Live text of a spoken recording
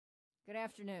Good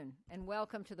afternoon, and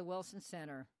welcome to the Wilson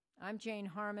Center. I'm Jane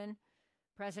Harmon,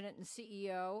 President and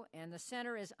CEO, and the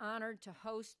Center is honored to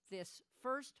host this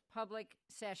first public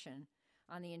session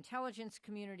on the intelligence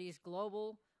community's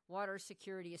global water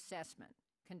security assessment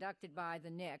conducted by the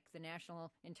NIC, the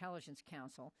National Intelligence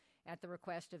Council, at the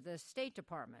request of the State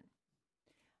Department.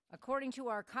 According to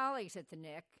our colleagues at the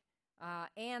NIC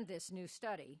and this new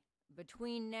study,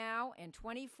 between now and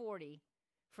 2040,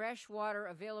 fresh water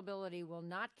availability will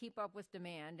not keep up with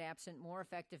demand absent more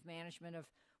effective management of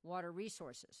water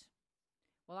resources.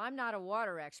 Well, I'm not a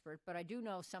water expert, but I do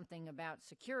know something about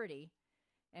security,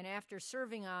 and after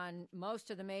serving on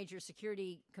most of the major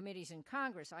security committees in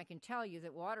Congress, I can tell you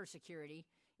that water security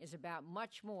is about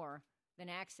much more than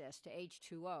access to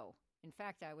H2O. In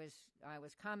fact, I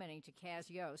was commenting to Kaz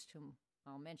Yost, whom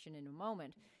I'll mention in a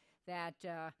moment, that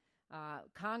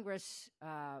Congress,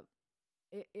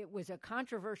 it was a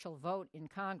controversial vote in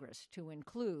Congress to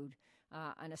include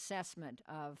an assessment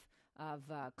of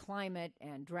climate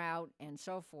and drought and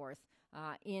so forth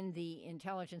in the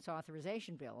Intelligence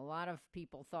Authorization Bill. A lot of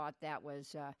people thought that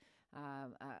was a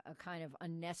kind of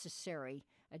unnecessary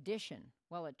addition.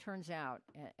 Well, it turns out,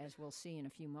 as we'll see in a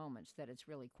few moments, that it's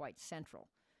really quite central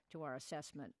to our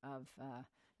assessment of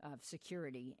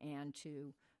security and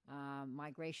to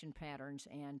migration patterns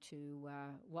and to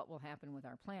what will happen with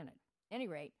our planet. At any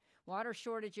rate, water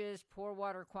shortages, poor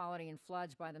water quality, and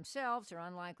floods by themselves are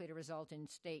unlikely to result in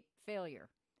state failure.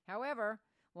 However,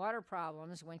 water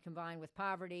problems, when combined with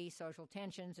poverty, social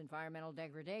tensions, environmental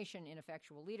degradation,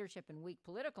 ineffectual leadership, and weak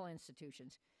political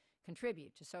institutions,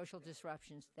 contribute to social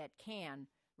disruptions that can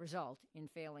result in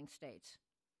failing states.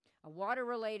 A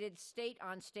water-related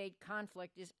state-on-state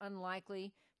conflict is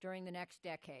unlikely during the next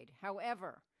decade.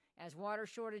 However, as water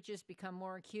shortages become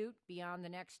more acute beyond the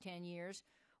next 10 years,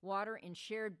 water in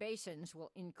shared basins will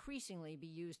increasingly be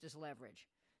used as leverage.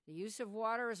 The use of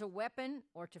water as a weapon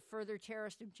or to further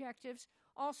terrorist objectives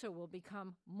also will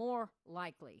become more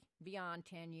likely beyond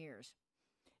 10 years.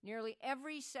 Nearly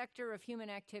every sector of human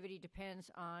activity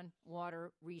depends on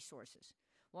water resources.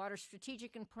 Water's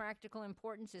strategic and practical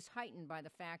importance is heightened by the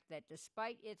fact that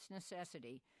despite its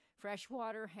necessity, fresh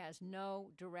water has no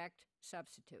direct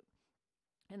substitute.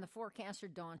 And the forecasts are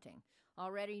daunting.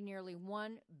 Already nearly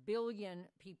 1 billion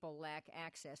people lack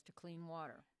access to clean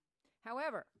water.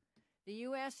 However, the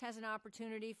U.S. has an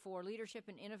opportunity for leadership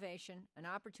and innovation, an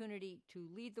opportunity to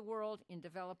lead the world in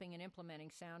developing and implementing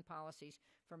sound policies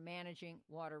for managing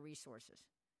water resources.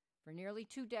 For nearly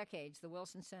 2 decades, the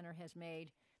Wilson Center has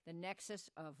made the nexus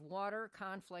of water,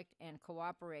 conflict, and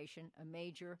cooperation a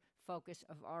major focus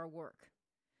of our work.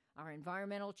 Our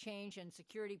environmental change and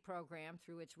security program,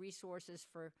 through its Resources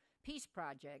for Peace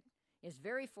project, is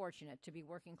very fortunate to be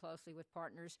working closely with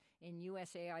partners in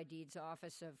USAID's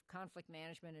Office of Conflict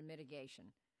Management and Mitigation.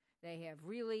 They have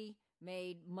really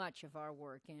made much of our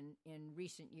work in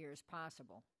recent years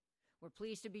possible. We're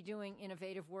pleased to be doing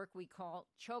innovative work we call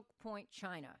Choke Point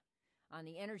China on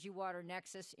the energy-water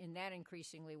nexus in that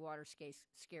increasingly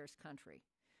water-scarce country.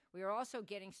 We are also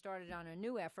getting started on a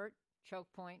new effort,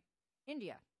 Choke Point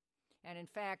India. And in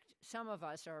fact, some of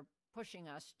us are pushing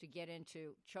us to get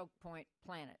into Choke Point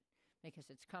Planet, because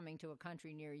it's coming to a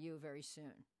country near you very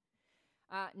soon.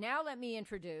 Now let me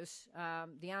introduce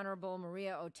the Honorable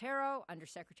Maria Otero,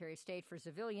 Undersecretary of State for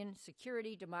Civilian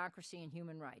Security, Democracy, and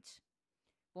Human Rights.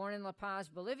 Born in La Paz,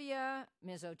 Bolivia,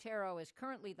 Ms. Otero is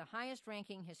currently the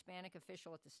highest-ranking Hispanic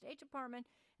official at the State Department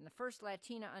and the first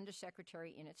Latina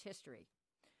undersecretary in its history.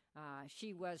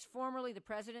 She was formerly the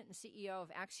president and CEO of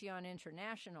Accion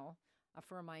International, a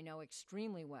firm I know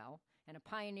extremely well, and a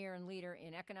pioneer and leader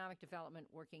in economic development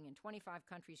working in 25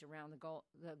 countries around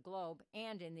the globe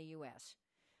and in the U.S.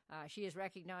 She is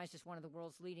recognized as one of the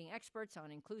world's leading experts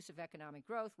on inclusive economic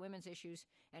growth, women's issues,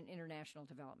 and international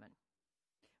development.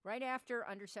 Right after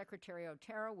Undersecretary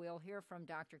Otero, we'll hear from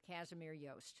Dr. Casimir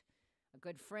Yost, a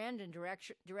good friend and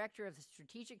director of the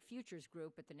Strategic Futures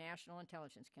Group at the National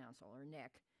Intelligence Council, or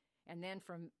NIC, and then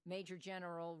from Major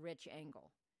General Rich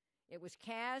Engel. It was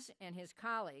Kaz and his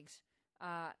colleagues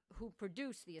who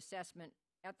produced the assessment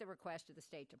at the request of the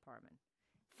State Department.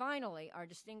 Finally, our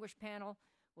distinguished panel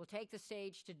will take the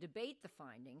stage to debate the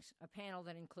findings, a panel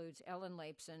that includes Ellen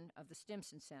Lapson of the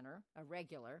Stimson Center, a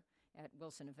regular at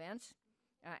Wilson events,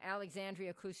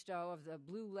 Alexandria Cousteau of the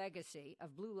Blue Legacy.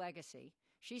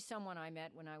 She's someone I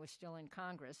met when I was still in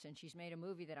Congress, and she's made a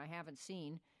movie that I haven't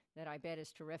seen that I bet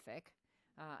is terrific.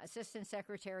 Assistant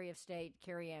Secretary of State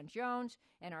Kerri-Ann Jones,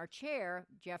 and our chair,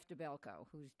 Jeff DeBelko,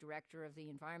 who's director of the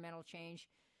Environmental Change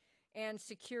and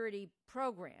Security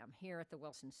Program here at the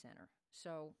Wilson Center.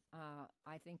 So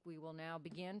I think we will now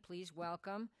begin. Please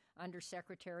welcome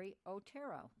Undersecretary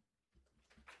Otero.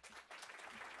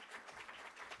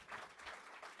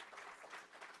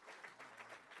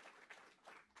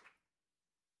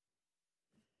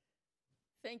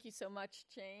 Thank you so much,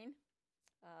 Jane.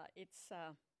 It's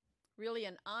really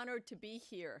an honor to be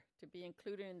here, to be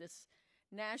included in this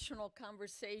national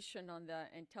conversation on the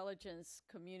intelligence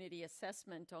community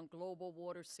assessment on global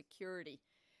water security.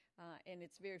 And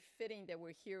it's very fitting that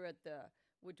we're here at the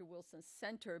Woodrow Wilson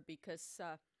Center because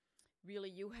really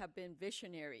you have been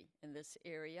visionary in this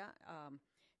area.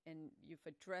 And you've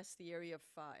addressed the area of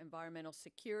environmental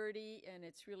security, and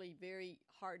it's really very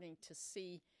heartening to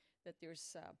see that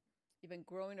there's even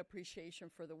growing appreciation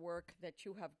for the work that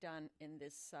you have done in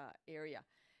this area.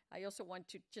 I also want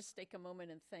to just take a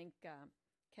moment and thank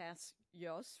Cass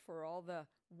Yost for all the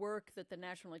work that the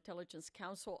National Intelligence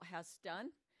Council has done.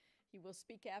 He will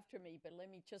speak after me, but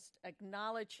let me just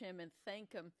acknowledge him and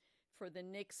thank him for the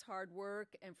NIC's hard work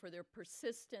and for their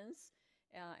persistence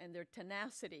and their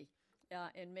tenacity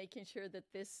in making sure that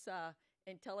this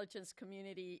intelligence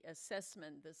community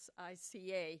assessment, this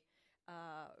ICA,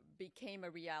 became a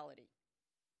reality.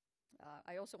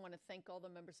 I also want to thank all the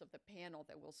members of the panel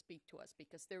that will speak to us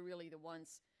because they're really the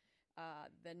ones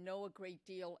that know a great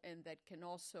deal and that can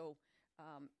also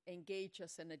engage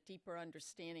us in a deeper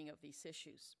understanding of these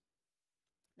issues.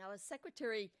 Now, as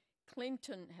Secretary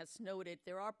Clinton has noted,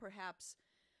 there are perhaps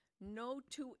no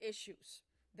two issues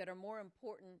that are more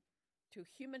important to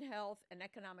human health and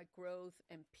economic growth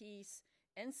and peace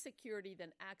and security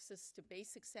than access to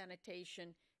basic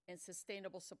sanitation and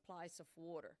sustainable supplies of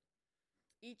water.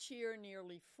 Each year,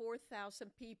 nearly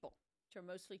 4,000 people, which are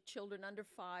mostly children under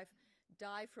 5,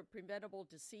 die from preventable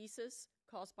diseases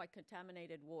caused by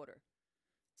contaminated water.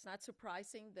 It's not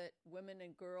surprising that women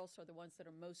and girls are the ones that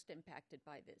are most impacted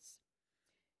by this.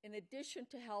 In addition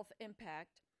to health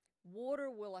impact, water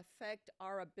will affect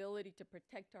our ability to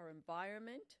protect our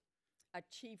environment,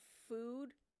 achieve food,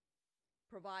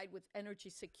 provide with energy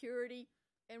security,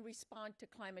 and respond to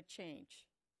climate change.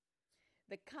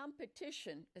 The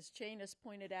competition, as Jane has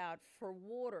pointed out, for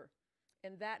water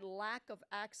and that lack of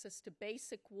access to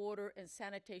basic water and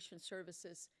sanitation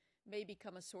services may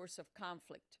become a source of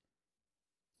conflict.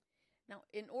 Now,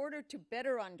 in order to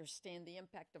better understand the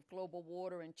impact of global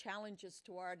water and challenges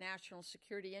to our national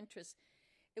security interests,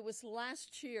 it was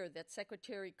last year that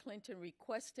Secretary Clinton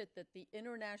requested that the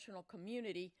international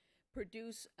community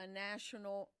produce a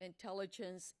national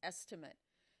intelligence estimate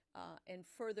and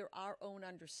further our own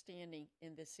understanding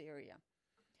in this area.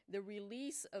 The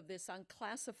release of this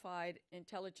unclassified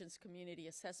intelligence community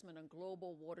assessment on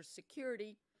global water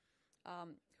security,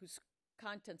 whose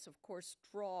contents, of course,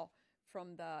 draw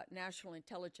from the National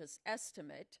Intelligence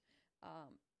Estimate,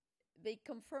 they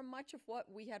confirm much of what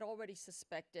we had already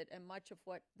suspected and much of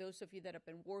what those of you that have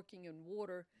been working in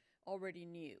water already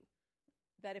knew.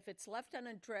 That if it's left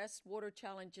unaddressed, water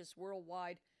challenges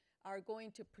worldwide are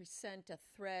going to present a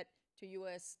threat to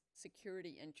U.S.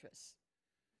 security interests.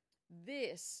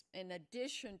 This, in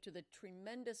addition to the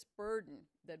tremendous burden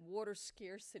that water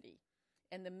scarcity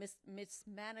and the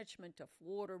mismanagement of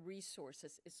water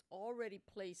resources is already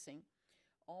placing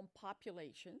on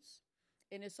populations,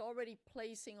 and is already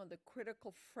placing on the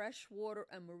critical freshwater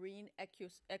and marine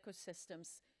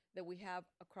ecosystems that we have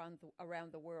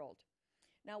around the world.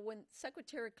 Now, when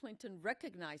Secretary Clinton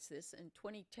recognized this in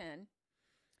 2010,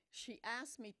 she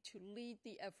asked me to lead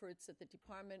the efforts at the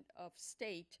Department of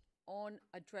State on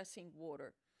addressing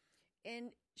water.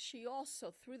 And she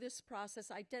also, through this process,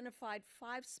 identified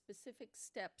 5 specific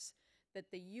steps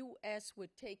that the U.S. would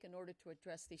take in order to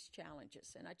address these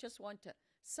challenges. And I just want to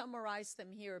summarize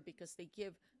them here because they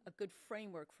give a good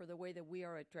framework for the way that we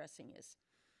are addressing this.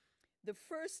 The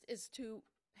first is to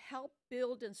help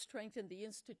build and strengthen the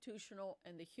institutional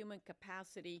and the human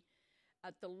capacity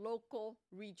at the local,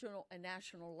 regional, and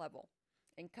national level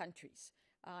in countries.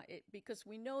 Because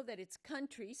we know that it's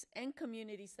countries and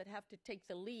communities that have to take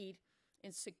the lead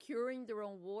in securing their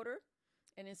own water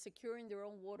and in securing their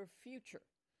own water future.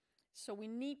 So we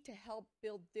need to help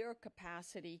build their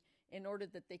capacity in order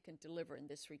that they can deliver in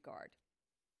this regard.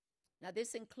 Now,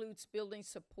 this includes building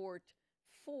support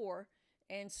for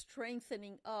and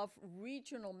strengthening of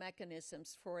regional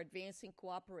mechanisms for advancing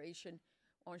cooperation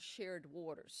on shared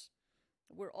waters.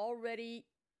 We're already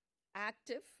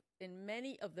active in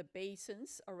many of the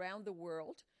basins around the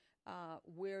world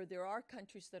where there are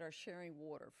countries that are sharing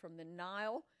water. From the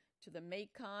Nile to the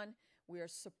Mekong, we are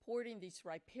supporting these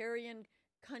riparian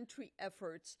country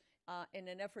efforts in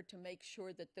an effort to make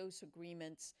sure that those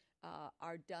agreements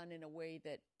are done in a way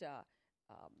that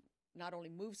not only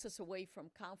moves us away from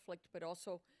conflict, but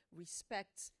also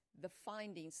respects the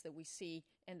findings that we see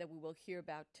and that we will hear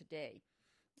about today.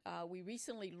 We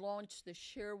recently launched the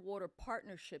Share Water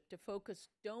Partnership to focus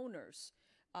donors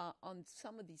on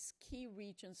some of these key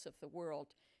regions of the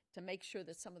world to make sure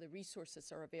that some of the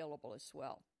resources are available as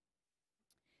well.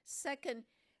 Second,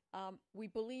 we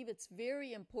believe it's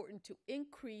very important to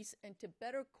increase and to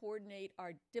better coordinate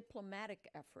our diplomatic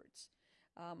efforts.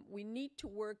 We need to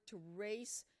work to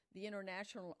raise the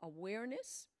international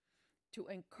awareness, to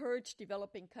encourage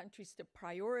developing countries to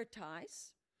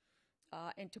prioritize,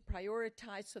 and to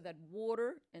prioritize so that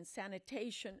water and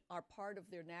sanitation are part of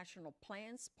their national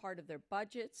plans, part of their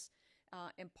budgets,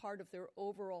 and part of their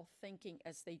overall thinking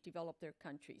as they develop their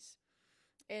countries.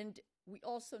 And we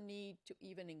also need to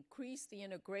even increase the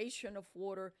integration of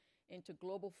water into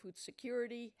global food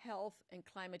security, health, and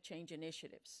climate change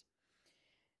initiatives.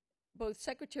 Both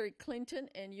Secretary Clinton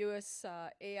and U.S.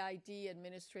 AID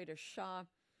Administrator Shah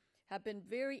have been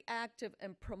very active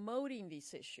in promoting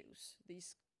these issues.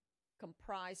 These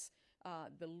comprise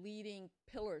the leading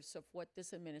pillars of what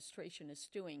this administration is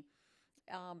doing.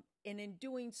 And in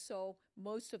doing so,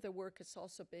 most of the work has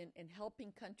also been in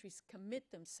helping countries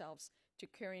commit themselves to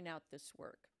carrying out this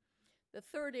work. The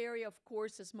third area, of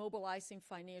course, is mobilizing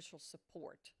financial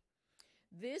support.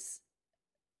 This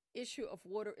issue of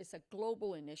water is a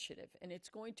global initiative, and it's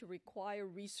going to require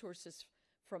resources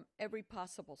from every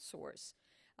possible source.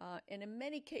 And in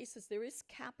many cases, there is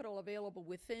capital available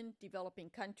within developing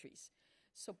countries.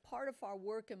 So part of our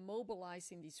work in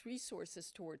mobilizing these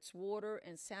resources towards water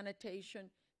and sanitation,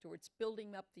 towards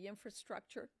building up the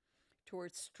infrastructure,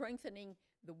 towards strengthening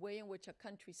the way in which a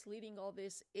country is leading all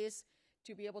this, is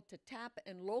to be able to tap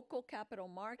in local capital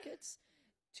markets,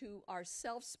 to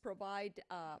ourselves provide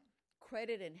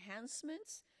credit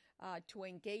enhancements, to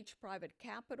engage private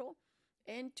capital,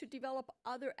 and to develop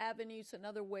other avenues and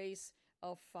other ways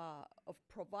of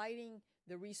providing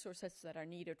the resources that are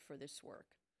needed for this work.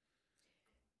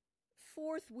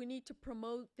 Fourth, we need to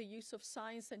promote the use of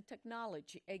science and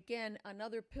technology. Again,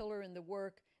 another pillar in the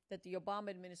work that the Obama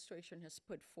administration has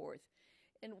put forth.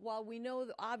 And while we know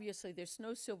that obviously there's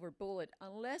no silver bullet,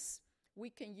 unless we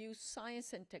can use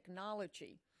science and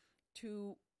technology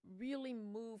to really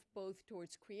move both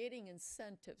towards creating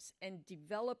incentives and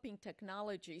developing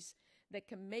technologies that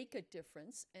can make a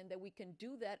difference, and that we can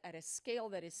do that at a scale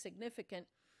that is significant,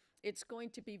 it's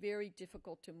going to be very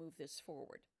difficult to move this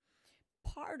forward.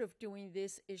 Part of doing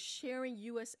this is sharing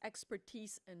U.S.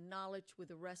 expertise and knowledge with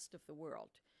the rest of the world,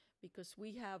 because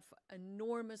we have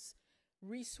enormous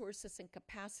resources and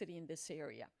capacity in this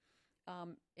area.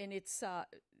 And it's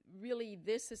really,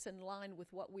 this is in line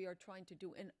with what we are trying to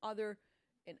do in other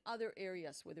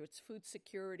areas, whether it's food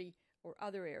security or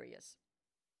other areas.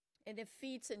 And it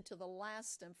feeds into the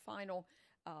last and final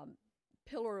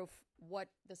pillar of what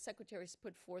the Secretary has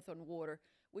put forth on water,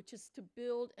 which is to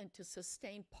build and to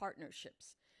sustain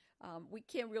partnerships. We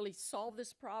can't really solve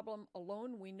this problem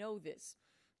alone. We know this.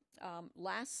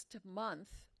 Last month,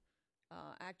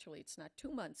 actually it's not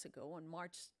 2 months ago, on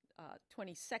March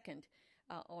 22nd,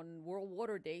 on World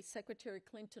Water Day, Secretary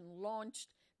Clinton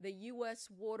launched the U.S.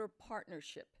 Water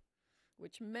Partnership,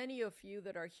 which many of you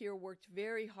that are here worked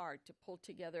very hard to pull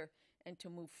together and to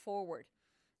move forward.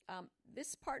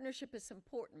 This partnership is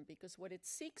important because what it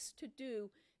seeks to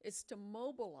do is to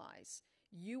mobilize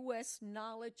U.S.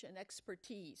 knowledge and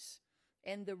expertise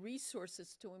and the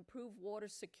resources to improve water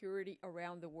security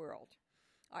around the world.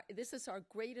 This is our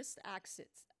greatest asset.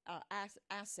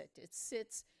 It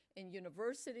sits in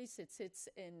universities, it sits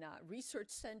in research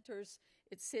centers,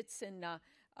 it sits in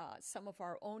some of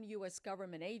our own U.S.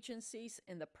 government agencies,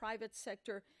 in the private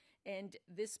sector, and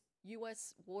this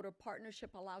U.S. Water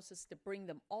Partnership allows us to bring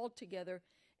them all together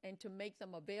and to make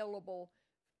them available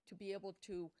to be able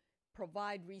to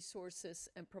provide resources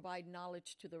and provide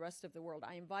knowledge to the rest of the world.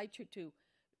 I invite you to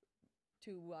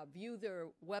view their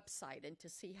website and to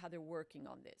see how they're working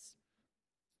on this.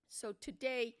 So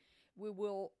today we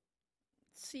will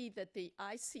see that the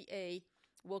ICA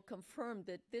will confirm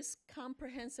that this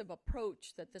comprehensive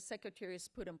approach that the Secretary has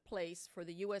put in place for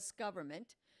the U.S.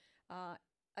 government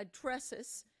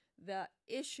addresses the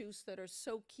issues that are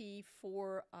so key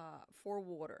for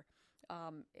water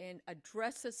and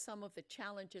addresses some of the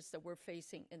challenges that we're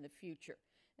facing in the future.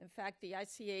 In fact, the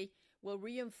ICA will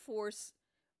reinforce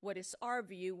what is our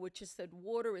view, which is that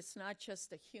water is not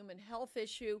just a human health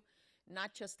issue,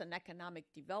 not just an economic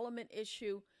development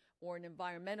issue or an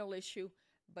environmental issue,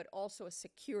 but also a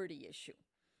security issue.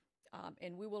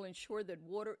 And we will ensure that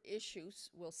water issues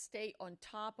will stay on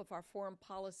top of our foreign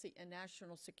policy and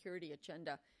national security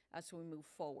agenda as we move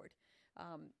forward.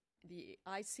 The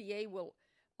ICA will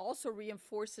also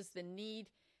reinforces the need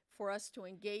for us to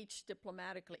engage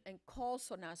diplomatically and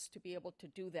calls on us to be able to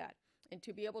do that and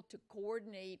to be able to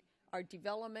coordinate our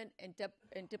development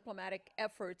and diplomatic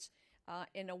efforts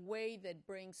in a way that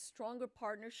brings stronger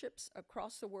partnerships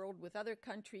across the world with other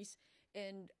countries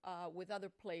and with other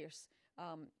players,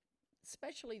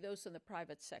 especially those in the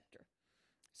private sector.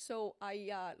 So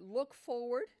I look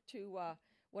forward to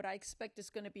what I expect is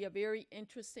going to be a very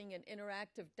interesting and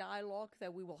interactive dialogue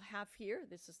that we will have here.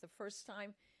 This is the first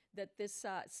time that this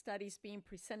study is being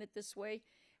presented this way.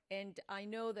 And I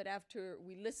know that after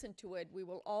we listen to it, we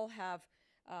will all have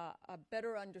a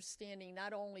better understanding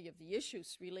not only of the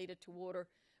issues related to water,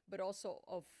 but also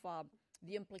of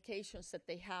the implications that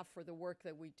they have for the work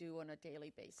that we do on a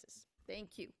daily basis.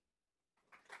 Thank you.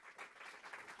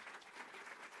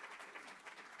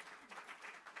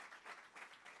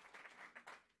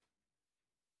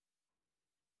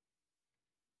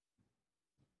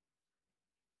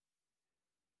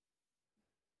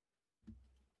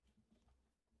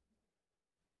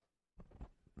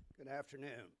 Good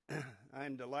afternoon.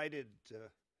 I'm delighted to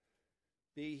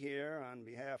be here on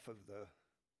behalf of the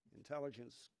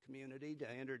intelligence community to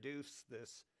introduce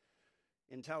this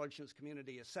intelligence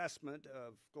community assessment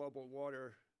of global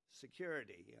water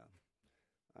security.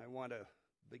 I want to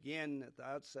begin at the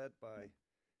outset by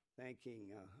thanking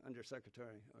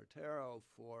Undersecretary Otero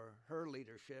for her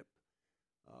leadership.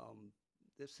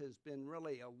 This has been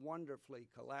really a wonderfully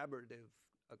collaborative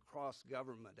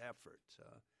across-government effort.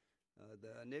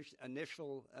 The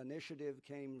initial initiative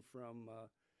came from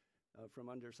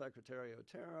Undersecretary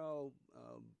Otero,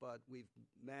 but we've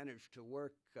managed to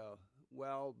work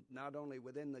well not only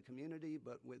within the community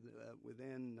but with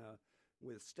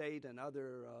state and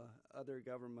other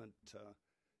government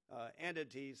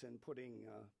entities in putting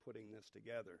this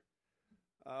together.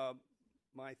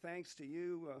 My thanks to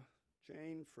you,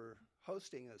 Jane, for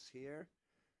hosting us here.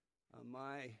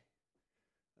 My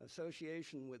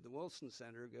association with the Wilson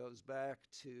Center goes back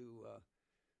to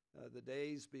the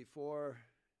days before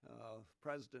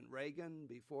President Reagan,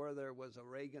 before there was a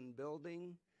Reagan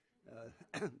building,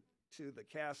 to the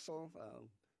castle.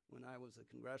 When I was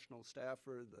a congressional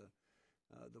staffer,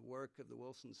 the work of the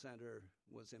Wilson Center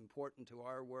was important to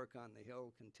our work on the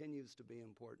Hill, continues to be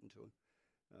important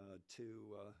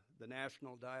to the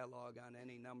national dialogue on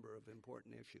any number of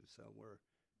important issues. So we're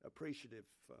appreciative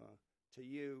to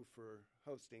you for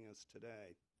hosting us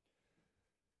today.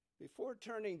 Before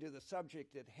turning to the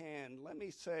subject at hand, let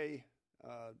me say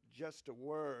just a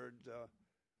word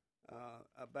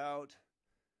about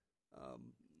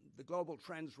the Global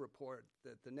Trends Report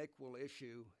that the NIC will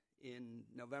issue in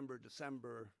November,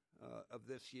 December of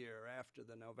this year after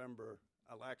the November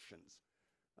elections.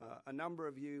 A number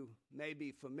of you may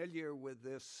be familiar with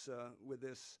this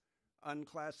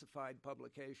unclassified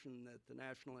publication that the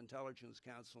National Intelligence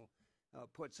Council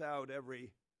puts out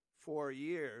every 4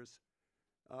 years,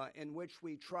 in which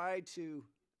we try to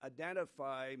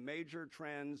identify major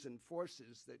trends and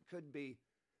forces that could be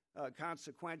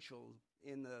consequential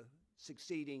in the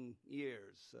succeeding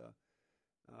years.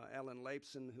 Ellen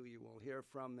Lapson, who you will hear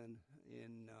from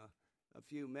in a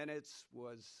few minutes,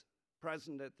 was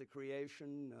present at the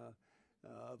creation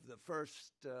of the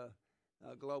first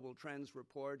Global Trends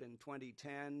Report in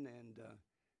 2010, and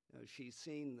she's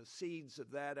seen the seeds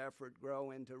of that effort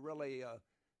grow into really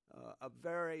a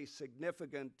very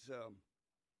significant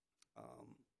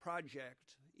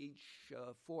project each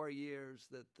 4 years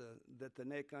that the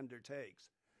NIC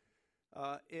undertakes.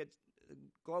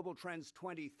 Global Trends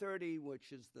 2030,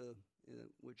 which is the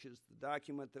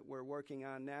document that we're working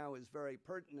on now, is very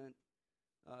pertinent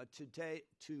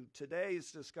to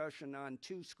today's discussion on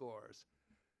 2 scores.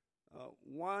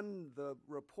 One, the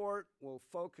report will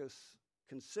focus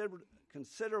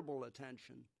considerable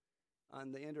attention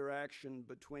on the interaction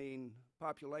between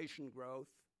population growth,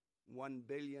 1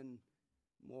 billion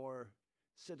more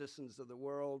citizens of the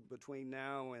world between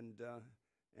now and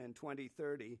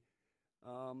 2030,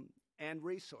 and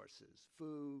resources,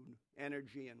 food,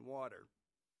 energy, and water.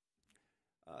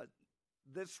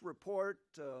 This report,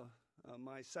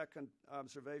 my second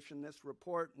observation, this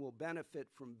report will benefit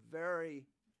from very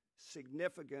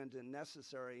significant and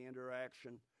necessary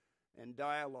interaction and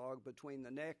dialogue between the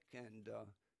NIC and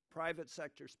private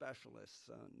sector specialists,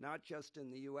 not just in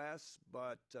the U.S.,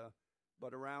 but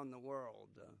around the world.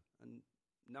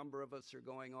 A number of us are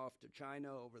going off to China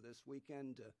over this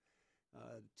weekend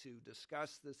to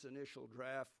discuss this initial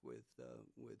draft with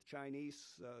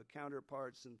Chinese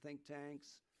counterparts and think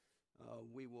tanks.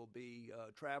 We will be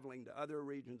traveling to other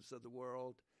regions of the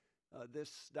world.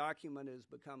 This document has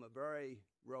become a very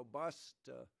robust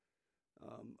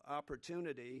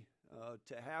opportunity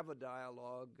to have a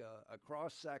dialogue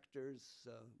across sectors,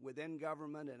 within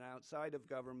government and outside of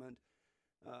government,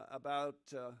 about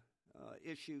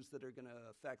issues that are going to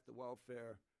affect the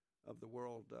welfare of the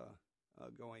world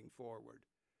going forward.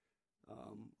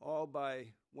 All by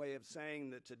way of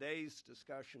saying that today's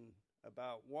discussion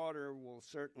about water will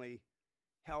certainly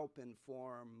help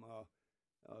inform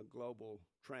Global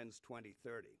Trends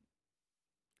 2030.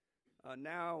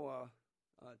 Now,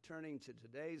 turning to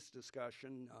today's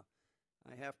discussion,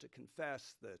 I have to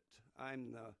confess that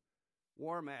I'm the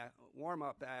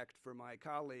warm-up act for my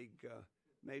colleague,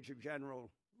 Major General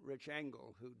Rich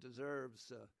Engel, who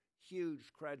deserves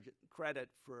huge credit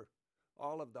for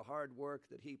all of the hard work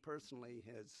that he personally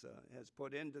has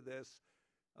put into this,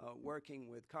 working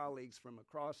with colleagues from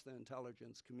across the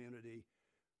intelligence community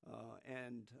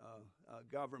and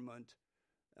government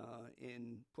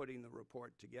in putting the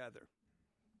report together.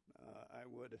 I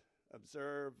would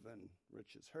observe, and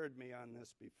Rich has heard me on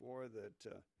this before,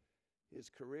 that his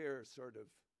career sort of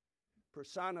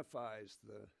personifies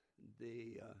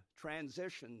the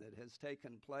transition that has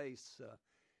taken place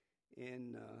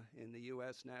in the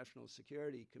U.S. national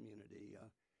security community.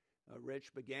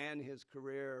 Rich began his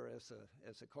career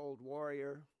as a Cold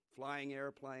Warrior, flying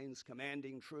airplanes,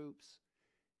 commanding troops,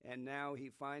 and now he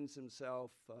finds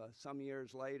himself some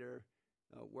years later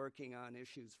working on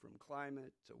issues from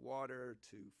climate to water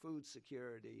to food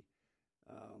security.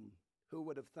 Who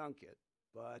would have thunk it?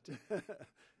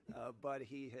 But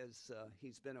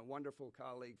he's been a wonderful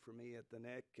colleague for me at the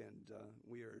NIC, and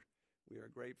we are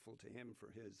grateful to him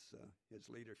for his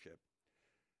leadership.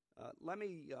 Let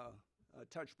me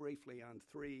touch briefly on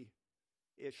three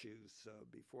issues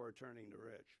before turning to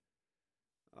Rich.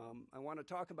 I want to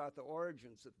talk about the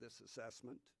origins of this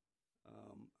assessment.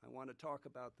 I want to talk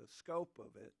about the scope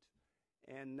of it,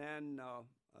 and then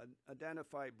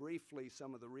identify briefly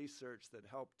some of the research that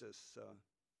helped us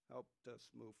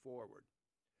move forward.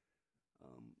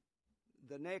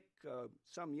 The NIC,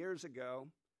 some years ago,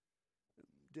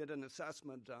 did an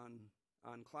assessment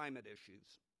on climate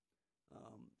issues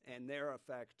and their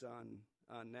effect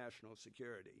on national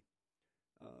security.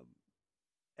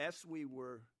 As we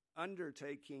were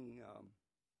undertaking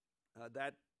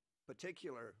that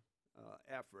particular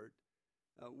effort,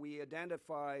 we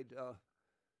identified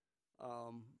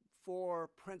four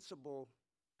principal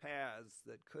paths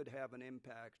that could have an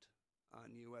impact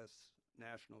on U.S.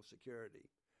 national security,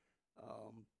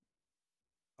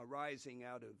 arising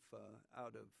out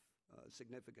of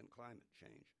significant climate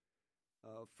change.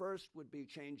 First would be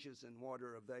changes in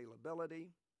water availability.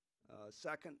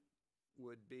 Second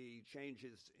would be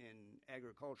changes in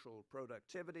agricultural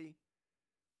productivity.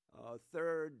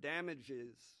 Third,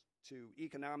 damages to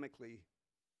economically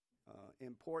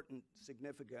important,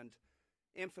 significant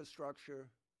infrastructure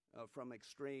from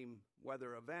extreme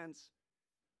weather events.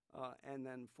 And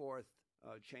then fourth,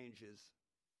 changes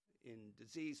in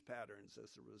disease patterns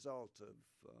as a result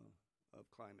of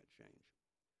climate change.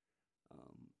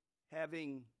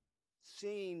 Having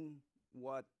seen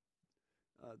what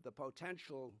the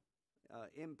potential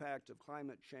impact of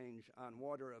climate change on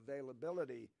water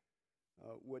availability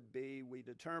would be, we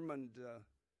determined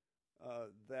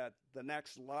that the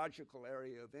next logical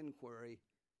area of inquiry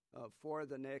for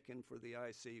the NIC and for the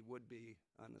IC would be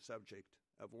on the subject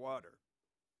of water.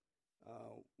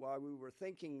 While we were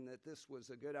thinking that this was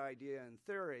a good idea in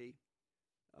theory,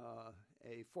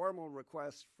 a formal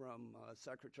request from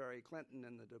Secretary Clinton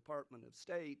and the Department of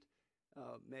State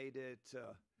made it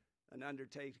an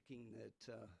undertaking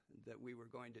that we were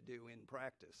going to do in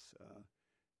practice,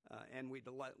 and we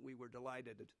were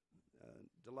delighted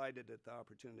at the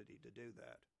opportunity to do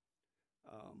that.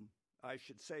 I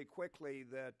should say quickly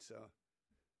that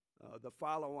the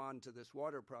follow-on to this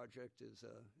water project is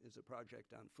a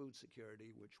project on food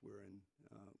security, which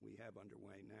we have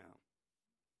underway now.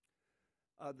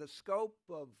 The scope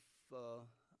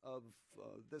of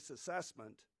this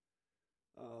assessment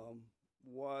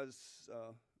was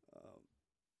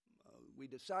we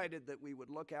decided that we would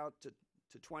look out to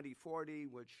 2040,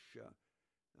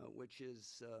 which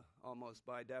is almost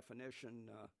by definition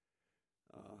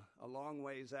a long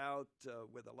ways out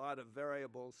with a lot of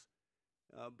variables.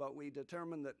 But we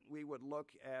determined that we would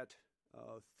look at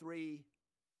three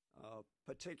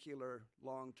particular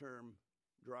long-term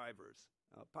drivers: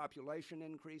 population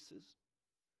increases,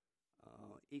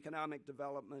 economic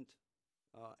development,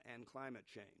 and climate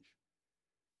change.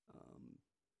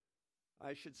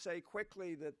 I should say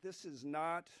quickly that this is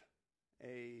not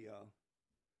a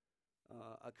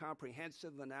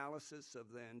comprehensive analysis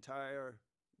of the entire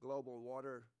global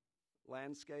water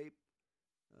landscape.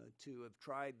 To have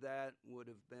tried that would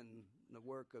have been the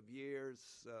work of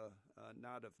years,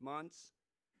 not of months.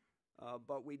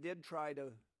 But we did try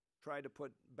to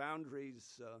put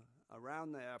boundaries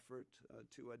around the effort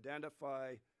to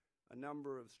identify a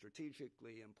number of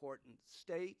strategically important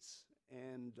states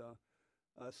and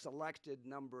a selected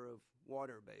number of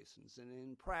water basins. And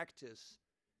in practice,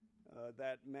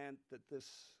 that meant that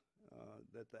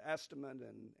that the estimate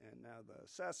and now the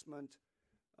assessment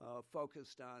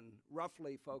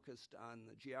roughly focused on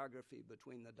the geography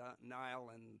between the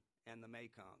Nile and the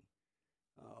Mekong,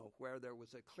 where there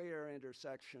was a clear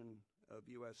intersection of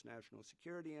U.S. national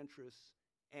security interests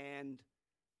and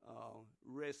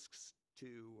risks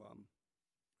to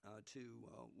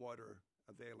water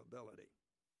availability.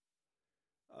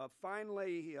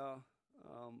 Finally,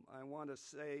 I want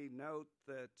to note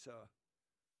that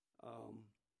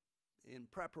in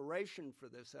preparation for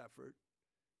this effort,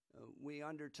 we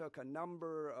undertook a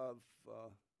number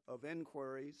of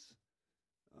inquiries,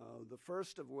 the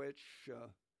first of which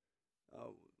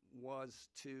was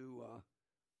to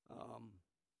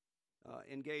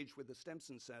engage with the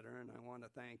Stimson Center, and I want to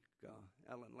thank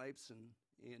Ellen Leibson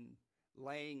in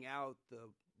laying out the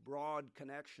broad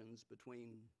connections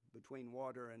between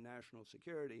water and national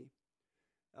security.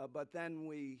 But then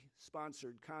we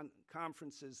sponsored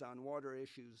conferences on water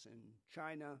issues in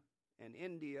China and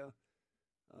India,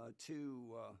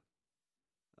 two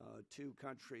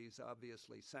countries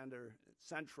obviously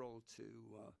central to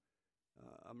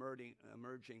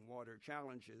emerging water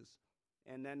challenges.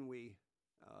 And then we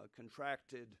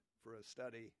contracted for a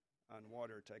study on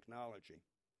water technology.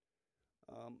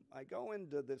 I go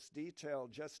into this detail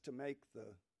just to make the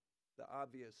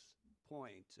obvious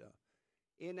point.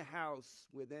 In-house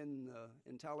within the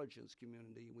intelligence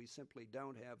community, we simply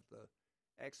don't have the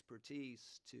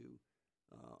expertise to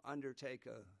undertake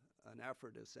an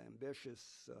effort as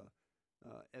ambitious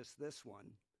as this one.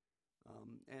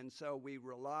 And so we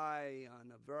rely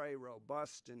on a very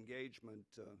robust engagement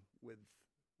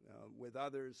with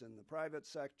others in the private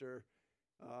sector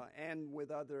and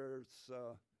with others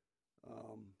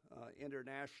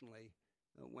internationally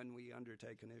when we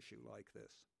undertake an issue like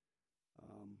this.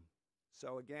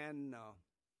 So again,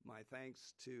 my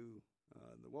thanks to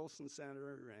the Wilson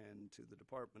Center and to the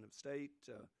Department of State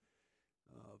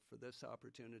for this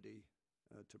opportunity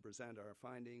to present our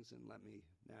findings, and let me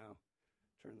now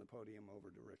turn the podium over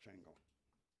to Rich Engel.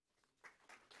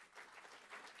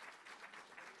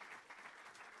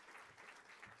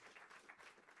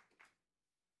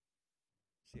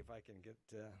 See if I can get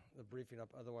the briefing up,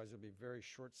 otherwise it'll be a very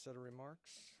short set of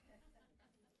remarks.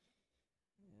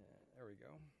 There we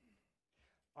go.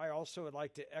 I also would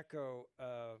like to echo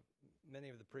many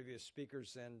of the previous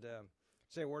speakers and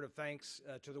say a word of thanks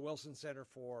to the Wilson Center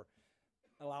for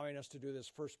allowing us to do this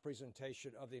first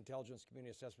presentation of the Intelligence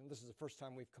Community Assessment. This is the first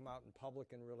time we've come out in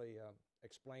public and really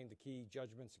explained the key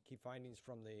judgments and key findings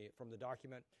from the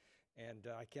document, and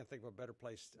I can't think of a better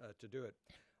place to do it.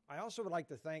 I also would like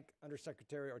to thank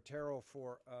Undersecretary Otero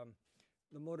for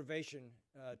the motivation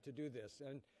to do this.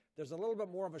 And there's a little bit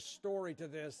more of a story to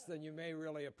this than you may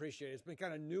really appreciate. It's been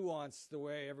kind of nuanced the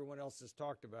way everyone else has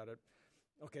talked about it.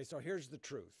 Okay, so here's the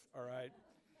truth, all right?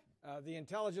 The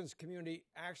intelligence community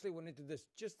actually went into this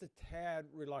just a tad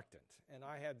reluctant, and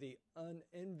I had the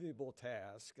unenviable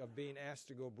task of being asked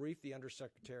to go brief the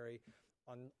Undersecretary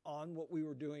on what we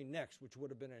were doing next, which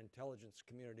would have been an intelligence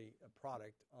community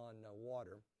product on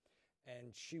water.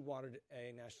 And she wanted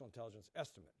a national intelligence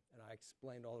estimate. And I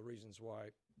explained all the reasons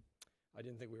why I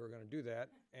didn't think we were going to do that.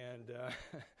 And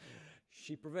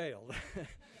she prevailed.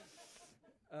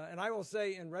 And I will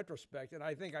say in retrospect, and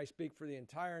I think I speak for the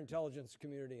entire intelligence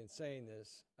community in saying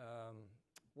this,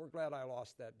 we're glad I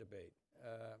lost that debate.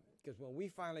 Because when we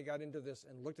finally got into this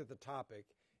and looked at the topic,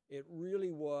 it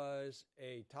really was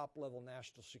a top-level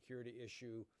national security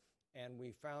issue. And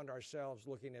we found ourselves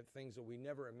looking at things that we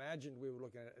never imagined we would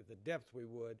look at the depth we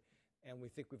would, and we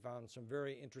think we found some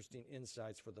very interesting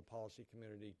insights for the policy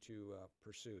community to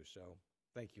pursue. So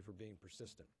thank you for being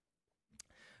persistent.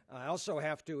 I also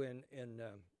have to, in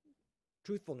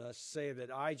truthfulness, say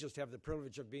that I just have the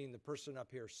privilege of being the person up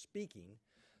here speaking,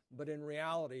 but in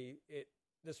reality,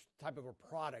 this type of a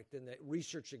product and the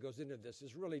research that goes into this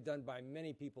is really done by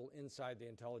many people inside the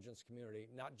intelligence community,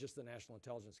 not just the National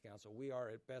Intelligence Council. We are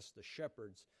at best the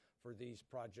shepherds for these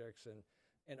projects,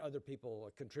 and other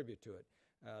people contribute to it.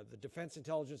 The Defense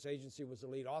Intelligence Agency was the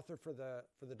lead author for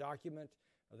the document.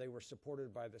 They were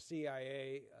supported by the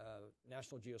CIA,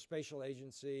 National Geospatial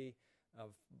Agency,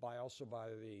 also by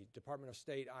the Department of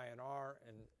State, INR,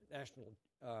 and National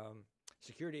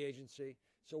Security Agency.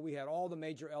 So we had all the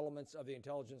major elements of the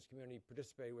intelligence community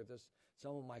participate with us.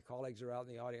 Some of my colleagues are out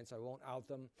in the audience. I won't out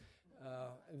them.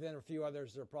 And then a few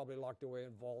others are probably locked away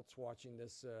in vaults watching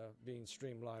this being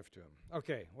streamed live to them.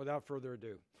 Okay, without further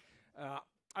ado.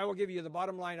 I will give you the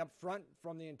bottom line up front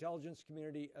from the intelligence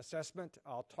community assessment.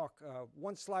 I'll talk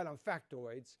one slide on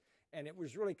factoids, And it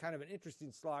was really kind of an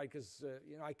interesting slide because,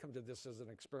 I come to this as an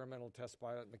experimental test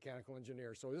pilot, mechanical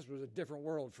engineer, so this was a different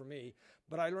world for me.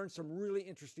 But I learned some really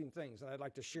interesting things, and I'd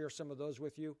like to share some of those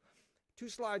with you. 2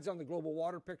 slides on the global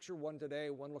water picture, one today,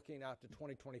 one looking out to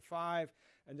 2025.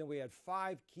 And then we had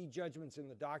 5 key judgments in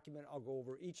the document. I'll go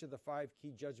over each of the 5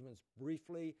 key judgments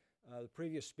briefly. The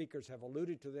previous speakers have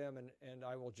alluded to them, and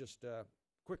I will just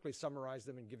quickly summarize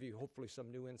them and give you hopefully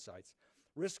some new insights.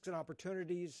 Risks and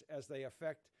opportunities as they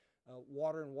affect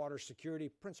water and water security,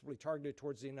 principally targeted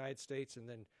towards the United States, and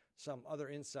then some other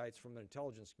insights from the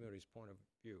intelligence community's point of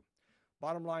view.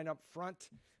 Bottom line up front,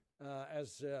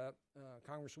 as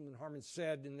Congresswoman Harman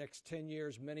said, in the next 10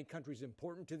 years, many countries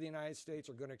important to the United States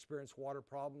are going to experience water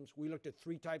problems. We looked at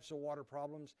 3 types of water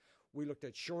problems. We looked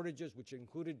at shortages, which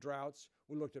included droughts.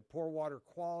 We looked at poor water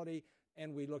quality,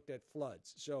 and we looked at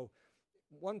floods. So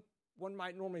one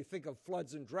might normally think of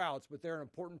floods and droughts, but they're an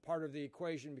important part of the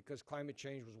equation because climate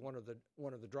change was one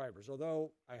of the drivers.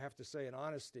 Although I have to say in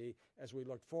honesty, as we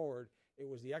looked forward, it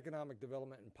was the economic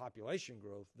development and population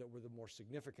growth that were the more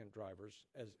significant drivers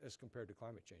as compared to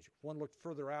climate change. If one looked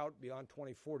further out beyond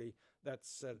 2040,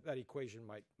 that equation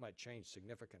might change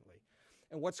significantly.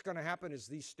 And what's going to happen is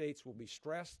these states will be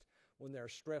stressed. When they're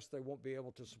stressed, they won't be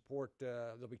able to support,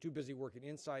 they'll be too busy working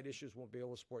inside issues, won't be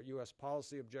able to support U.S.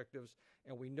 policy objectives.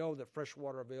 And we know that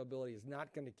freshwater availability is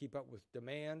not going to keep up with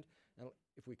demand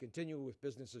if we continue with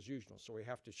business as usual. So we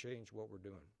have to change what we're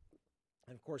doing.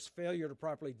 And of course, failure to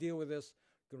properly deal with this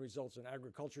can result in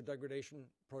agriculture degradation,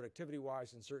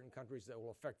 productivity-wise, in certain countries that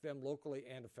will affect them locally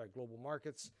and affect global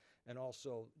markets, and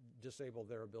also disable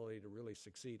their ability to really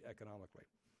succeed economically.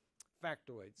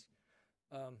 Factoids.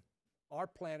 Our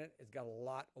planet has got a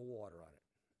lot of water on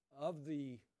it. Of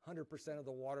the 100% of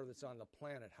the water that's on the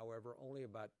planet, however, only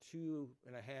about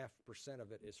 2.5%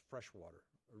 of it is fresh water.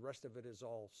 The rest of it is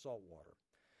all salt water,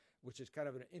 which is kind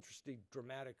of an interesting,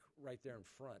 dramatic right there in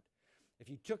front. If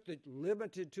you took the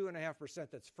limited 2.5%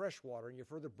 that's fresh water and you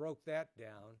further broke that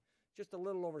down, just a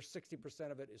little over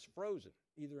 60% of it is frozen,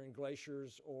 either in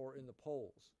glaciers or in the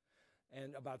poles.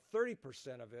 And about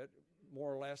 30% of it,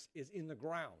 more or less, is in the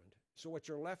ground. So what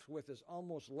you're left with is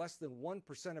almost less than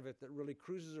 1% of it that really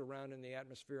cruises around in the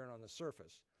atmosphere and on the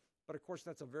surface. But of course,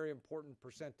 that's a very important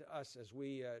percent to us as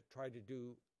we try to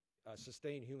do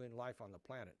sustain human life on the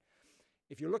planet.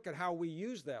 If you look at how we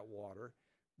use that water,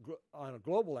 on a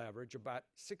global average, about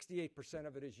 68%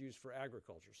 of it is used for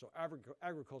agriculture. So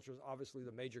agriculture is obviously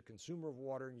the major consumer of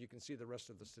water, and you can see the rest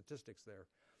of the statistics there.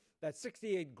 That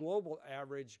 68 global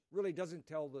average really doesn't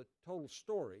tell the total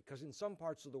story, because in some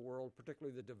parts of the world,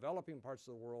 particularly the developing parts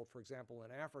of the world, for example,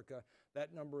 in Africa,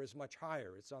 that number is much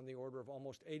higher. It's on the order of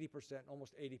almost 80%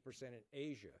 in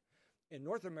Asia. In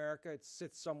North America, it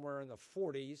sits somewhere in the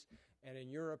 40s, and in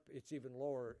Europe, it's even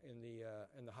lower in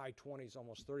the high 20s,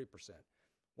 almost 30%.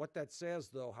 What that says,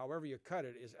 though, however you cut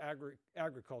it, is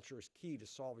agriculture is key to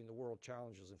solving the world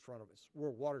challenges in front of us,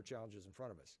 world water challenges in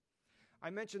front of us. I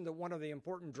mentioned that one of the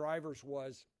important drivers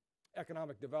was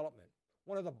economic development.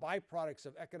 One of the byproducts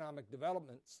of economic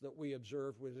developments that we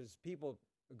observed was as people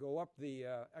go up the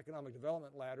economic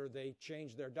development ladder, they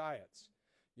change their diets.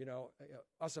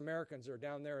 Us Americans are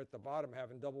down there at the bottom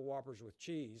having double Whoppers with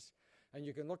cheese, and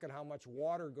you can look at how much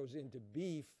water goes into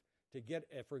beef to get,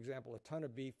 for example, a ton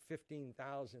of beef,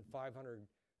 15,500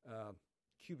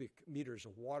 cubic meters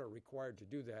of water required to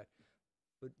do that.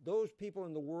 But those people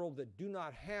in the world that do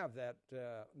not have that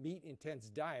meat-intense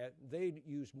diet, they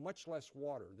use much less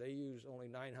water. They use only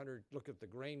 900. Look at the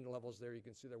grain levels there. You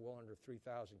can see they're well under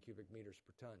 3,000 cubic meters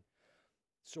per ton.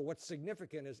 So what's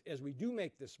significant is as we do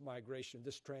make this migration,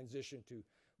 this transition to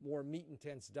more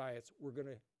meat-intense diets, we're going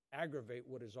to aggravate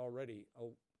what is already a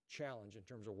challenge in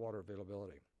terms of water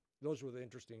availability. Those were the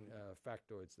interesting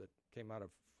factoids that came out of,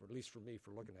 at least for me,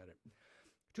 for looking at it.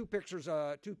 Two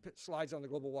slides on the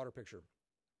global water picture.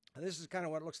 And this is kind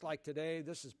of what it looks like today.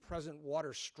 This is present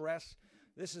water stress.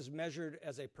 This is measured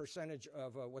as a percentage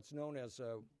of what's known as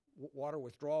water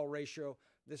withdrawal ratio.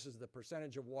 This is the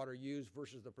percentage of water used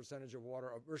versus the percentage of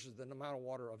water versus the amount of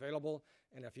water available.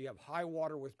 And if you have high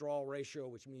water withdrawal ratio,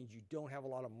 which means you don't have a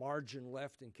lot of margin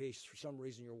left in case for some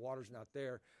reason your water's not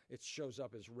there, it shows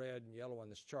up as red and yellow on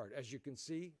this chart. As you can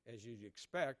see, as you'd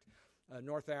expect,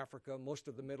 North Africa, most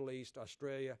of the Middle East,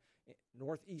 Australia,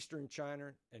 northeastern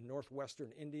China, and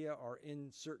northwestern India are in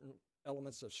certain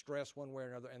elements of stress one way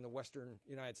or another, and the western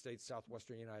United States,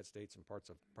 southwestern United States, and parts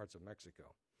of Mexico.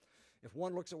 If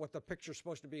one looks at what the picture's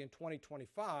supposed to be in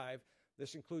 2025,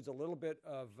 this includes a little bit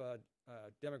of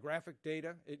demographic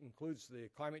data. It includes the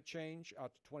climate change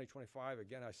out to 2025.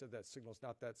 Again, I said that signal's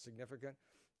not that significant.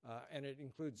 And it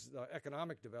includes the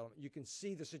economic development. You can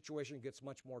see the situation gets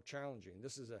much more challenging.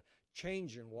 This is a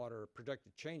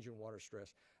projected change in water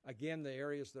stress. Again, the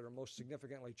areas that are most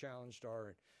significantly challenged are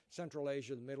in Central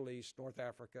Asia, the Middle East, North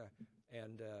Africa,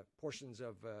 and portions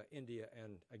of India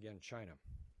and, again, China.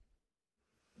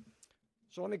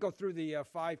 So let me go through the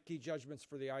 5 key judgments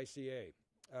for the ICA.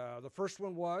 The first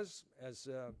one was, as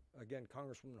again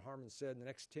Congresswoman Harman said, in the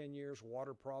next 10 years,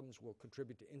 water problems will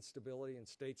contribute to instability in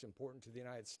states important to the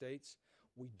United States.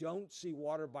 We don't see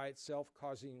water by itself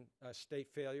causing state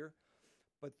failure,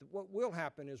 but what will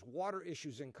happen is water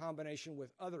issues in combination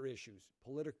with other issues,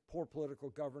 poor political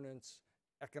governance,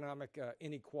 economic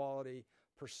inequality,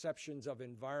 perceptions of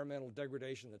environmental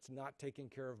degradation that's not taken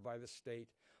care of by the state.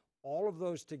 All of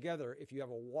those together, if you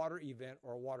have a water event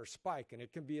or a water spike, and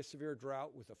it can be a severe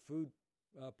drought with a food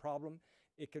problem,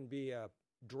 it can be a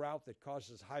drought that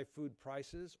causes high food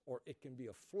prices, or it can be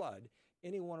a flood.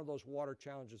 Any one of those water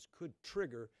challenges could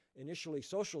trigger initially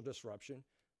social disruption,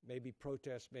 maybe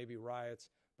protests, maybe riots,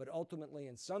 but ultimately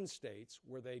in some states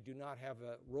where they do not have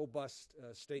robust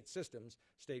state systems,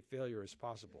 state failure is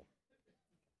possible.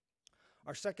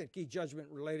 Our second key judgment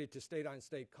related to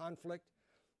state-on-state conflict.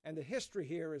 And the history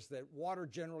here is that water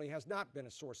generally has not been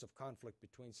a source of conflict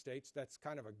between states. That's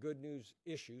kind of a good news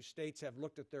issue. States have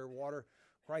looked at their water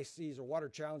crises or water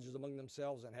challenges among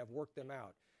themselves and have worked them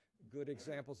out. Good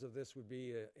examples of this would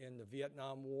be in the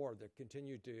Vietnam War that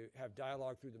continued to have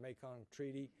dialogue through the Mekong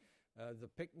Treaty. The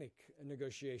picnic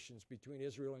negotiations between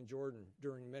Israel and Jordan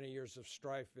during many years of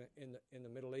strife in the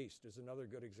Middle East is another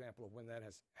good example of when that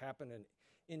has happened. And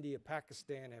India,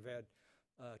 Pakistan have had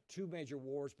 2 major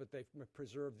wars, but they've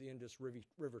preserved the Indus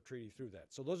River Treaty through that.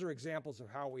 So those are examples of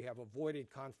how we have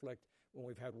avoided conflict when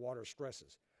we've had water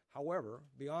stresses. However,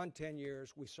 beyond 10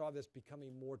 years, we saw this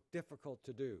becoming more difficult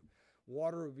to do.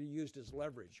 Water would be used as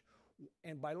leverage.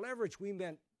 And by leverage, we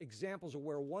meant examples of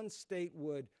where one state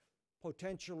would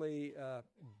potentially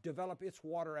develop its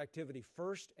water activity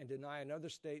first and deny another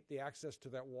state the access to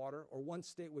that water, or one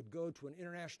state would go to an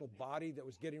international body that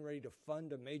was getting ready to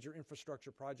fund a major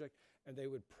infrastructure project and they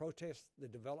would protest the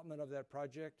development of that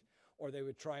project, or they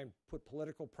would try and put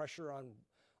political pressure on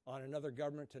another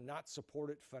government to not support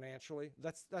it financially.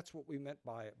 That's what we meant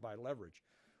by leverage.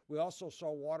 We also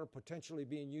saw water potentially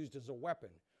being used as a weapon.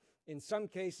 In some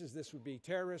cases, this would be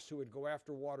terrorists who would go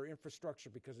after water infrastructure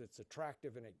because it's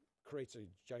attractive and it creates a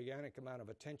gigantic amount of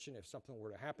attention if something were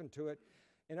to happen to it.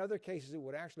 In other cases, it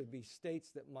would actually be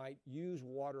states that might use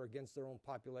water against their own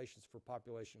populations for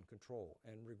population control.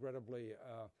 And regrettably,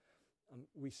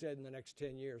 we said in the next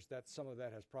 10 years that some of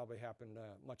that has probably happened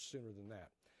much sooner than that.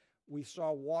 We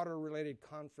saw water-related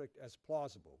conflict as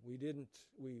plausible. We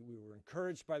were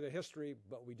encouraged by the history,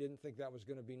 but we didn't think that was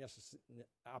going to be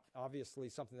obviously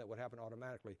something that would happen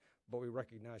automatically, but we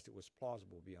recognized it was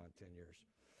plausible beyond 10 years.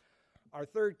 Our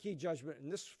third key judgment,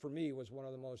 and this for me was one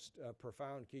of the most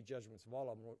profound key judgments of all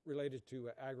of them, related to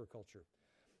agriculture.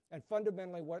 And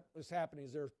fundamentally what was happening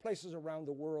is there are places around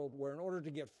the world where in order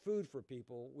to get food for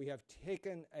people, we have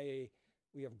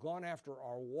gone after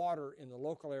our water in the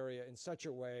local area in such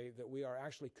a way that we are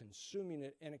actually consuming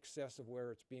it in excess of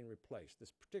where it's being replaced.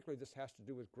 This has to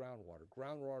do with groundwater.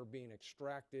 Groundwater being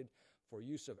extracted for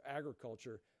use of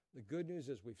agriculture. The good news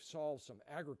is we've solved some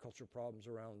agriculture problems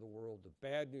around the world. The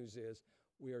bad news is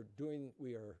we are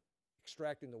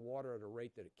extracting the water at a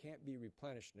rate that it can't be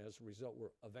replenished, and as a result,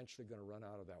 we're eventually going to run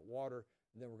out of that water,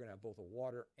 and then we're going to have both a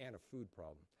water and a food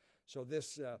problem. So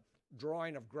this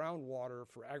drawing of groundwater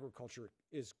for agriculture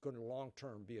is going to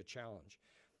long-term be a challenge.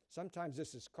 Sometimes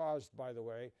this is caused, by the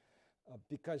way,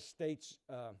 because states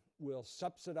will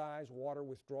subsidize water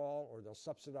withdrawal, or they'll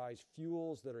subsidize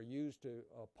fuels that are used to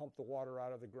pump the water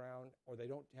out of the ground, or they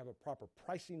don't have a proper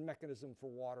pricing mechanism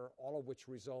for water, all of which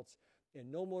results in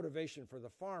no motivation for the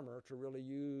farmer to really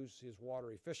use his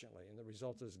water efficiently. And the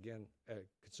result is, again, a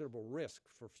considerable risk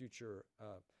for future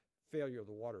failure of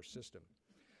the water system.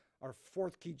 Our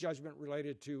fourth key judgment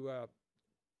related to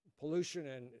pollution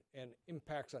and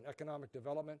impacts on economic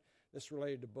development. This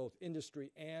related to both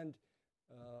industry and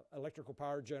electrical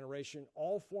power generation.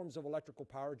 All forms of electrical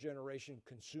power generation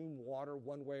consume water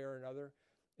one way or another.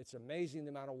 It's amazing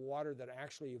the amount of water that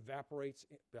actually evaporates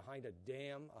behind a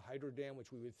dam, a hydro dam,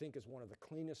 which we would think is one of the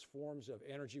cleanest forms of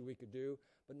energy we could do,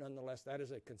 but nonetheless, that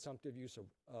is a consumptive use of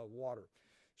water.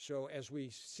 So as we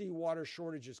see water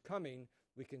shortages coming,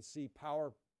 we can see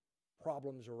power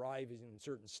problems arising in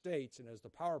certain states, and as the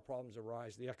power problems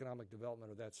arise, the economic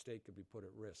development of that state could be put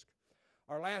at risk.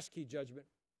 Our last key judgment,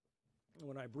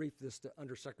 when I briefed this to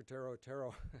Undersecretary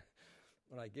Otero,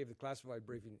 when I gave the classified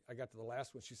briefing, I got to the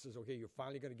last one. She says, okay, you're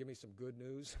finally going to give me some good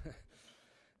news.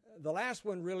 The last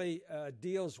one really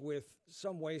deals with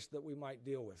some waste that we might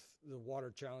deal with, the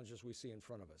water challenges we see in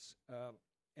front of us.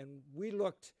 And we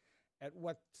looked at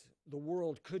what the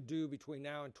world could do between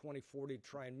now and 2040 to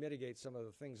try and mitigate some of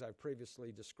the things I've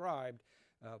previously described,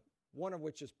 one of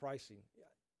which is pricing.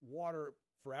 Water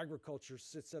for agriculture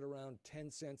sits at around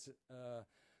 10 cents.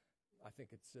 I think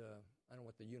it's, I don't know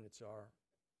what the units are.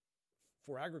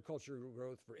 For agricultural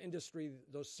growth, for industry,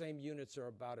 those same units are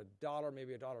about $1,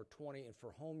 maybe $1.20, and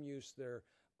for home use, they're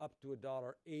up to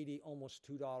 $1.80, almost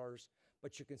 $2.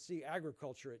 But you can see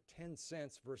agriculture at 10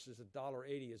 cents versus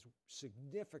 $1.80 is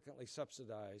significantly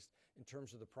subsidized in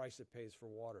terms of the price it pays for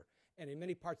water. And in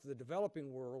many parts of the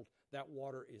developing world, that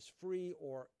water is free,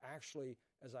 or actually,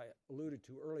 as I alluded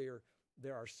to earlier,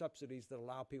 there are subsidies that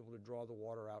allow people to draw the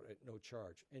water out at no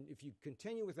charge. And if you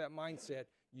continue with that mindset,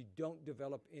 you don't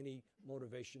develop any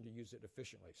motivation to use it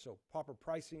efficiently. So proper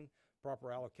pricing, proper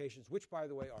allocations, which, by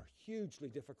the way, are hugely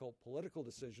difficult political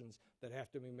decisions that have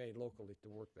to be made locally to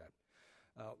work that.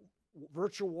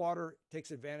 Virtual water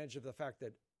takes advantage of the fact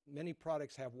that many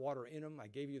products have water in them. I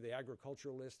gave you the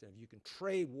agricultural list, and if you can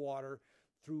trade water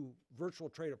through virtual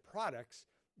trade of products,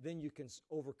 then you can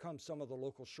overcome some of the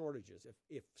local shortages.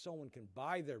 If someone can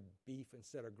buy their beef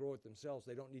instead of grow it themselves,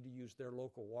 they don't need to use their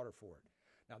local water for it.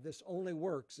 Now, this only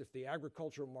works if the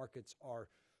agricultural markets are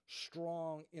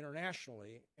strong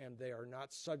internationally and they are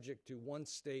not subject to one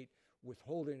state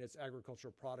withholding its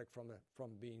agricultural product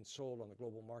from being sold on the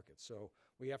global market. So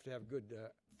we have to have good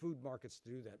food markets to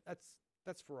do that.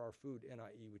 That's for our food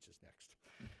NIE, which is next.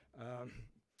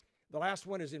 The last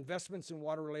one is investments in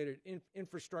water-related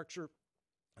infrastructure.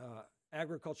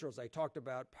 Agriculture, as I talked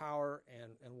about, power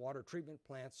and water treatment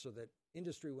plants so that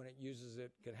industry, when it uses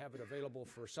it, can have it available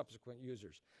for subsequent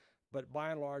users. But by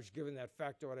and large, given that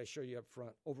factor, what I show you up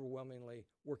front, overwhelmingly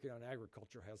working on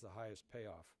agriculture has the highest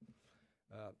payoff.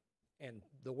 And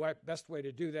the best way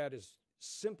to do that is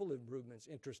simple improvements,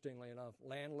 interestingly enough.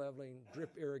 Land leveling,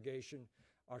 drip irrigation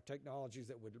are technologies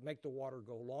that would make the water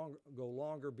go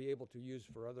longer, be able to use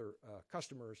for other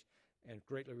customers, and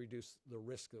greatly reduce the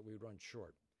risk that we run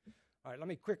short. All right, let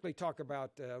me quickly talk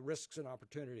about risks and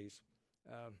opportunities.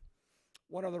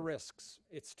 What are the risks?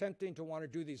 It's tempting to want to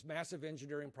do these massive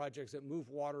engineering projects that move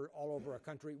water all over a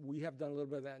country. We have done a little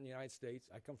bit of that in the United States.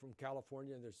 I come from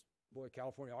California, and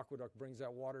California Aqueduct brings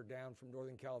that water down from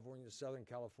Northern California to Southern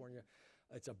California.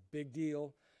 It's a big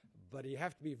deal, but you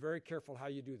have to be very careful how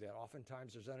you do that.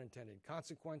 Oftentimes there's unintended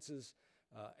consequences,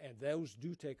 and those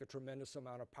do take a tremendous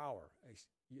amount of power.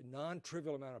 A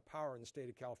non-trivial amount of power in the state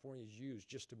of California is used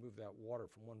just to move that water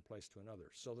from one place to another.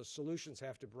 So the solutions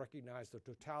have to recognize the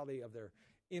totality of their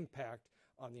impact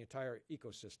on the entire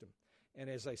ecosystem. And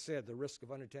as I said, the risk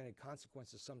of unintended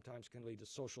consequences sometimes can lead to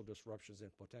social disruptions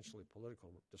and potentially political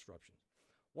disruptions.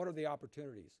 What are the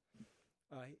opportunities?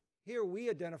 Here we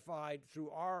identified through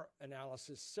our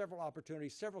analysis several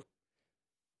opportunities, several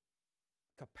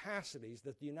capacities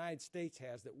that the United States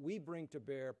has that we bring to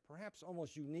bear, perhaps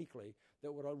almost uniquely,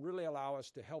 that would really allow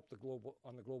us to help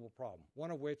on the global problem.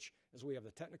 One of which is we have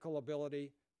the technical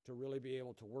ability to really be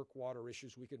able to work water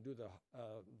issues. We can do the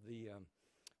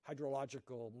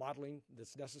hydrological modeling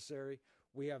that's necessary.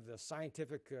 We have the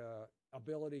scientific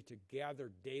ability to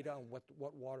gather data on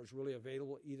what water is really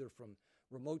available, either from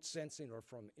remote sensing or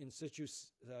from in situ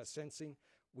sensing.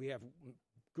 We have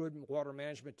good water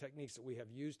management techniques that we have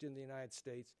used in the United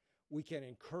States. We can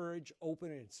encourage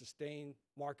open and sustained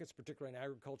markets, particularly in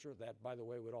agriculture. That, by the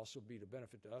way, would also be to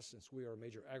benefit to us since we are a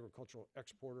major agricultural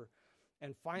exporter.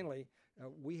 And finally,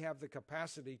 we have the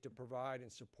capacity to provide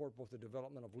and support both the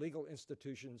development of legal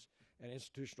institutions and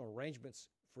institutional arrangements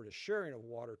for the sharing of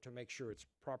water to make sure it's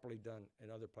properly done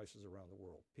in other places around the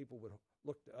world. People would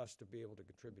look to us to be able to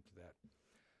contribute to that.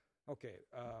 Okay,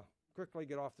 quickly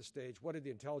get off the stage. What did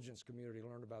the intelligence community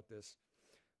learn about this?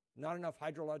 Not enough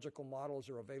hydrological models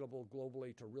are available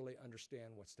globally to really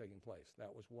understand what's taking place.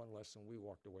 That was one lesson we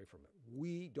walked away from it.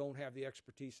 We don't have the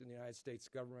expertise in the United States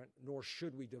government, nor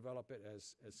should we develop it,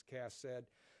 as Cass said.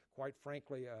 Quite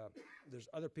frankly, there's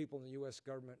other people in the U.S.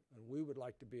 government, and we would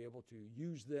like to be able to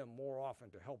use them more often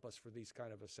to help us for these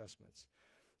kind of assessments.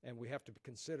 And we have to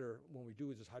consider, when we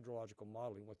do this hydrological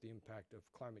modeling, what the impact of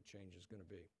climate change is going to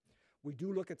be. We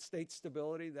do look at state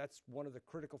stability. That's one of the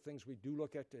critical things we do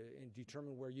look at to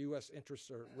determine where U.S. interests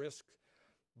are at risk.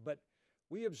 But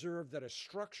we observed that a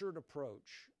structured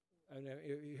approach, and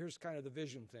here's kind of the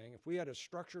vision thing, if we had a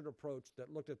structured approach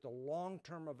that looked at the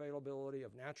long-term availability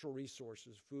of natural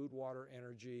resources, food, water,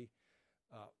 energy,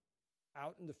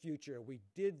 out in the future, we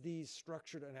did these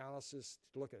structured analysis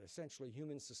to look at essentially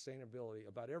human sustainability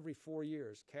about every 4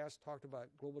 years. Cass talked about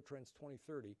Global Trends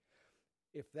 2030.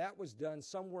 If that was done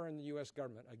somewhere in the U.S.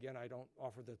 government, again, I don't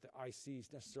offer that the IC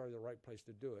is necessarily the right place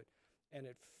to do it, and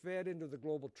it fed into the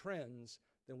global trends,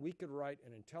 then we could write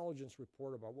an intelligence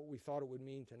report about what we thought it would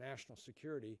mean to national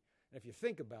security. And if you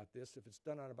think about this, if it's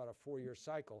done on about a 4-year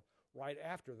cycle, right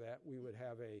after that, we would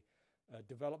have a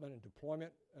development and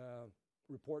deployment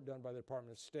report done by the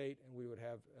Department of State, and we would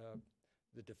have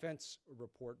the defense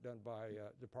report done by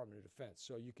Department of Defense.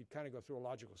 So you could kind of go through a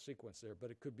logical sequence there, but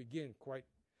it could begin quite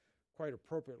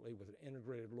appropriately with an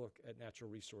integrated look at natural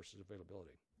resources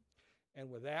availability. And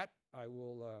with that, I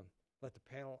will let the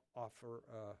panel offer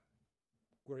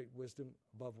great wisdom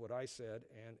above what I said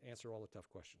and answer all the tough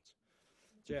questions.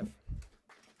 Jeff.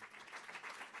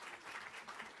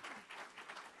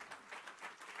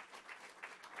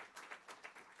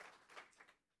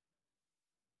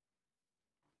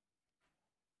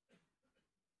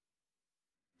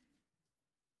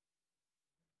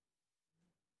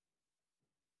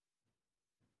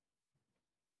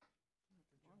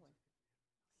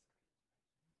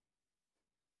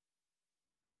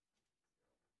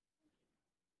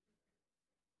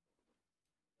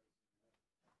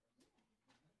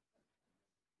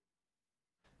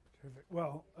 Terrific.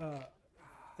 Well,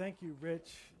 thank you,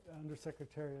 Rich,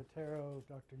 Undersecretary Otero,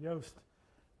 Dr. Yost,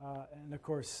 and of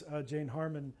course, Jane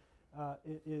Harmon.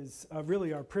 It is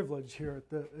really our privilege here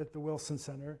at the Wilson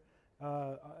Center.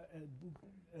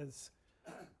 As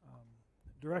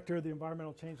Director of the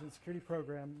Environmental Change and Security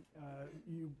Program,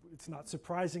 it's not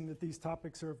surprising that these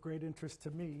topics are of great interest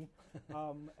to me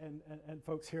and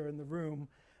folks here in the room,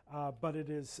 but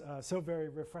it is so very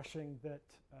refreshing that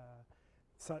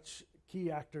such key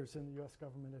actors in the U.S.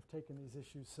 government have taken these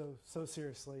issues so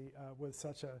seriously with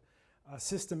such a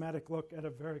systematic look at a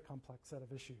very complex set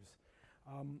of issues.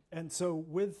 And so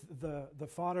with the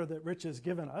fodder that Rich has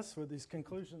given us with these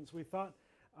conclusions, we thought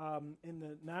in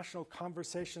the national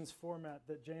conversations format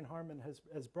that Jane Harmon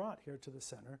has brought here to the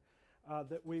center,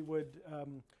 that we would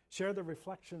share the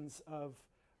reflections of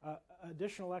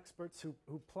additional experts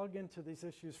who plug into these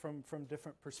issues from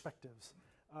different perspectives.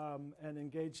 And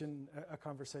engage in a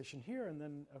conversation here, and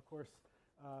then, of course,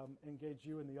 engage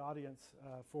you in the audience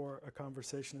for a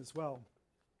conversation as well.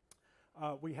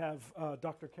 We have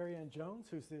Dr. Kerri-Ann Jones,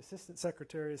 who's the Assistant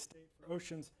Secretary of State for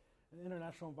Oceans and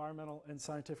International Environmental and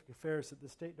Scientific Affairs at the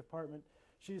State Department.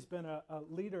 She's been a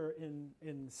leader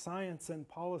in science and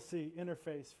policy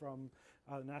interface from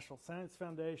the National Science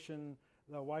Foundation,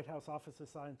 the White House Office of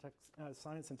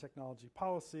Science and Technology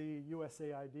Policy,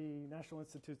 USAID, National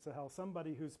Institutes of Health,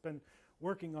 somebody who's been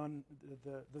working on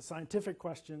the scientific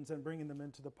questions and bringing them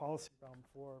into the policy realm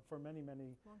for many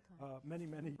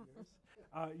years.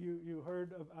 You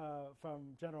heard from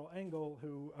General Engel,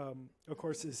 who, of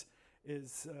course,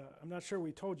 is I'm not sure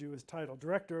we told you his title,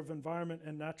 Director of Environment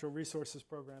and Natural Resources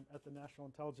Program at the National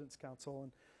Intelligence Council.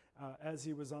 And as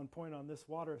he was on point on this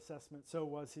water assessment, so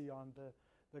was he on the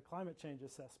climate change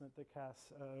assessment that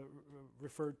Cass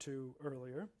referred to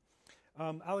earlier.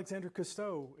 Alexandra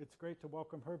Cousteau, it's great to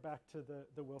welcome her back to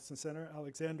the Wilson Center.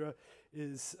 Alexandra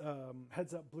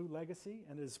heads up Blue Legacy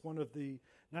and is one of the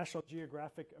National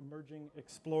Geographic Emerging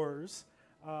Explorers.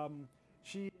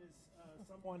 She is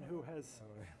someone who has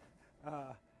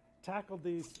tackled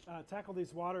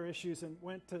these water issues and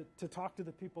went to talk to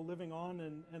the people living on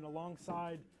and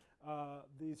alongside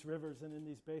these rivers and in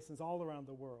these basins all around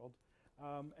the world.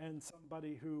 And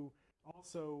somebody who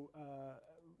also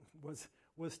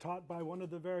was taught by one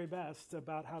of the very best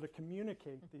about how to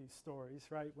communicate these stories,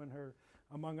 right? When her,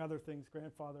 among other things,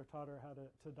 grandfather taught her how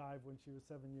to dive when she was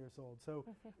 7 years old. So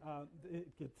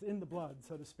it gets in the blood,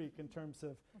 so to speak, in terms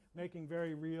of making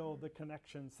very real the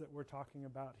connections that we're talking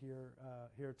about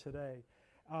here today.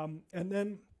 And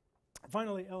then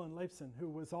finally, Ellen Leifson, who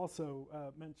was also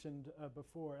mentioned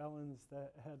before. Ellen's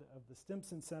the head of the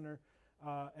Stimson Center,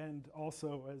 and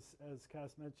also, as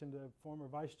Cass mentioned, a former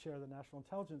vice chair of the National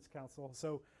Intelligence Council.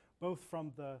 So both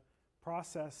from the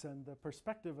process and the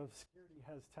perspective of security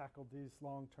has tackled these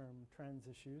long-term trends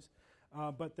issues.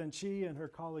 But then she and her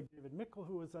colleague David Mickle,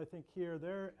 who is, I think, here,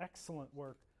 their excellent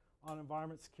work on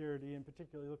environment security, and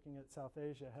particularly looking at South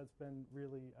Asia, has been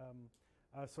really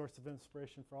a source of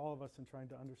inspiration for all of us in trying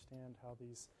to understand how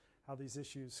these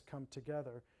issues come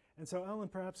together. And so, Ellen,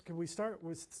 perhaps could we start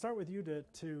with you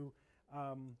to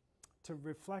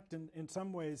reflect in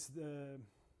some ways,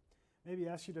 maybe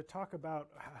ask you to talk about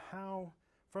how,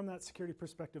 from that security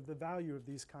perspective, the value of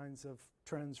these kinds of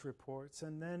trends reports,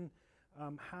 and then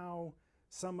how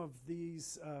some of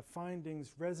these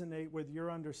findings resonate with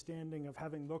your understanding of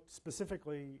having looked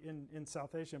specifically in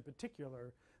South Asia in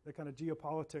particular, the kind of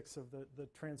geopolitics of the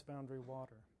transboundary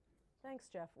water. Thanks,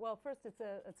 Jeff. Well, first,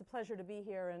 it's a pleasure to be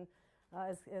here, and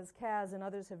as Kaz and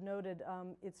others have noted,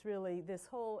 it's really, this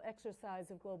whole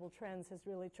exercise of global trends has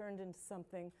really turned into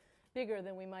something bigger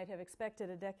than we might have expected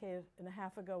a decade and a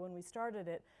half ago when we started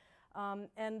it.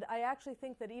 And I actually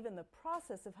think that even the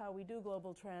process of how we do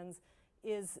global trends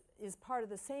is part of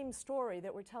the same story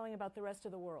that we're telling about the rest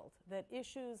of the world, that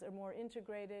issues are more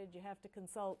integrated, you have to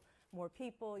consult more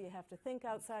people, you have to think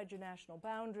outside your national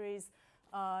boundaries,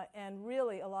 and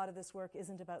really a lot of this work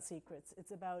isn't about secrets.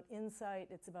 It's about insight,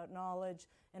 it's about knowledge,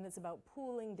 and it's about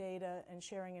pooling data and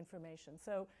sharing information.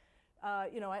 So,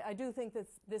 I do think that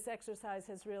this exercise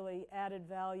has really added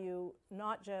value,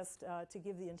 not just to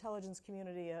give the intelligence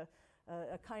community a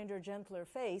kinder, gentler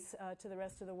face to the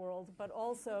rest of the world, but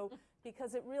also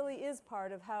because it really is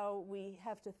part of how we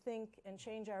have to think and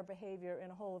change our behavior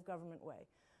in a whole of government way.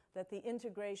 That the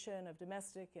integration of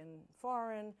domestic and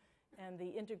foreign and the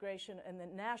integration and the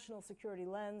national security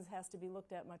lens has to be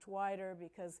looked at much wider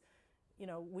because,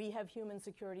 we have human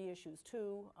security issues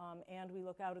too, and we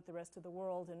look out at the rest of the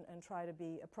world and try to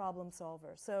be a problem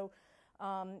solver. So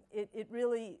it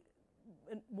really,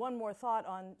 one more thought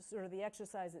on sort of the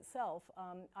exercise itself.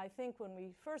 I think when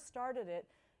we first started it,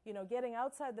 getting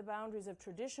outside the boundaries of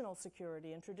traditional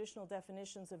security and traditional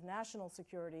definitions of national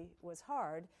security was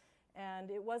hard.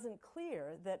 And it wasn't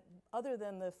clear that, other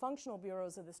than the functional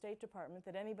bureaus of the State Department,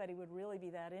 that anybody would really be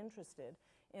that interested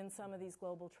in some of these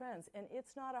global trends. And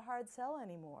it's not a hard sell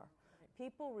anymore.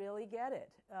 People really get it.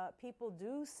 People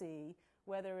do see,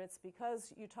 whether it's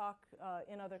because you talk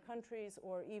in other countries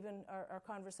or even our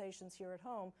conversations here at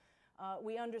home,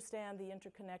 we understand the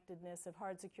interconnectedness of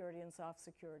hard security and soft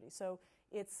security. So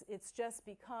it's just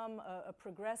become a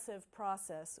progressive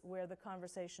process where the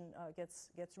conversation gets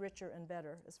richer and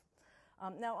better.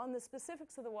 Now, on the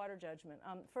specifics of the water judgment,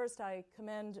 first I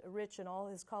commend Rich and all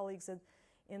his colleagues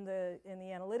in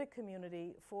the analytic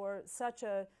community for such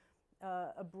a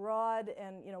broad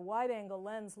and wide-angle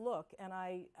lens look, and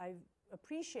I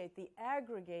appreciate the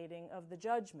aggregating of the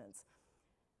judgments.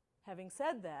 Having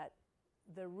said that,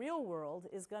 the real world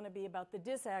is going to be about the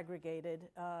disaggregated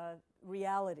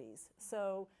realities,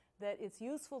 so that it's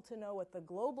useful to know what the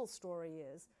global story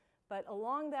is, but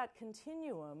along that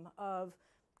continuum of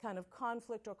kind of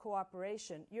conflict or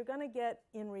cooperation, you're going to get,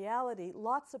 in reality,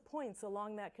 lots of points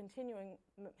along that continuum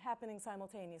happening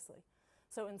simultaneously.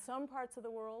 So in some parts of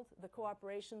the world, the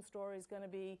cooperation story is going to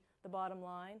be the bottom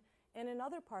line, and in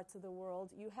other parts of the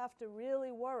world, you have to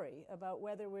really worry about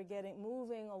whether we're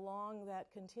moving along that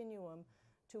continuum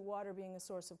to water being a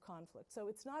source of conflict. So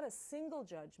it's not a single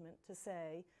judgment to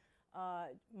say,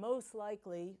 most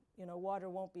likely, water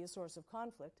won't be a source of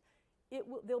conflict.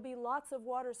 There'll be lots of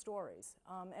water stories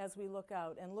as we look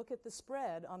out and look at the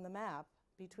spread on the map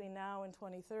between now and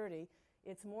 2030.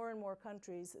 It's more and more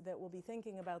countries that will be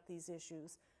thinking about these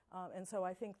issues. And so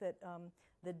I think that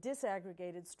the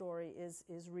disaggregated story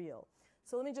is real.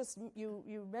 So let me just,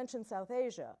 you mentioned South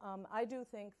Asia. I do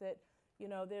think that,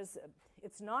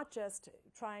 it's not just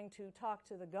trying to talk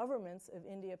to the governments of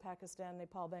India, Pakistan,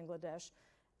 Nepal, Bangladesh,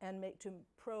 and to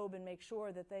probe and make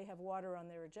sure that they have water on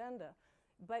their agenda.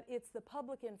 But it's the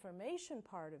public information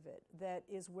part of it that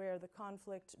is where the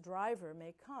conflict driver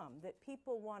may come, that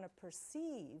people want to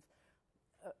perceive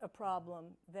a problem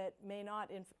that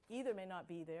either may not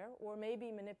be there or may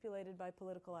be manipulated by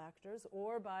political actors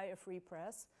or by a free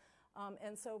press.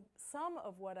 And so some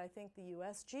of what I think the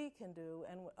USG can do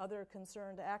and other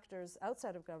concerned actors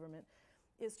outside of government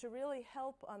is to really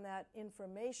help on that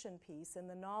information piece and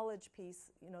the knowledge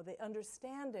piece, the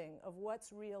understanding of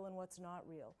what's real and what's not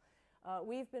real.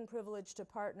 We've been privileged to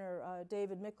partner,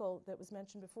 David Mickle, that was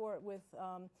mentioned before, with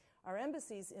our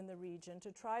embassies in the region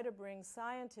to try to bring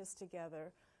scientists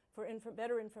together for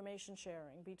better information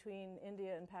sharing between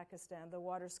India and Pakistan, the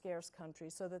water-scarce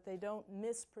countries, so that they don't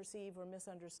misperceive or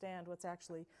misunderstand what's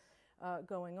actually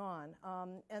going on.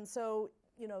 And so,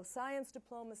 science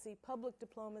diplomacy, public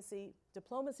diplomacy,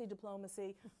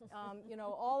 diplomacy,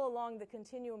 all along the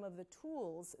continuum of the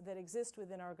tools that exist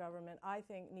within our government, I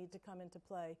think need to come into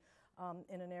play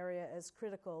in an area as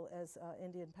critical as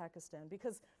India and Pakistan.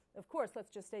 Because, of course,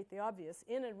 let's just state the obvious,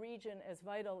 in a region as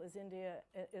vital as India,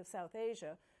 South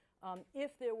Asia,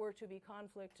 if there were to be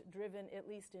conflict driven at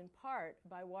least in part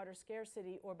by water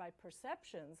scarcity or by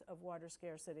perceptions of water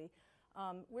scarcity,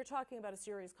 we're talking about a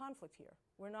serious conflict here.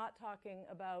 We're not talking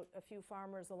about a few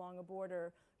farmers along a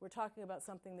border. We're talking about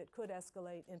something that could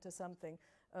escalate into something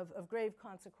of grave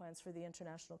consequence for the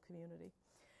international community.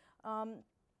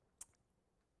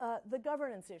 The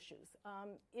governance issues.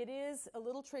 It is a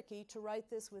little tricky to write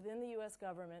this within the U.S.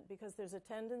 government because there's a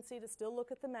tendency to still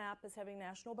look at the map as having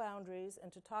national boundaries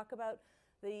and to talk about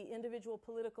the individual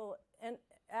political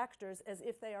actors as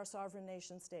if they are sovereign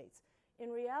nation states. In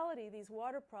reality, these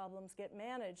water problems get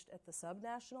managed at the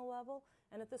subnational level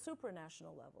and at the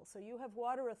supranational level. So you have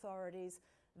water authorities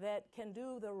that can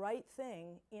do the right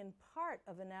thing in part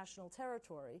of a national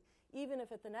territory, even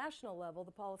if at the national level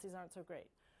the policies aren't so great.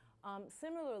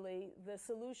 Similarly, the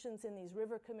solutions in these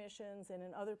river commissions and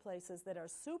in other places that are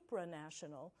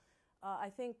supranational, I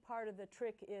think part of the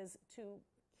trick is to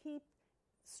keep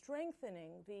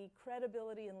strengthening the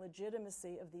credibility and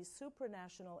legitimacy of these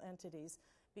supranational entities,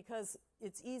 because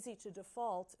it's easy to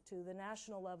default to the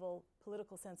national level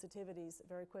political sensitivities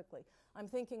very quickly. I'm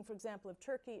thinking, for example, of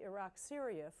Turkey, Iraq,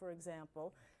 Syria, for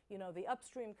example. You know, the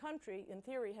upstream country, in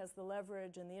theory, has the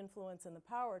leverage and the influence and the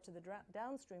power to the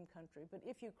downstream country. But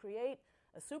if you create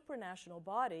a supranational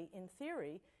body, in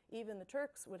theory, even the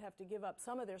Turks would have to give up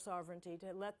some of their sovereignty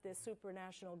to let this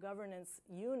supranational governance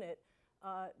unit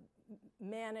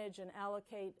manage and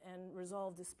allocate and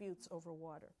resolve disputes over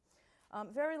water.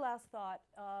 Very last thought,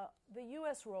 the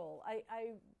U.S. role.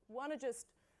 I want to just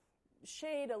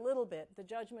shade a little bit the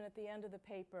judgment at the end of the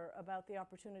paper about the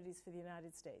opportunities for the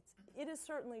United States. It is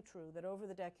certainly true that over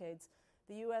the decades,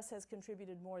 the U.S. has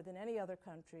contributed more than any other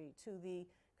country to the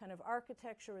kind of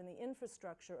architecture and the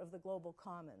infrastructure of the global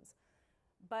commons.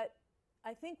 But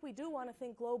I think we do want to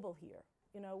think global here.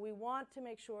 You know, we want to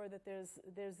make sure that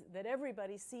that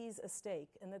everybody sees a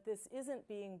stake, and that this isn't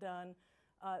being done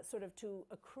sort of to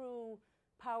accrue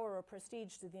power or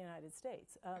prestige to the United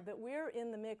States, that we're in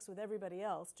the mix with everybody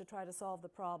else to try to solve the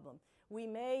problem. We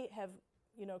may have,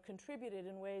 you know, contributed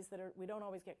in ways that we don't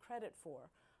always get credit for,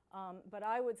 but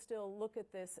I would still look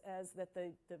at this as that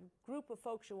the group of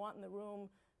folks you want in the room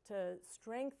to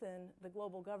strengthen the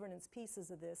global governance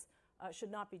pieces of this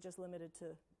should not be just limited to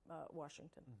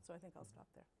Washington. So I think I'll stop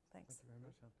there. Thanks. Thank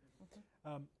you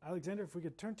very much. Alexander, if we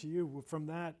could turn to you from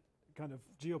that kind of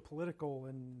geopolitical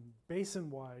and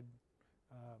basin-wide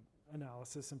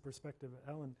analysis and perspective,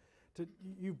 Ellen.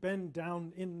 You've been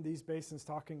down in these basins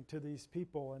talking to these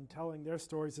people and telling their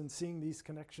stories and seeing these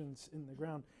connections in the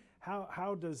ground.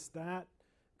 How does that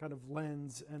kind of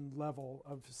lens and level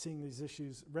of seeing these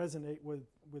issues resonate with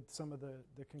some of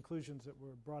the conclusions that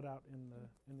were brought out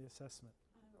in the assessment?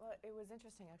 Well, it was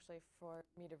interesting actually for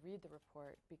me to read the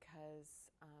report,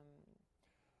 because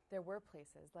there were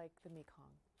places like the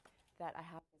Mekong that I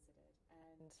have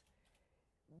visited,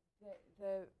 and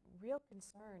the real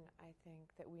concern, I think,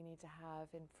 that we need to have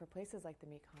for places like the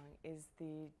Mekong is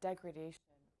the degradation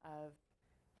of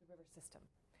the river system.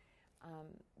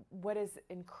 What is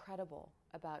incredible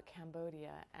about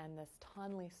Cambodia and this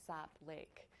Tonle Sap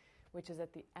Lake, which is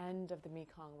at the end of the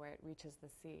Mekong where it reaches the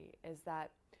sea, is that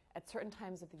at certain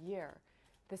times of the year,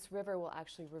 this river will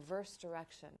actually reverse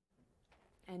direction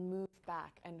and move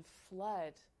back and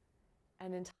flood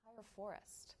an entire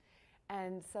forest.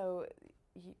 And so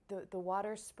the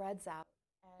water spreads out,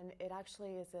 and it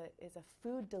actually is a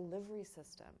food delivery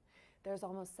system. There's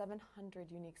almost 700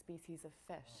 unique species of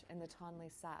fish in the Tonle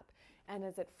Sap, and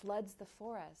as it floods the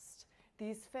forest,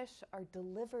 these fish are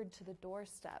delivered to the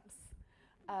doorsteps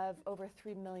of over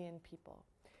 3 million people.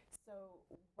 So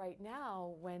right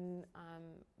now, when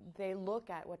they look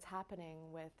at what's happening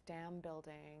with dam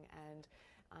building and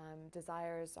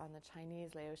desires on the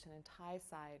Chinese, Laotian, and Thai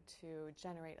side to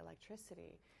generate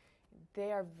electricity,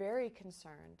 they are very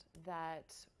concerned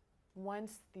that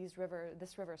once this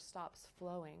river stops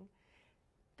flowing,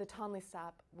 the Tonle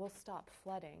Sap will stop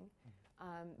flooding.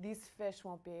 These fish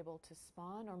won't be able to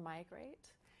spawn or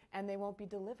migrate, and they won't be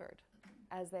delivered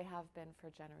as they have been for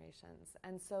generations.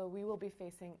 And so we will be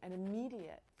facing an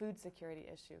immediate food security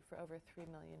issue for over 3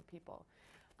 million people.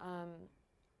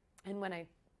 And when I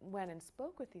went and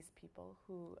spoke with these people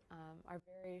who are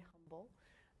very humble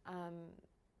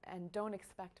and don't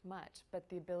expect much but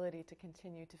the ability to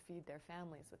continue to feed their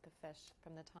families with the fish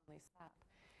from the Tonle Sap,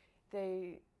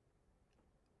 they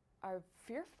are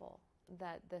fearful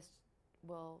that this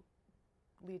will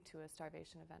lead to a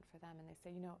starvation event for them. And they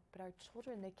say, but our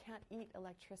children, they can't eat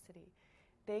electricity.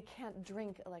 They can't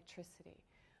drink electricity.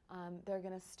 They're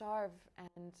going to starve,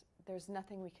 and there's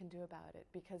nothing we can do about it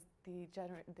because the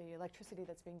electricity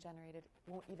that's being generated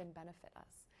won't even benefit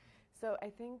us. So I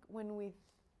think when we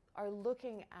are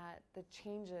looking at the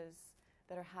changes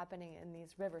that are happening in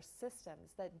these river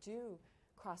systems that do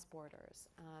cross borders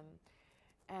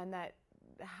and that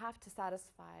have to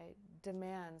satisfy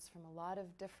demands from a lot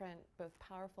of different, both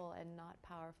powerful and not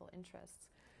powerful interests,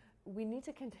 we need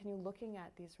to continue looking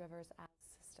at these rivers as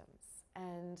systems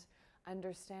and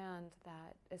understand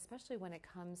that, especially when it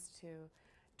comes to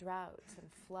droughts and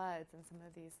floods and some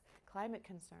of these climate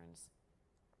concerns,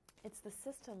 it's the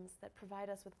systems that provide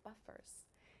us with buffers.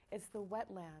 It's the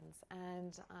wetlands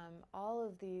and all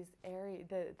of these areas,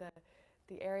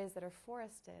 the areas that are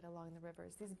forested along the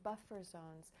rivers, these buffer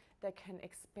zones that can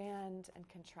expand and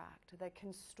contract, that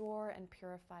can store and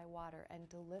purify water and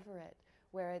deliver it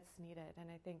where it's needed. And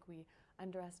I think we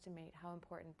underestimate how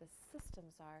important the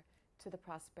systems are to the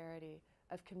prosperity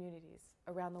of communities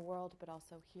around the world, but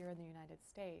also here in the United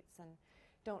States. And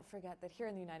don't forget that here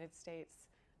in the United States,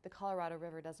 the Colorado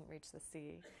River doesn't reach the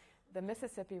sea. The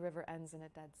Mississippi River ends in a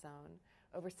dead zone.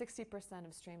 Over 60%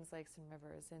 of streams, lakes, and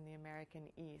rivers in the American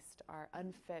East are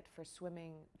unfit for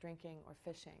swimming, drinking, or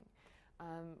fishing.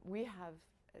 We have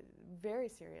very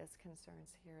serious concerns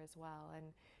here as well,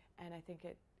 and I think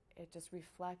it just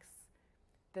reflects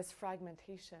this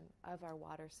fragmentation of our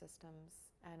water systems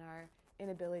and our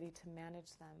inability to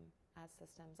manage them as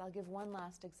systems. I'll give one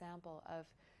last example of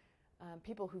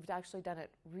people who've actually done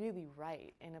it really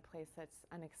right in a place that's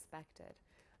unexpected,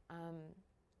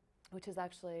 which is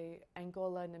actually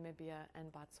Angola, Namibia,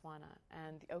 and Botswana,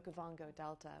 and the Okavango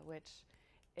Delta, which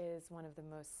is one of the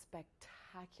most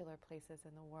spectacular places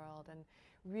in the world, and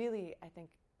really, I think,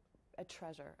 a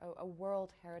treasure, a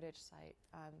World Heritage Site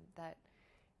that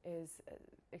is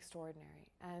extraordinary.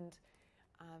 And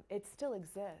it still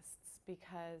exists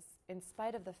because, in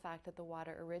spite of the fact that the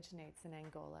water originates in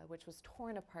Angola, which was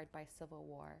torn apart by civil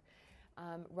war,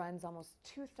 runs almost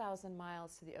 2,000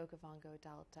 miles to the Okavango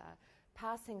Delta,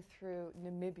 passing through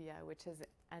Namibia, which is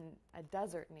a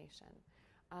desert nation,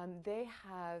 they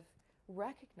have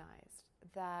recognized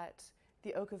that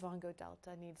the Okavango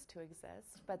Delta needs to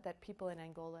exist, but that people in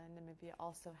Angola and Namibia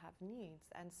also have needs.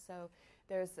 And so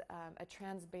there's a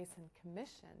Trans-Basin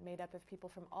Commission made up of people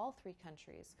from all three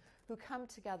countries who come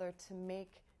together to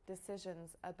make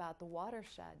decisions about the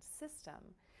watershed system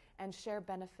and share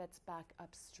benefits back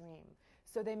upstream.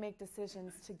 So they make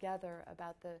decisions together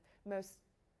about the most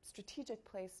strategic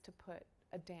place to put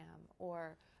a dam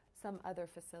or some other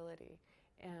facility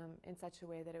in such a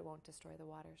way that it won't destroy the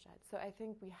watershed. So I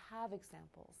think we have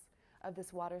examples of this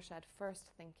watershed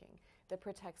first thinking that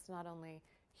protects not only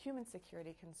human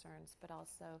security concerns, but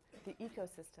also the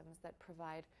ecosystems that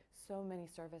provide so many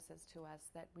services to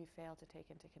us that we fail to take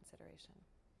into consideration.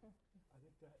 I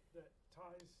think that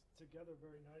ties together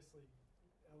very nicely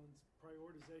Ellen's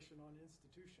prioritization on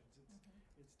institutions.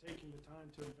 It's taking the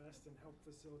time to invest and help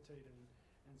facilitate and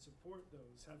support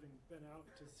those, having been out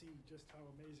to see just how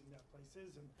amazing that place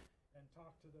is and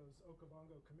talk to those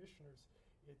Okavango commissioners.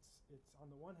 It's on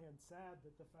the one hand sad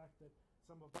that the fact that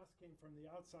some of us came from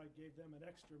the outside gave them an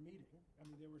extra meeting. I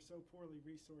mean, they were so poorly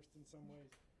resourced in some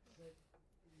ways that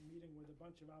meeting with a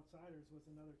bunch of outsiders was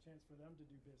another chance for them to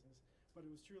do business. But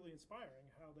it was truly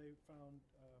inspiring how they found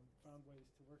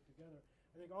ways to work together.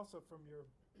 I think also from your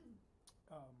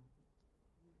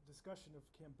discussion of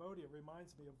Cambodia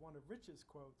reminds me of one of Rich's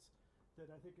quotes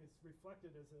that I think is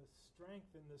reflected as a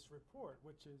strength in this report,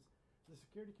 which is the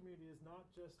security community is not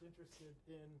just interested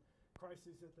in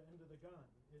crises at the end of the gun.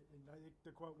 And I think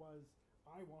the quote was,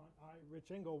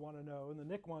 Rich Engel, want to know, and the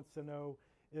Nick wants to know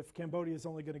if Cambodia is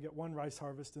only going to get one rice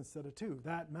harvest instead of two.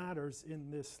 That matters in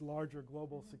this larger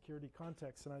global security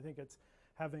context, and I think it's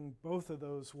having both of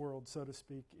those worlds, so to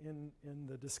speak, in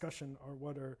the discussion are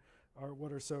what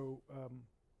are so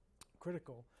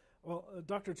critical. Well,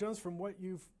 Dr. Jones, from what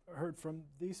you've heard from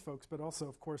these folks, but also,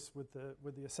 of course, with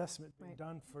the assessment being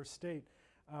done for state,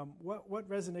 what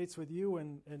resonates with you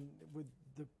and with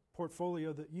the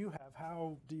portfolio that you have?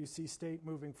 How do you see state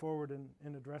moving forward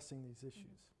in addressing these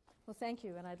issues? Well, thank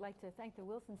you, and I'd like to thank the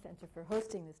Wilson Center for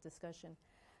hosting this discussion.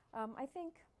 I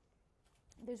think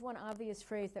there's one obvious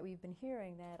phrase that we've been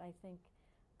hearing that I think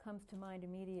comes to mind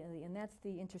immediately, and that's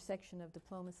the intersection of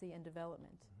diplomacy and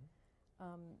development.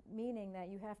 Meaning that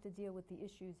you have to deal with the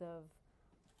issues of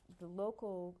the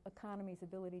local economy's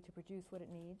ability to produce what it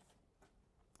needs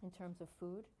in terms of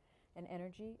food and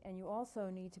energy, and you also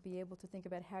need to be able to think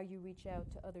about how you reach out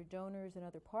to other donors and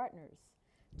other partners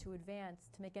to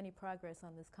make any progress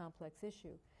on this complex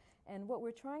issue. And what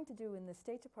we're trying to do in the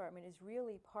State Department is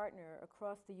really partner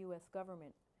across the U.S.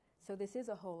 government. So this is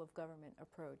a whole-of-government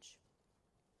approach.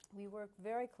 We work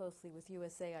very closely with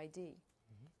USAID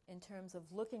in terms of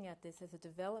looking at this as a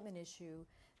development issue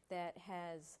that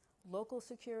has local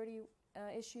security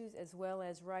issues as well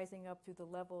as rising up through the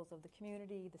levels of the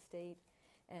community, the state,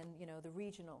 and the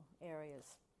regional areas.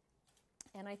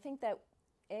 And I think that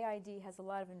AID has a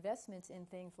lot of investments in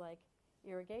things like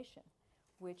irrigation,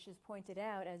 which is pointed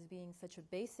out as being such a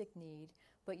basic need,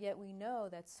 but yet we know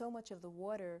that so much of the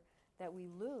water that we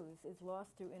lose is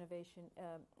lost through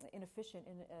inefficient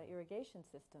irrigation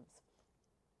systems.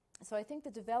 So I think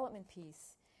the development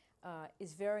piece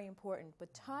is very important,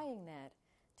 but tying that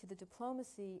to the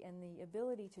diplomacy and the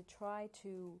ability to try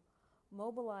to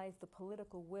mobilize the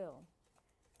political will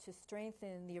to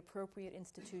strengthen the appropriate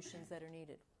institutions that are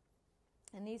needed.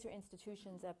 And these are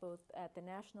institutions at both at the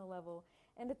national level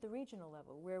and at the regional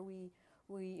level, where we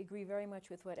agree very much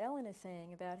with what Ellen is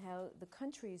saying about how the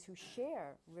countries who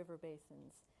share river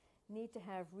basins need to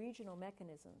have regional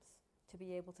mechanisms to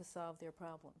be able to solve their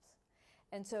problems.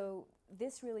 And so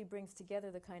this really brings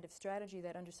together the kind of strategy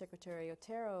that Undersecretary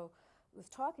Otero was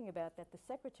talking about, that the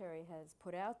Secretary has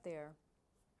put out there,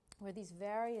 where these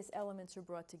various elements are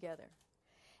brought together.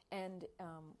 And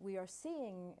we are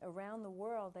seeing around the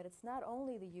world that it's not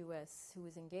only the U.S. who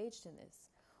is engaged in this.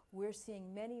 We're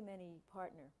seeing many, many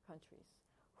partner countries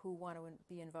who want to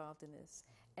be involved in this.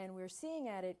 And we're seeing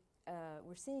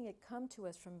it come to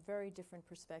us from very different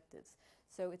perspectives.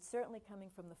 So it's certainly coming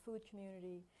from the food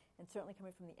community, and certainly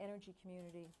coming from the energy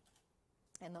community.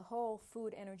 And the whole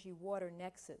food, energy, water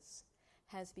nexus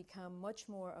has become much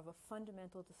more of a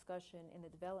fundamental discussion in the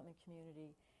development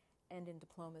community and in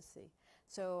diplomacy.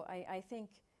 So I think,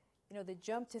 the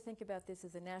jump to think about this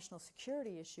as a national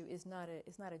security issue is not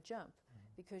a jump,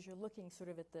 because you're looking sort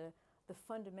of at the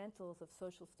fundamentals of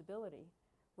social stability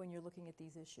when you're looking at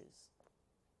these issues.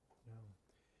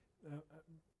 Yeah.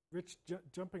 Rich,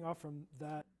 jumping off from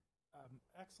that,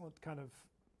 excellent kind of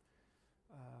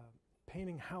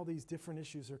painting how these different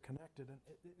issues are connected. And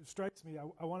it strikes me,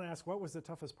 I want to ask, what was the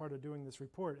toughest part of doing this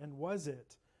report? And was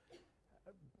it,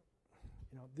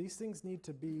 these things need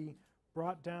to be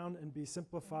brought down and be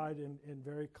simplified in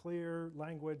very clear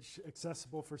language,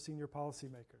 accessible for senior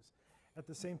policymakers. At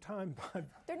the same time,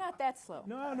 they're not that slow.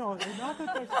 No, not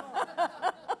that they're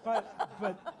slow.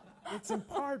 But it's in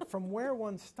part from where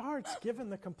one starts, given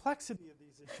the complexity of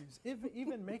these issues.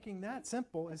 Even making that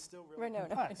simple is still really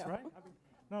complex, right?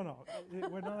 I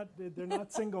mean, we're not. They're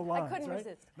not single lines, I couldn't right?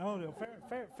 resist. No,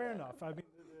 fair enough. I mean,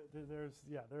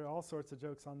 there are all sorts of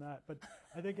jokes on that, but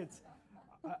I think it's.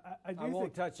 I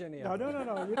won't touch any of them.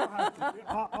 No. You don't have to.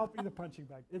 I'll be the punching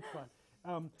bag. It's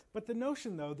fun. But the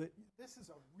notion, though, that this is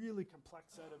a really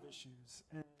complex set of issues,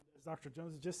 and as Dr.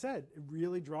 Jones just said, it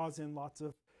really draws in lots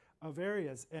of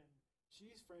areas. And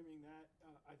she's framing that,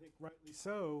 I think rightly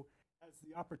so, as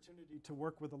the opportunity to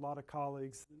work with a lot of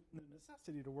colleagues, the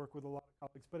necessity to work with a lot of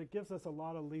colleagues, but it gives us a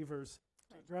lot of levers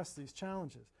to address these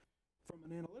challenges. From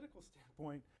an analytical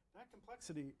standpoint, that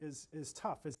complexity is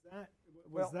tough.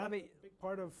 Was that a big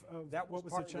part of that what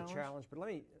was part the challenge? Of the challenge? But let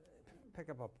me pick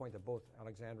up a point that both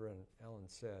Alexandra and Ellen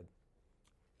said.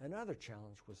 Another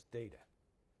challenge was data.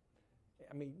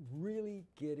 I mean, really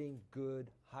getting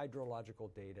good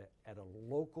hydrological data at a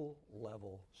local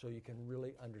level so you can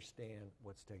really understand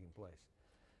what's taking place.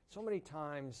 So many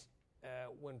times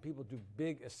when people do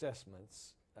big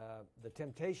assessments, the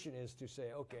temptation is to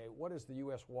say, okay, what is the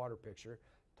U.S. water picture?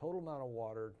 Total amount of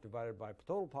water divided by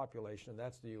total population, and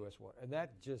that's the U.S. water. And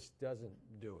that just doesn't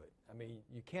do it. I mean,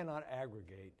 you cannot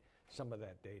aggregate some of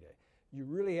that data. You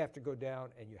really have to go down,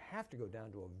 and you have to go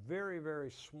down to a very, very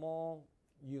small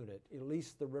unit, at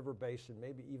least the river basin,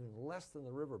 maybe even less than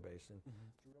the river basin, to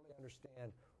really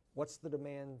understand what's the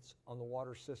demands on the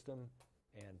water system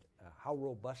and how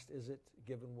robust is it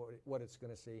given what it's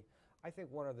going to see. I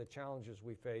think one of the challenges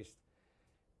we faced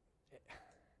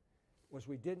was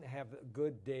we didn't have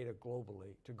good data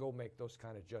globally to go make those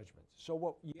kind of judgments. So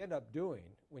what you end up doing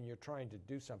when you're trying to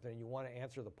do something and you want to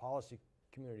answer the policy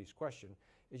community's question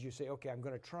is you say, okay, I'm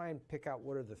going to try and pick out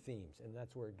what are the themes. And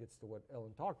that's where it gets to what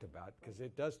Ellen talked about, because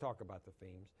it does talk about the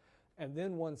themes. And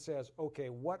then one says, okay,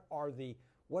 what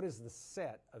is the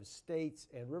set of states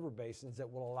and river basins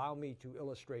that will allow me to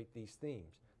illustrate these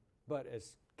themes? But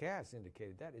as Cass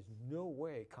indicated, that is no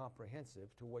way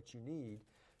comprehensive to what you need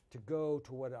to go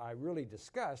to what I really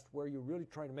discussed, where you're really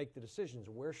trying to make the decisions.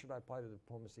 Where should I apply the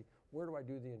diplomacy? Where do I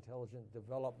do the intelligent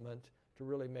development to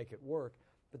really make it work?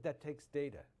 But that takes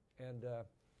data. And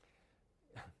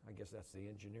I guess that's the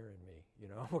engineer in me,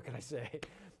 what can I say?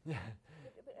 But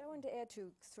I wanted to add to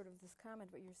sort of this comment,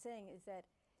 what you're saying is that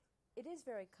it is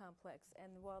very complex,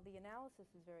 and while the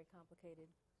analysis is very complicated,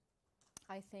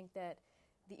 I think that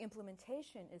the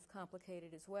implementation is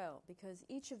complicated as well, because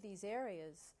each of these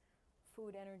areas,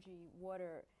 food, energy,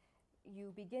 water,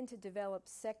 you begin to develop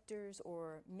sectors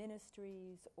or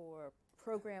ministries or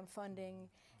program funding,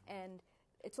 and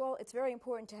it's very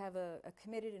important to have a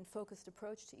committed and focused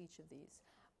approach to each of these.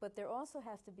 But there also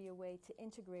has to be a way to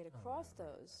integrate across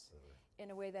those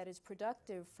in a way that is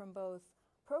productive from both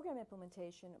program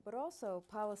implementation, but also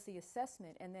policy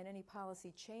assessment, and then any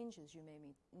policy changes you may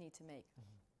need to make.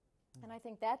 And I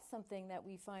think that's something that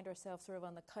we find ourselves sort of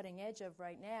on the cutting edge of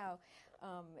right now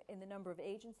in the number of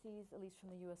agencies, at least from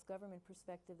the U.S. government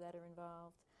perspective, that are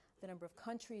involved, the number of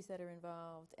countries that are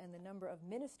involved, and the number of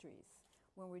ministries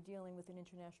when we're dealing with an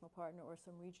international partner or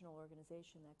some regional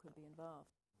organization that could be involved.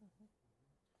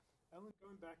 Ellen,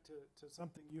 going back to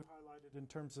something you highlighted in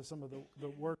terms of some of the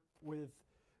work with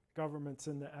governments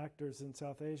and the actors in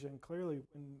South Asia, and clearly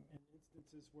in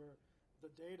instances where the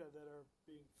data that are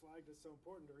being flagged as so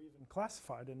important are even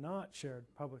classified and not shared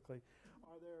publicly,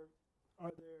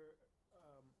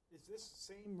 is this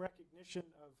same recognition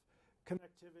of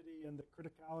connectivity and the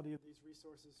criticality of these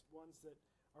resources ones that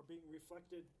are being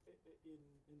reflected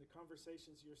in the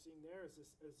conversations you're seeing there?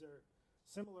 Is there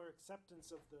similar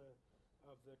acceptance of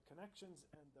the connections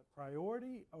and the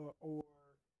priority, or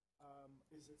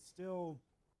is it still,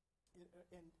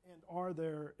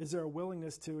 and is there a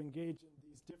willingness to engage in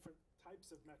these different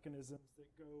types of mechanisms that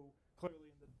go clearly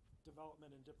in the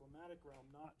development and diplomatic realm,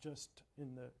 not just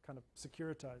in the kind of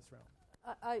securitized realm?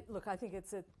 I think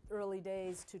it's at early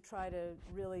days to try to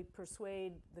really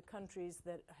persuade the countries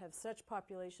that have such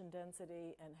population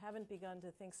density and haven't begun to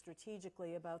think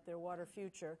strategically about their water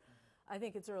future. I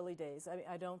think it's early days.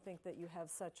 I don't think that you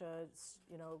have such a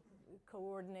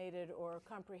coordinated or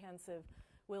comprehensive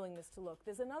willingness to look.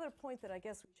 There's another point that I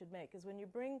guess we should make, is when you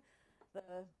bring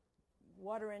the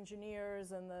water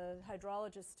engineers and the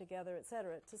hydrologists together, et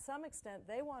cetera, to some extent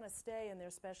they want to stay in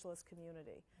their specialist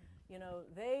community.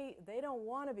 They don't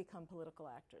want to become political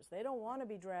actors. They don't want to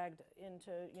be dragged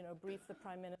into, brief the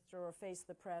prime minister or face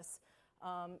the press.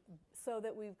 So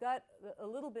that we've got a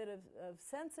little bit of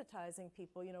sensitizing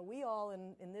people. We all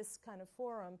in this kind of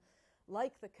forum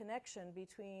like the connection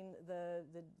between the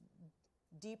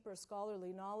deeper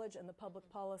scholarly knowledge and the public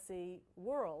policy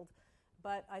world.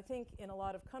 But I think in a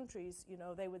lot of countries,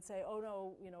 they would say, oh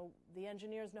no, the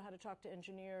engineers know how to talk to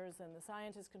engineers and the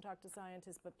scientists can talk to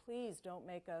scientists, but please don't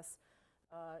make us,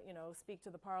 speak to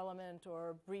the parliament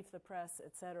or brief the press,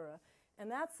 et cetera.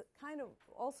 And that's kind of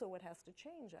also what has to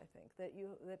change, I think,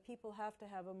 that people have to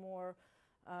have a more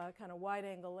kind of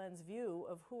wide-angle lens view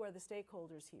of who are the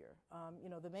stakeholders here.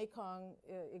 The Mekong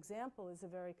example is a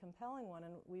very compelling one,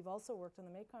 and we've also worked in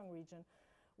the Mekong region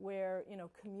where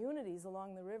communities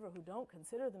along the river who don't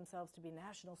consider themselves to be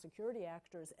national security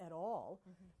actors at all,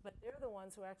 but they're the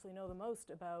ones who actually know the most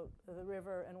about the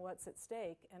river and what's at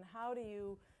stake. And how do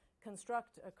you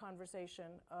construct a conversation,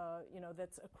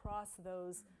 that's across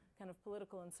those kind of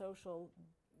political and social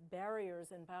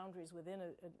barriers and boundaries within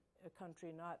a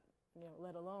country, not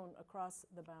let alone across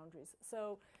the boundaries.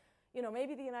 So,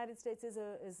 maybe the United States is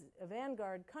a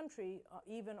vanguard country,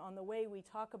 even on the way we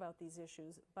talk about these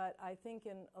issues. But I think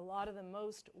in a lot of the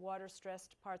most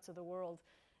water-stressed parts of the world,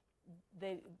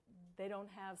 they don't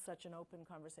have such an open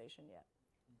conversation yet.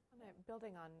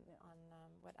 Building on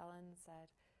what Ellen said,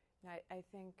 I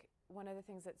think one of the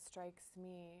things that strikes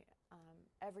me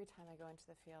every time I go into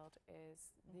the field is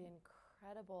the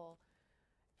incredible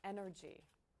energy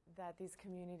that these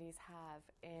communities have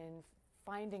in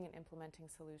finding and implementing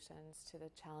solutions to the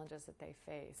challenges that they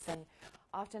face. And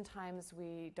oftentimes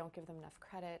we don't give them enough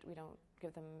credit, we don't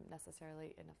give them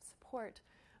necessarily enough support.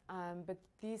 But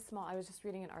these small, I was just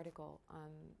reading an article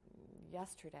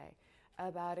yesterday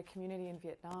about a community in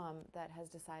Vietnam that has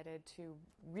decided to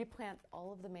replant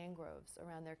all of the mangroves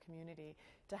around their community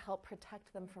to help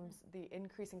protect them from the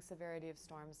increasing severity of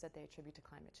storms that they attribute to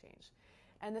climate change.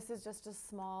 And this is just a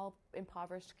small,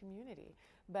 impoverished community.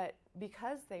 But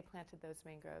because they planted those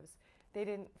mangroves, they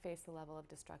didn't face the level of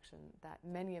destruction that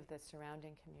many of the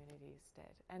surrounding communities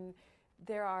did. And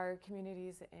there are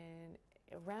communities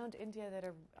around India that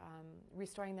are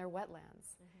restoring their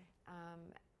wetlands.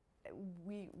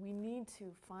 We need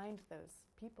to find those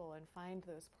people and find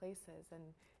those places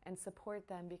and support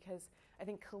them, because I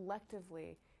think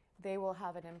collectively they will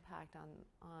have an impact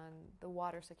on the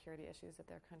water security issues that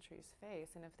their countries face.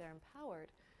 And if they're empowered,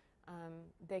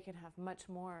 they can have much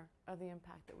more of the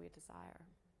impact that we desire.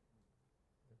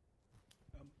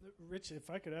 Rich, if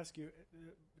I could ask you,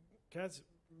 Kaz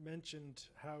mentioned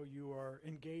how you are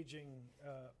engaging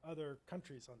other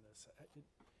countries on this. In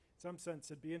some sense,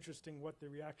 it'd be interesting what the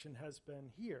reaction has been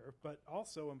here, but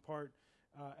also in part,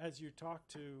 as you talk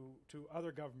to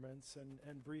other governments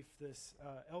and brief this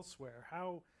elsewhere,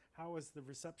 how has the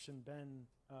reception been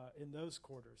in those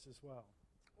quarters as well?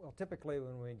 Well, typically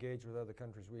when we engage with other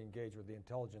countries, we engage with the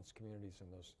intelligence communities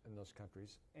in those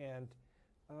countries, and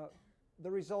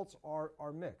the results are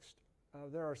mixed.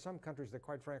 There are some countries that,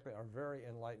 quite frankly, are very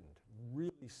enlightened,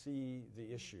 really see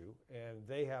the issue, and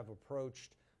they have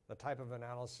approached the type of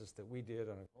analysis that we did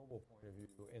on a global point of view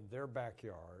in their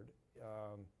backyard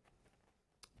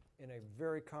in a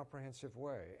very comprehensive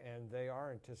way. And they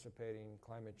are anticipating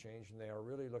climate change, and they are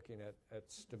really looking at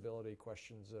stability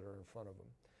questions that are in front of them.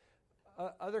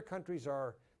 Other countries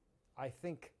are, I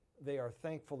think, they are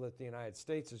thankful that the United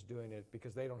States is doing it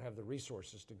because they don't have the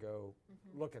resources to go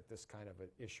look at this kind of an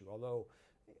issue. Although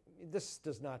this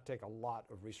does not take a lot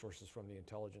of resources from the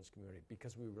intelligence community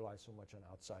because we rely so much on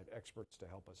outside experts to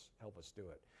help us do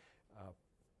it.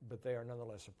 But they are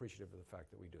nonetheless appreciative of the fact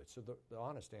that we do it. So the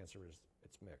honest answer is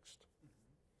it's mixed.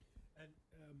 And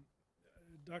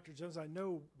Dr. Jones, I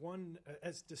know one,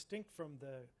 as distinct from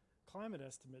the climate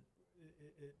estimate,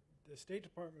 the State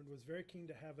Department was very keen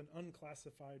to have an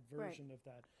unclassified version of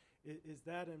that. Is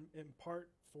that in part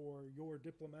for your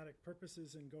diplomatic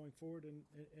purposes in going forward and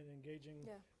engaging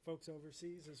folks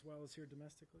overseas as well as here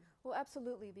domestically? Well,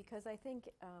 absolutely, because I think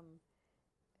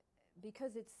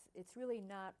because it's really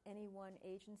not any one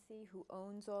agency who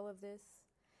owns all of this,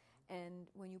 and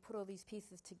when you put all these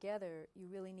pieces together, you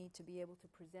really need to be able to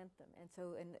present them. And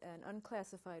so an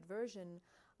unclassified version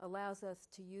allows us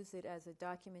to use it as a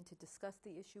document to discuss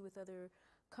the issue with other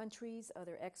countries,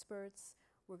 other experts.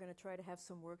 We're going to try to have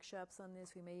some workshops on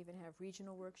this. We may even have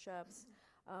regional workshops.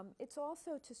 It's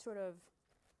also to sort of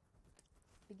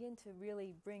begin to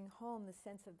really bring home the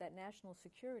sense of that national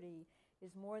security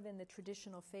is more than the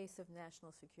traditional face of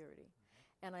national security.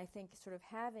 And I think sort of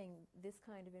having this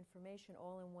kind of information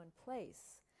all in one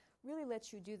place really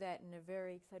lets you do that in a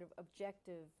very sort of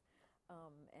objective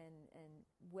and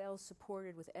well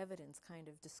supported with evidence kind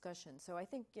of discussion. So I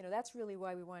think that's really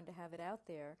why we wanted to have it out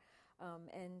there,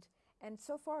 and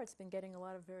so far it's been getting a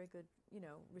lot of very good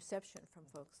reception from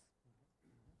folks.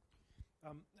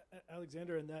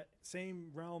 Alexander, in that same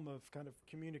realm of kind of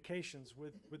communications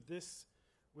with this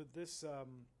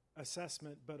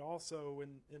assessment, but also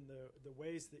in the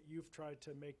ways that you've tried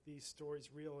to make these stories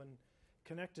real and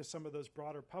connect to some of those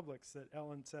broader publics that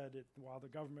Ellen said, while the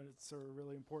governments are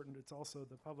really important, it's also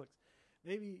the publics.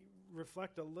 Maybe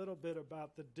reflect a little bit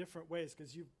about the different ways,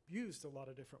 because you've used a lot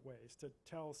of different ways to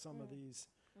tell some of these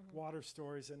water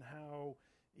stories, and how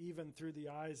even through the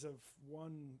eyes of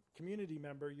one community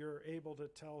member, you're able to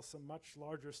tell some much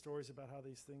larger stories about how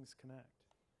these things connect.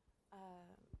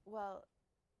 Well,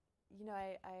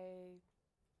 I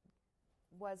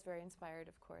was very inspired,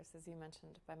 of course, as you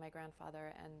mentioned, by my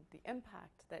grandfather and the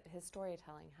impact that his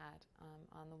storytelling had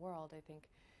on the world. I think,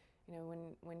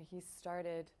 when he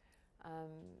started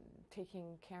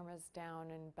taking cameras down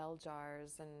in bell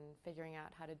jars and figuring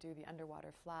out how to do the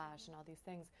underwater flash and all these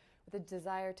things, with a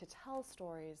desire to tell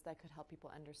stories that could help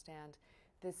people understand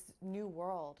this new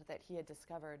world that he had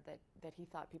discovered that he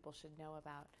thought people should know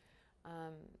about.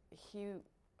 He,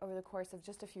 over the course of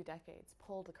just a few decades,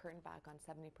 pulled the curtain back on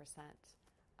 70%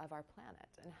 of our planet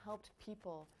and helped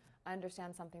people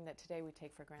understand something that today we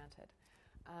take for granted.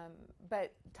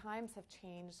 But times have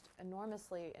changed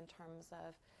enormously in terms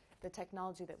of the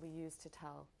technology that we use to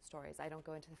tell stories. I don't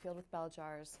go into the field with bell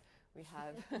jars. We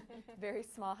have very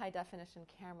small high-definition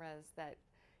cameras that,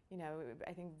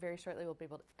 I think very shortly we'll be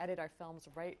able to edit our films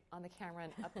right on the camera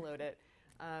and upload it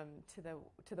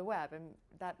to the web, and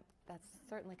that's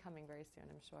certainly coming very soon,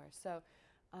 I'm sure. So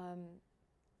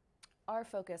our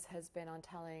focus has been on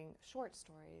telling short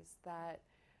stories that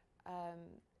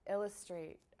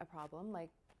illustrate a problem,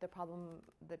 like the problem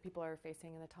that people are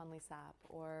facing in the Tonle Sap,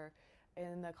 or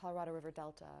in the Colorado River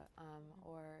Delta,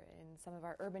 or in some of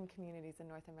our urban communities in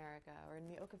North America, or in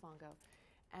the Okavango,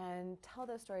 and tell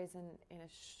those stories in a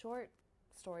short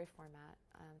story format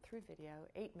through video,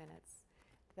 8 minutes,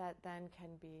 that then can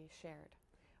be shared.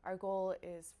 Our goal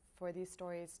is for these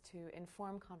stories to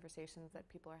inform conversations that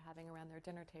people are having around their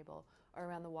dinner table or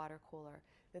around the water cooler,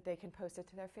 that they can post it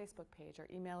to their Facebook page or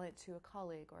email it to a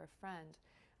colleague or a friend,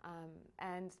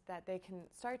 and that they can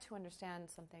start to understand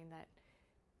something that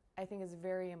I think is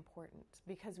very important,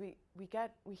 because we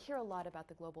hear a lot about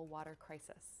the global water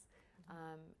crisis,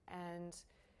 and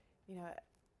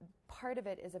part of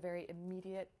it is a very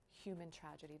immediate human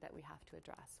tragedy that we have to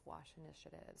address, WASH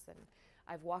initiatives. And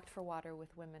I've walked for water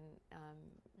with women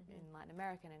in Latin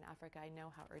America and in Africa. I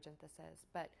know how urgent this is.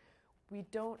 But we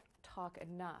don't talk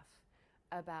enough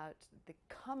about the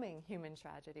coming human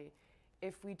tragedy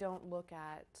if we don't look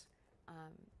at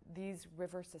these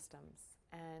river systems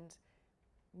and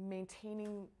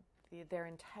maintaining their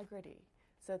integrity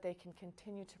so that they can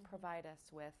continue to provide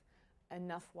us with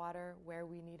enough water where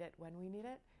we need it, when we need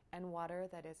it, and water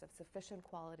that is of sufficient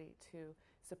quality to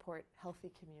support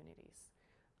healthy communities.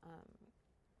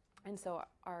 And so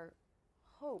our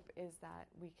hope is that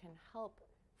we can help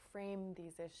frame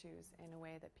these issues in a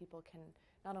way that people can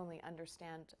not only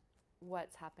understand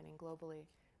what's happening globally,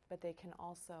 but they can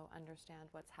also understand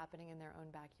what's happening in their own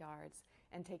backyards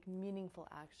and take meaningful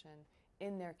action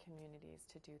in their communities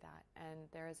to do that. And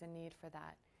there is a need for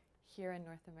that here in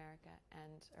North America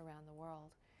and around the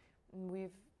world. And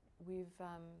we've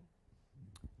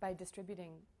by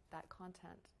distributing that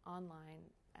content online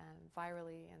and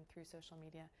virally and through social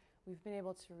media, we've been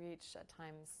able to reach at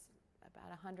times about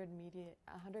 100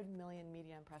 million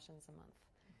media impressions a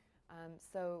month.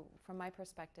 So from my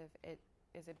perspective, it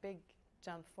is a big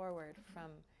jump forward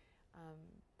from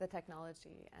the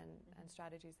technology and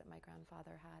strategies that my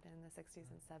grandfather had in the 60s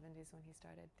and 70s when he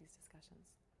started these discussions.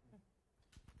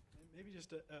 Maybe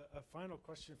just a final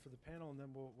question for the panel, and then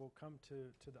we'll come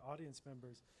to the audience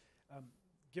members.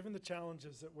 Given the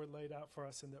challenges that were laid out for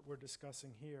us and that we're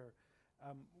discussing here,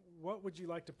 what would you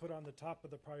like to put on the top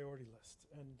of the priority list?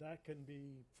 And that can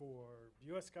be for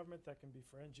U.S. government, that can be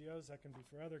for NGOs, that can be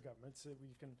for other governments.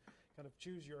 You can kind of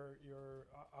choose your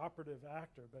operative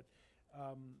actor. But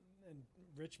and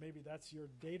Rich, maybe that's your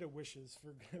data wishes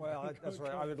for. Well, that's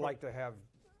right. I would like to have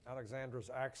Alexandra's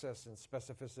access and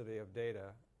specificity of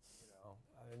data.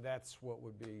 And that's what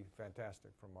would be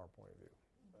fantastic from our point of view.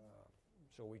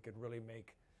 So we could really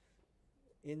make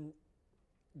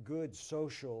good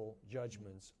social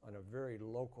judgments on a very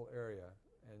local area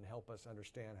and help us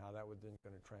understand how that would then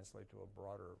going to translate to a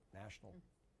broader national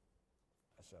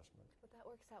assessment. But that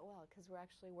works out well because we're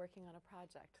actually working on a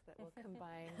project that will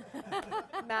combine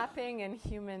mapping and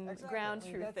human ground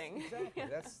truthing. Exactly.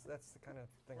 That's the kind of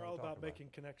thing we're I'm all talking about making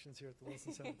connections here at the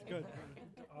Wilson Center. Good.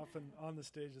 Often on the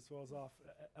stage as well as off.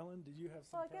 Ellen, did you have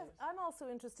some? Well, I guess I'm also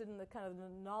interested in the kind of the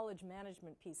knowledge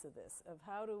management piece of this, of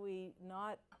how do we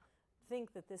not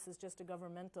think that this is just a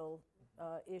governmental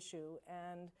issue,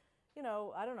 and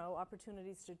I don't know,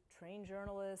 opportunities to train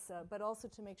journalists, but also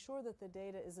to make sure that the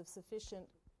data is of sufficient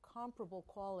comparable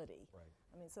quality. Right.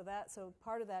 I mean, so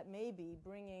part of that may be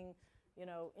bringing,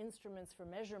 instruments for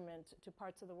measurement to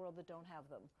parts of the world that don't have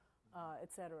them,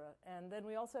 et cetera. And then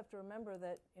we also have to remember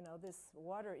that, this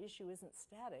water issue isn't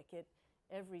static.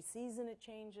 Every season it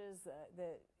changes.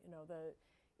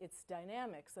 It's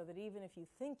dynamic, so that even if you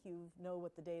think you know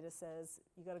what the data says,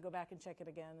 you got to go back and check it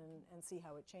again and see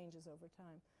how it changes over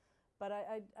time. But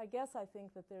I guess I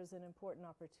think that there's an important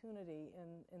opportunity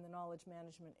in the knowledge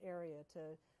management area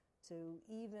to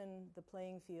even the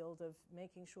playing field of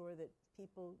making sure that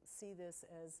people see this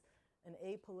as an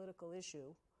apolitical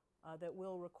issue that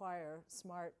will require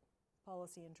smart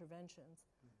policy interventions.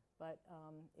 But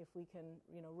if we can,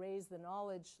 raise the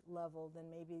knowledge level, then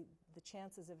maybe the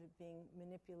chances of it being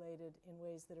manipulated in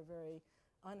ways that are very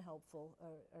unhelpful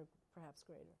are perhaps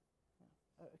greater,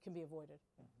 can be avoided.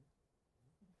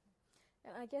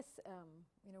 And I guess,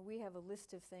 we have a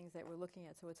list of things that we're looking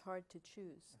at, so it's hard to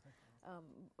choose.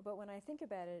 But when I think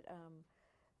about it,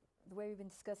 the way we've been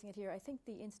discussing it here, I think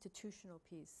the institutional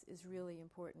piece is really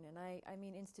important. And I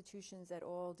mean institutions at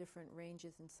all different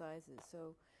ranges and sizes.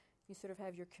 So you sort of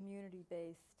have your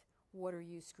community-based water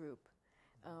use group.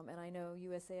 And I know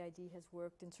USAID has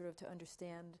worked in sort of to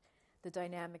understand the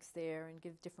dynamics there and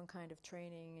give different kind of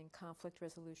training and conflict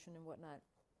resolution and whatnot.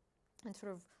 And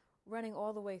sort of running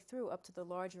all the way through up to the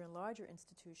larger and larger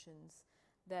institutions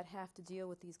that have to deal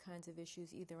with these kinds of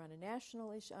issues either on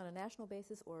a national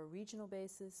basis or a regional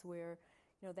basis where,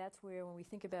 that's where when we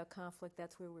think about conflict,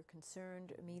 that's where we're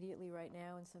concerned immediately right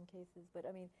now in some cases. But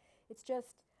I mean, it's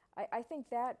just, I think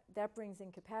that brings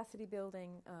in capacity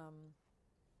building.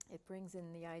 It brings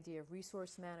in the idea of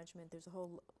resource management. There's a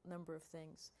whole number of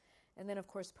things. And then, of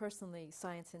course, personally,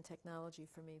 science and technology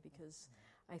for me, because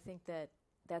I think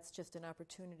that's just an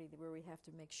opportunity where we have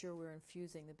to make sure we're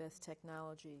infusing the best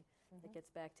technology that gets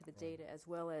back to the data as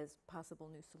well as possible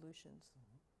new solutions.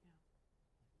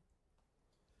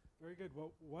 Very good.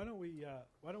 Well, why don't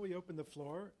we open the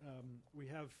floor? We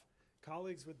have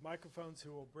colleagues with microphones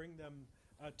who will bring them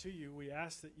to you. We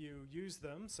ask that you use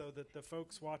them so that the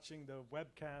folks watching the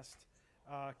webcast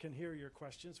can hear your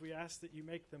questions. We ask that you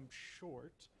make them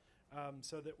short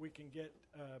so that we can get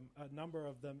a number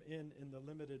of them in the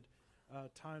limited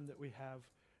time that we have.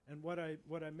 And what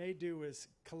I may do is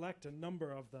collect a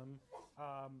number of them,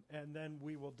 and then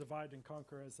we will divide and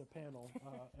conquer as a panel,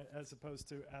 as opposed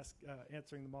to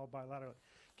answering them all bilaterally.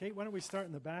 Kate, why don't we start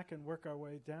in the back and work our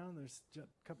way down? There's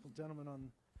a couple gentlemen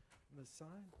on the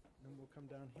side, and we'll come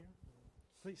down here.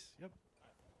 Please, yep.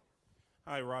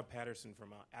 Hi, Rob Patterson from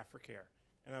Africare.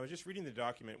 And I was just reading the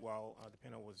document while the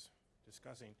panel was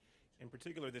discussing, in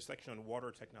particular this section on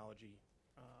water technology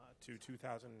to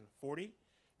 2040.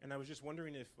 And I was just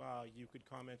wondering if you could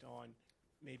comment on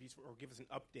maybe or give us an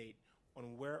update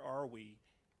on where are we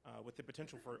with the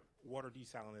potential for water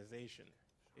desalination.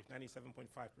 If 97.5%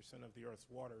 of the Earth's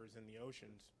water is in the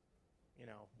oceans,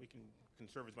 we can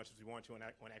conserve as much as we want to on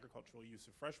agricultural use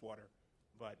of fresh water,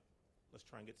 but let's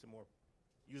try and get some more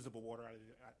usable water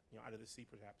out of the sea,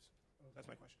 perhaps. That's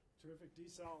my question. Terrific.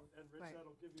 Desal and Rich, Right.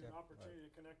 that'll give you an opportunity to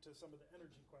connect to some of the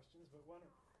energy questions, but why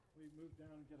don't we move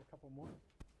down and get a couple more?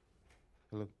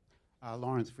 Hello.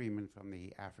 Lawrence Freeman from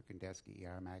the African Desk at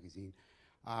ER Magazine.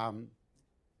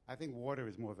 I think water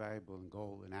is more valuable than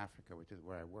gold in Africa, which is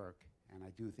where I work, and I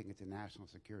do think it's a national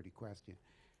security question.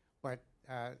 But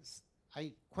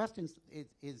I question,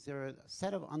 is there a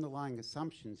set of underlying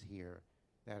assumptions here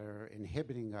that are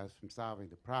inhibiting us from solving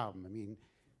the problem? I mean,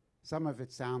 some of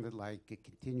it sounded like a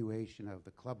continuation of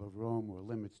the Club of Rome or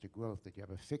limits to growth, that you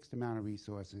have a fixed amount of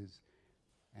resources,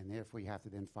 and therefore you have to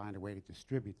then find a way to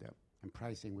distribute them, and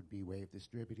pricing would be a way of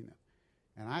distributing them.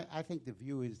 And I think the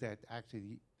view is that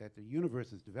actually that the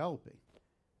universe is developing,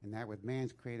 and that with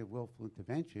man's creative willful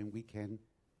intervention, we can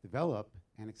develop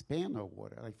and expand our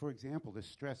water. Like, for example, the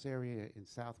stress area in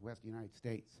southwest United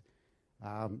States. We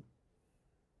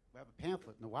have a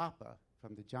pamphlet, NWAPA,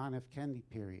 from the John F. Kennedy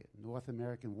period, North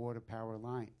American Water Power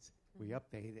Alliance. We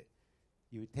updated it.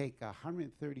 You would take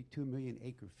 132 million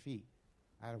acre feet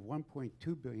out of 1.2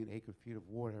 billion acre feet of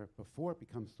water before it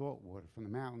becomes salt water from the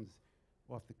mountains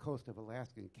off the coast of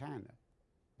Alaska and Canada.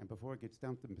 And before it gets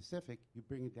dumped in the Pacific, you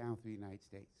bring it down through the United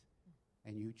States.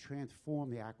 And you transform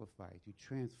the aquifers, you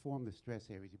transform the stress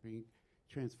areas, you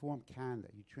transform Canada,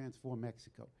 you transform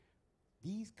Mexico.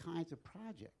 These kinds of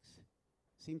projects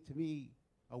seem to me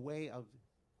a way of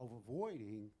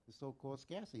avoiding the so-called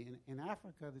scarcity. In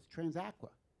Africa, there's Transaqua,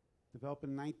 developed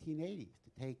in the 1980s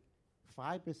to take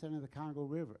 5% of the Congo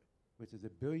River, which is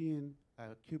 1 billion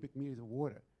cubic meters of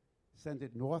water, send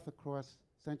it north across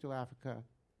Central Africa,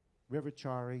 River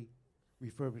Chari,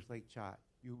 refurbish Lake Chad.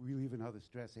 You relieve another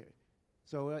stress area.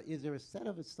 So is there a set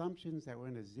of assumptions that we're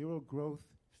in a zero-growth,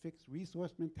 fixed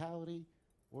resource mentality,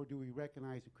 or do we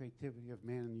recognize the creativity of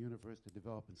man in the universe to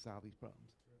develop and solve these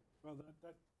problems? Well,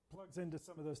 that plugs into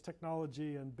some of those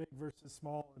technology and big versus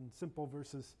small and simple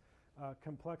versus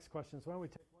complex questions. Why don't we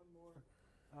take one more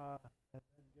and then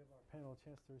give our panel a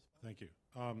chance to respond? Thank you.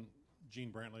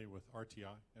 Gene Brantley with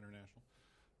RTI International.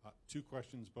 Two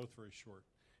questions, both very short.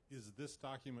 Is this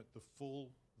document the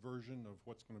full version of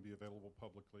what's going to be available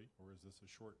publicly, or is this a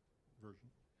short version?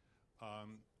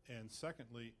 And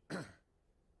secondly,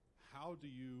 how do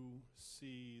you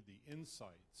see the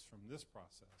insights from this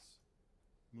process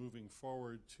moving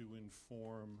forward to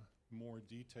inform more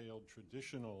detailed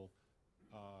traditional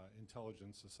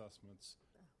intelligence assessments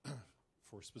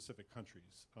for specific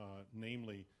countries,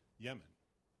 namely Yemen?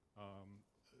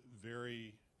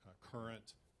 Very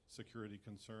current security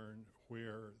concern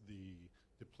where the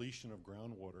depletion of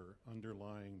groundwater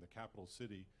underlying the capital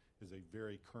city is a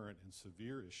very current and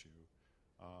severe issue,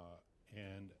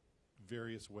 and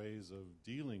various ways of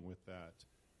dealing with that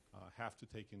have to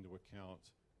take into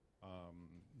account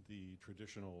the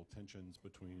traditional tensions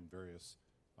between various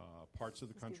parts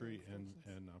of the country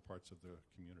and parts of the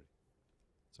community.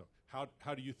 So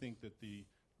how do you think that the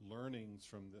learnings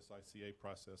from this ICA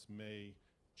process may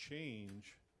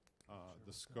change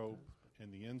the scope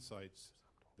and the insights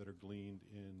that are gleaned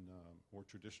in more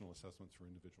traditional assessments for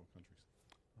individual countries?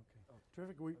 Okay.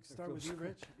 Terrific. We start with you,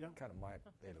 Rich. Yeah. Kind of my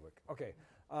bailiwick. Okay.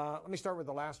 Let me start with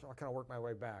the last one. I'll kind of work my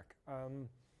way back.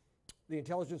 The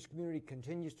intelligence community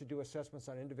continues to do assessments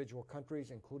on individual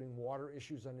countries, including water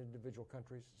issues on individual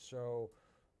countries. So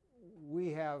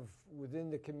we have within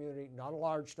the community, not a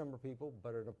large number of people,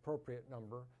 but an appropriate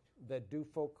number that do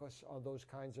focus on those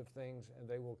kinds of things, and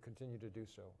they will continue to do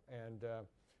so. And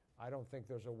I don't think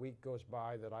there's a week goes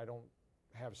by that I don't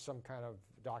have some kind of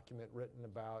document written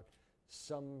about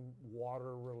some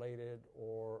water-related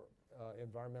or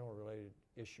environmental-related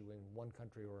issue in one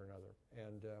country or another.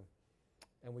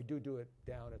 And we do it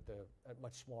down at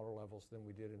much smaller levels than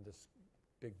we did in this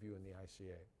big view in the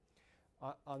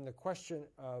ICA. On the question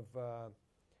of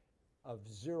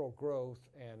zero growth,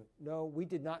 and no, we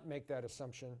did not make that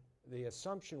assumption. The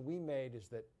assumption we made is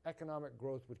that economic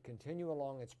growth would continue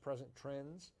along its present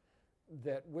trends,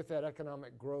 that with that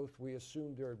economic growth, we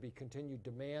assumed there would be continued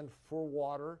demand for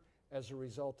water as a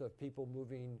result of people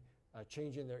moving,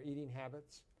 changing their eating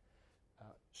habits.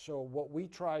 So what we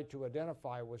tried to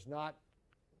identify was not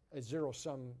a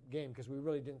zero-sum game, because we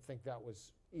really didn't think that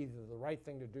was either the right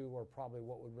thing to do or probably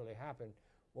what would really happen.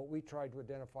 What we tried to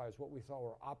identify is what we thought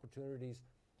were opportunities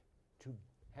to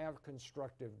have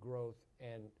constructive growth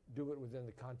and do it within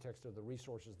the context of the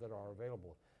resources that are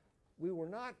available. We were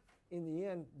not, in the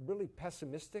end, really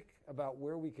pessimistic about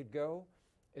where we could go.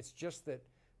 It's just that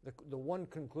the one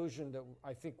conclusion that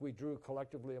I think we drew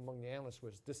collectively among the analysts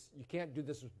was this: you can't do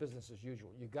this as business as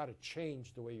usual. You've got to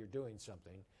change the way you're doing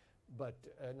something, but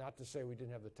not to say we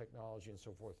didn't have the technology and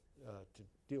so forth to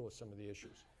deal with some of the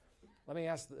issues. Let me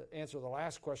answer the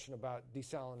last question about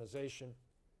desalinization.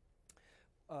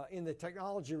 in the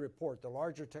technology report, the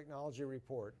larger technology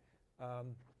report,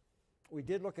 we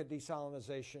did look at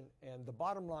desalinization, and the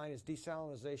bottom line is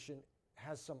desalinization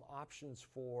has some options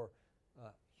for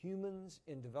humans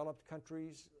in developed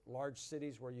countries, large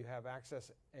cities where you have access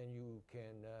and you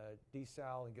can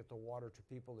desal and get the water to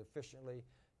people efficiently.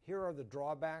 Here are the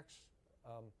drawbacks.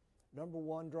 Number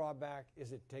one drawback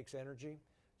is it takes energy.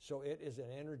 So it is an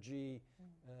energy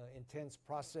intense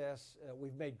process.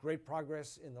 We've made great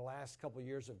progress in the last couple of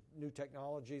years of new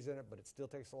technologies in it, but it still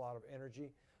takes a lot of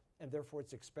energy, and therefore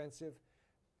it's expensive.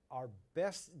 Our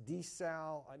best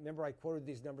desal, I remember I quoted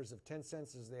these numbers of 10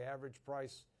 cents is the average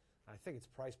price. I think it's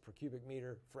price per cubic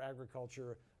meter for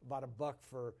agriculture, about $1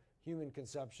 for human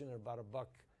consumption, and about $1.20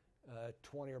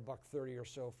 or $1.30 or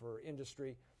so for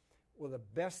industry. Well, the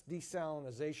best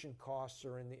desalinization costs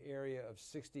are in the area of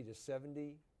 60 to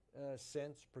 70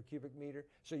 cents per cubic meter.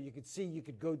 So you could see you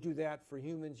could go do that for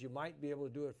humans. You might be able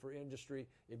to do it for industry.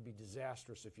 It'd be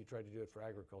disastrous if you tried to do it for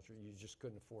agriculture. You just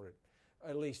couldn't afford it,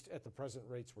 at least at the present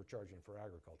rates we're charging for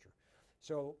agriculture.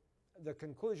 So the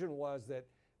conclusion was that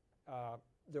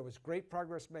there was great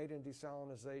progress made in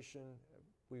desalinization.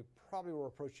 We probably were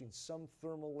approaching some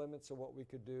thermal limits of what we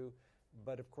could do.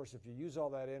 But of course, if you use all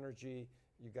that energy,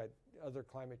 you got other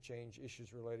climate change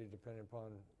issues related depending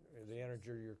upon the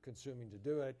energy you're consuming to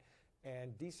do it.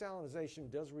 And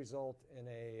desalinization does result in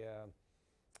a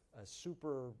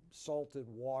super salted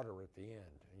water at the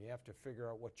end. And you have to figure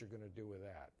out what you're going to do with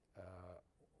that.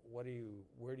 Where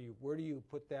do you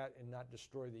put that and not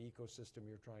destroy the ecosystem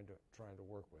you're trying to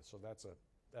work with? So that's a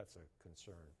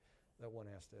concern that one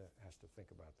has to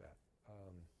think about that.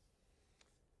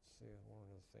 Let's see, one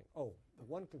other thing. Oh, the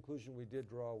one conclusion we did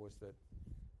draw was that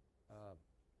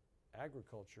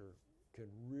agriculture can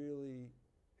really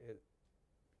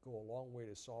go a long way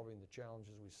to solving the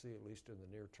challenges we see, at least in the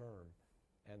near term.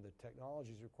 And the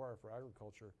technologies required for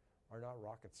agriculture are not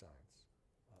rocket science.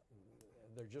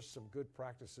 They're just some good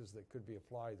practices that could be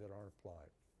applied that aren't applied.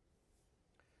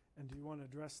 And do you want to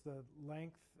address the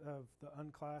length of the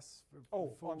unclass?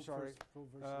 I'm sorry.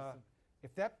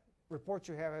 If that report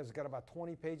you have has got about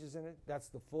 20 pages in it, that's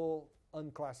the full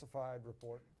unclassified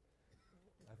report.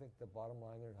 I think the bottom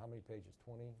line there, how many pages?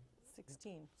 20?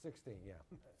 16. 16, yeah.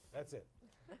 That's it.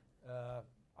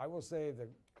 I will say the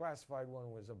classified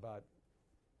one was about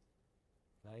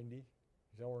 90,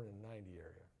 somewhere in the 90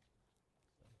 area.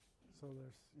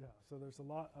 So there's a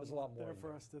lot more there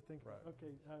for us to think about.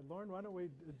 Okay, Lauren, why don't we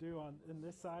do in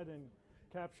this side and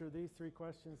capture these three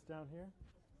questions down here?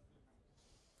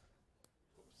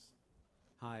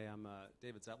 Hi, I'm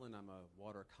David Zetlin. I'm a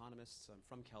water economist. I'm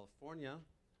from California,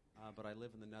 but I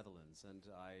live in the Netherlands, and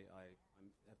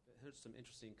I've heard some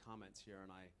interesting comments here,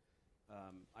 and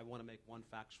I want to make one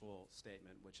factual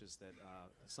statement, which is that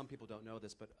some people don't know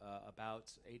this, but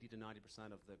about 80 to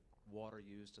 90% of the water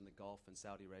used in the Gulf and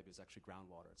Saudi Arabia is actually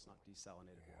groundwater. It's not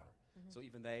desalinated water. Mm-hmm. So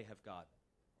even they have got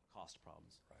cost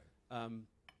problems. Right.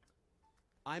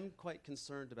 I'm quite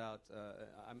concerned about,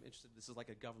 I'm interested, this is like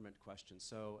a government question,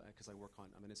 so, because I'm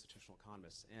an institutional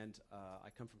economist, and I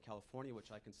come from California,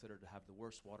 which I consider to have the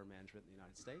worst water management in the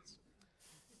United States.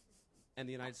 And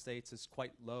the United States is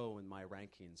quite low in my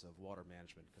rankings of water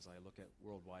management because I look at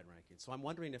worldwide rankings. So I'm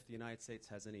wondering if the United States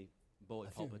has any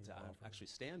bullet pulpit to actually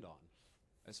stand on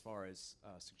as far as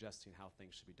suggesting how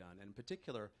things should be done. And in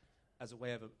particular, as a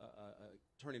way of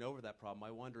turning over that problem,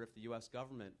 I wonder if the U.S.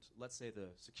 government, let's say the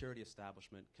security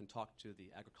establishment, can talk to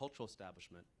the agricultural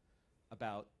establishment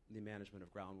about the management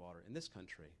of groundwater in this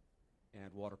country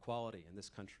and water quality in this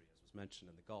country, as was mentioned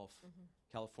in the Gulf. Mm-hmm.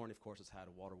 California, of course, has had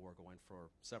a water war going for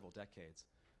several decades.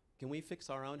 Can we fix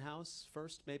our own house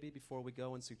first, maybe, before we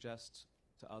go and suggest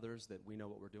to others that we know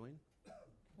what we're doing?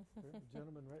 The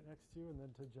gentleman right next to you, and then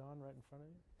to John right in front of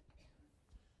you.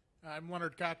 I'm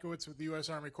Leonard Kotkowitz with the U.S.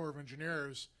 Army Corps of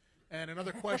Engineers. And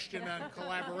another question on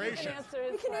collaboration.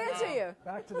 We can answer you.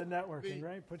 Back to the networking,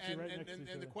 right? Put you right next to each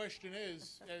other. And the question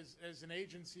is, as an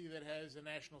agency that has a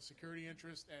national security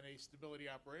interest and a stability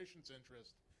operations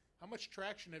interest, how much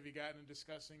traction have you gotten in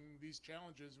discussing these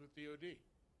challenges with DOD?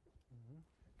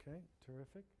 Mm-hmm. Okay,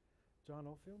 terrific. John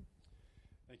Oldfield?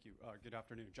 Thank you. Good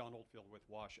afternoon. John Oldfield with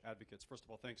WASH Advocates. First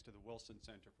of all, thanks to the Wilson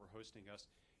Center for hosting us,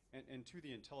 and to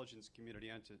the intelligence community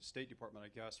and to State Department,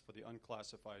 I guess, for the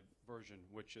unclassified version,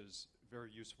 which is very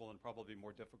useful and probably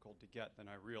more difficult to get than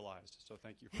I realized. So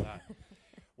thank you for that.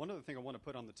 One other thing I want to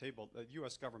put on the table, the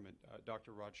U.S. government,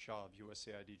 Dr. Raj Shah of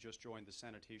USAID just joined the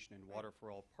Sanitation and Water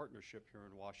for All partnership here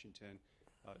in Washington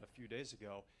a few days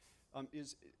ago,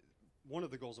 is one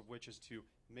of the goals of which is to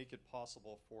make it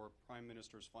possible for prime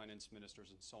ministers, finance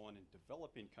ministers, and so on in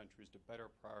developing countries to better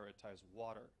prioritize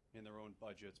water in their own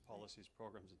budgets, policies,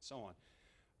 programs, and so on.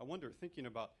 I wonder, thinking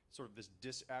about sort of this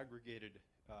disaggregated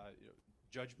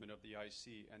judgment of the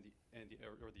IC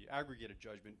or the aggregated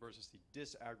judgment versus the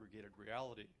disaggregated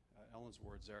reality, Ellen's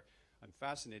words there, I'm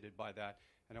fascinated by that.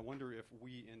 And I wonder if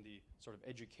we in the sort of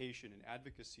education and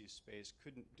advocacy space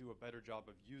couldn't do a better job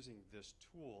of using this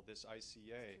tool, this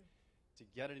ICA, to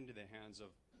get it into the hands of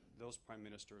those prime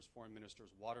ministers, foreign ministers,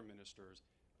 water ministers,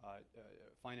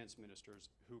 finance ministers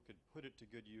who could put it to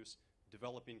good use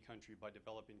developing country by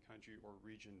developing country or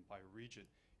region by region,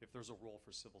 if there's a role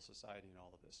for civil society in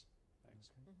all of this. Thanks.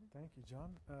 Okay. Thank you,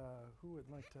 John. Who would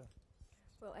like to?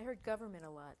 Well, I heard government a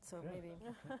lot, so maybe.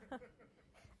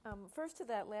 First to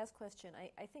that last question,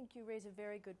 I think you raise a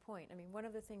very good point. I mean, one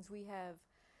of the things we have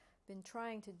been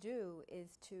trying to do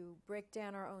is to break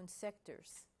down our own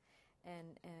sectors.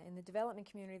 And in the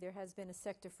development community, there has been a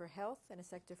sector for health and a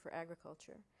sector for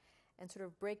agriculture. And sort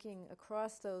of breaking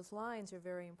across those lines are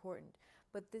very important.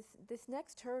 But this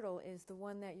next hurdle is the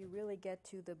one that you really get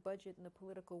to the budget and the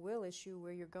political will issue,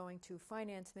 where you're going to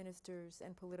finance ministers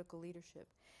and political leadership.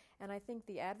 And I think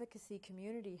the advocacy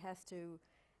community has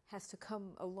to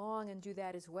come along and do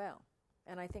that as well.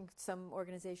 And I think some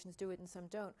organizations do it and some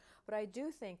don't. But I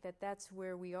do think that that's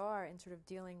where we are in sort of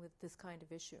dealing with this kind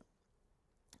of issue.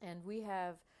 And we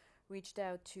have reached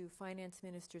out to finance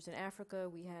ministers in Africa.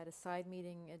 We had a side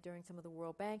meeting during some of the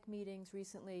World Bank meetings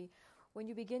recently. When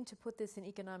you begin to put this in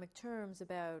economic terms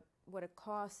about what it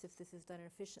costs if this is done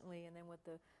efficiently and then what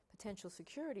the potential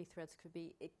security threats could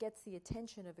be, it gets the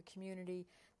attention of a community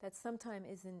that sometimes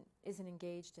isn't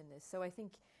engaged in this. So I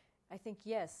think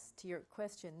yes, to your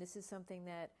question, this is something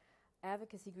that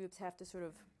advocacy groups have to sort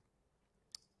of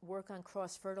work on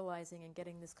cross-fertilizing and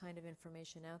getting this kind of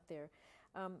information out there.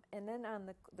 And then on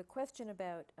the question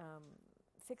about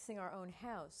fixing our own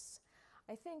house,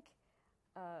 I think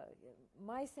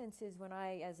my sense is when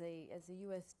I, as a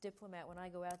U.S. diplomat, when I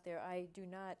go out there, I do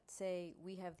not say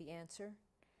we have the answer,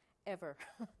 ever,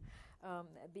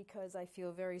 because I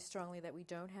feel very strongly that we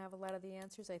don't have a lot of the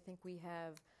answers. I think we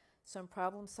have some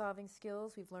problem-solving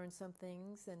skills. We've learned some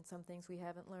things, and some things we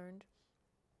haven't learned.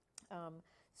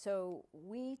 So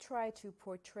we try to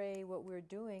portray what we're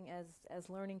doing as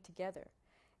learning together.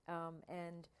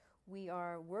 And we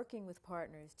are working with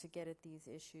partners to get at these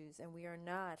issues, and we are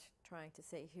not trying to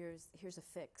say, here's a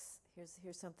fix,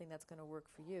 here's something that's going to work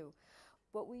for you.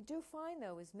 What we do find,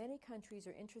 though, is many countries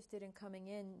are interested in coming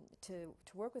in to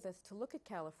work with us to look at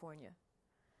California,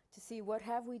 to see what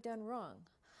have we done wrong,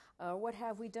 what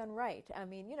have we done right. I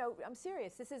mean, I'm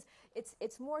serious.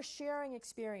 It's more sharing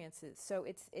experiences. So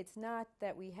it's not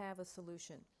that we have a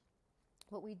solution.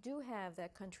 What we do have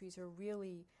that countries are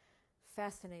really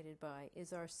fascinated by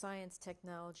is our science,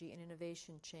 technology, and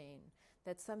innovation chain,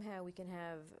 that somehow we can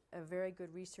have a very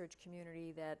good research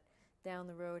community that down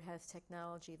the road has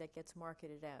technology that gets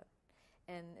marketed out.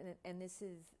 And this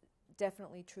is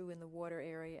definitely true in the water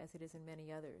area as it is in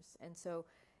many others. And so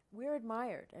we're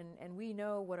admired, and we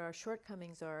know what our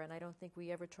shortcomings are, and I don't think we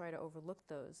ever try to overlook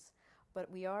those. But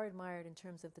we are admired in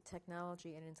terms of the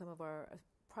technology and in some of our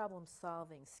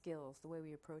problem-solving skills, the way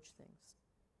we approach things.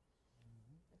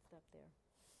 Let's stop there.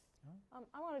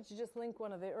 I wanted to just link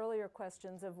one of the earlier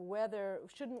questions of whether,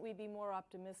 shouldn't we be more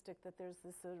optimistic that there's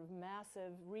this sort of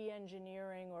massive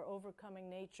re-engineering or overcoming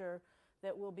nature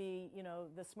that will be,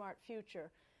 the smart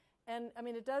future. And, I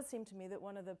mean, it does seem to me that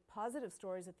one of the positive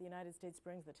stories that the United States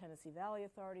brings, the Tennessee Valley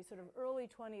Authority, sort of early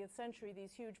 20th century,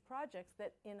 these huge projects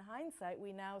that in hindsight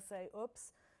we now say,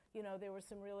 oops, there were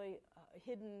some really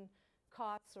hidden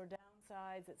costs or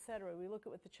downsides, et cetera. We look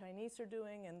at what the Chinese are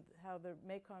doing and how the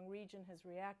Mekong region has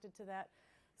reacted to that.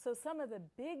 So some of the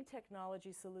big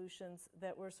technology solutions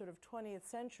that were sort of 20th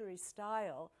century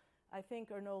style, I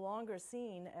think are no longer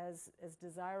seen as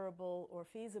desirable or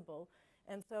feasible.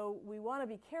 And so we want to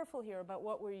be careful here about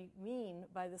what we mean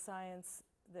by the science,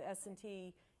 the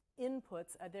S&T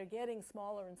inputs. They're getting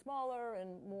smaller and smaller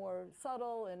and more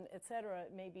subtle and et cetera.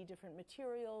 It may be different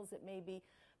materials. It may be,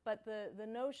 but the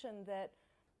notion that,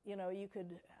 you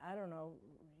could,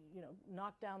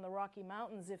 knock down the Rocky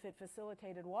Mountains if it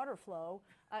facilitated water flow.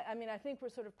 I think we're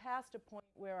sort of past a point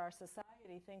where our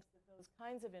society thinks that those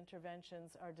kinds of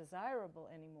interventions are desirable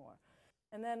anymore.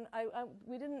 And then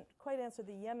we didn't quite answer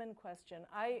the Yemen question.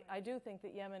 I do think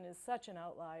that Yemen is such an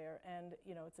outlier, and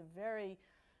it's a very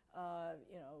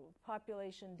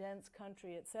population-dense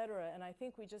country, et cetera. And I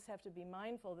think we just have to be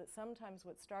mindful that sometimes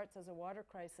what starts as a water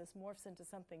crisis morphs into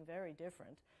something very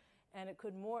different. And it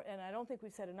could and I don't think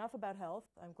we've said enough about health.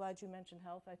 I'm glad you mentioned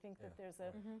health. I think that there's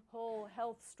a whole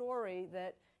health story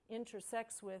that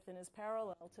intersects with and is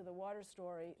parallel to the water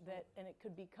story, and it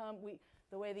could become,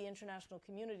 the way the international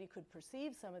community could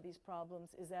perceive some of these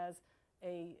problems is as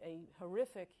a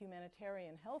horrific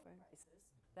humanitarian health crisis.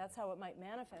 That's how it might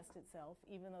manifest itself,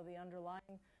 even though the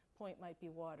underlying point might be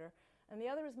water. And the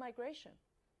other is migration.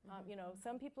 You know,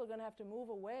 some people are going to have to move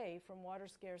away from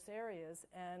water-scarce areas,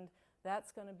 and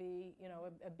that's going to be, you know,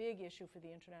 a big issue for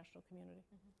the international community.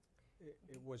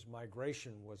 It was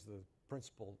migration was the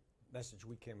principal message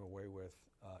we came away with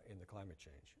in the climate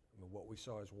change. I mean, what we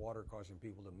saw is water causing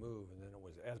people to move, and then it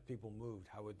was as people moved,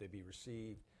 how would they be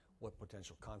received, what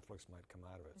potential conflicts might come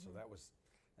out of it. So that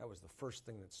was the first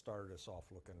thing that started us off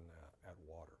looking at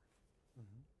water.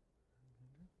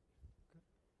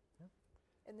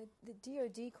 And the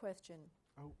DOD question.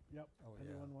 Oh, yep.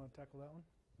 Anyone want to tackle that one?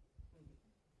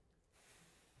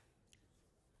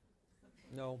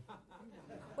 No.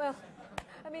 Well,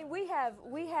 I mean, we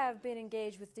have been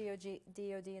engaged with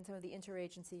DOD in some of the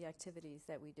interagency activities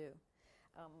that we do.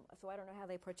 So I don't know how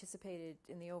they participated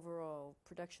in the overall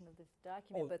production of the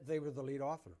document. But they were the lead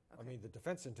author. Okay. I mean, the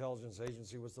Defense Intelligence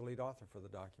Agency was the lead author for the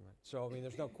document. So, I mean,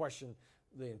 there's no question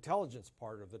the intelligence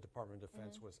part of the Department of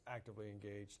Defense was actively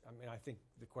engaged. I mean, I think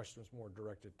the question was more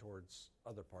directed towards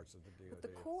other parts of the DOD. But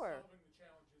the core. Solving the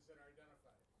challenges that are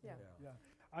identified. Yeah.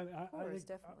 I think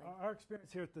definitely. our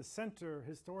experience here at the center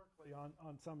historically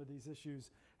on some of these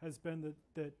issues has been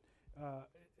that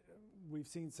we've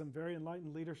seen some very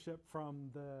enlightened leadership from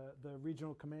the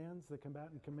regional commands, the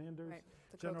combatant commanders. Right,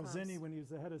 General COCOMs. Zinni, when he was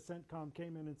the head of CENTCOM,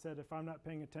 came in and said, if I'm not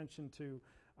paying attention to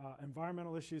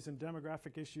environmental issues and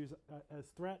demographic issues as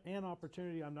threat and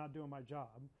opportunity, I'm not doing my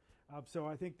job. So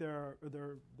I think there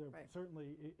are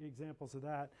certainly examples of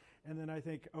that. And then I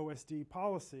think OSD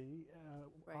policy,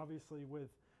 obviously with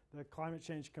the climate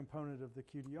change component of the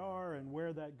QDR and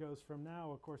where that goes from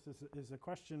now, of course, is a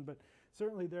question. But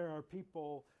certainly there are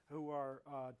people who are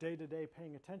day-to-day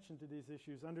paying attention to these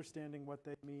issues, understanding what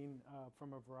they mean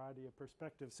from a variety of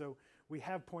perspectives. So we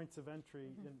have points of entry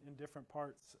in different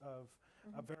parts of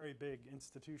a very big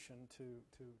institution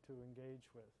to engage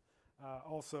with.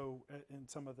 Also, in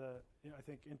some of the, I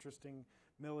think, interesting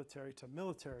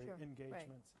military-to-military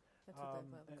engagements. That's what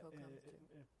the COCOMs do.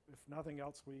 If nothing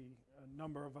else, a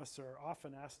number of us are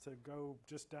often asked to go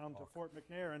just down to Fort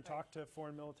McNair and talk to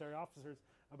foreign military officers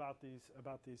about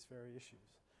these very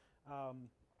issues.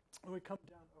 We come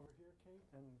down over here, Kate,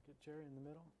 and get Jerry in the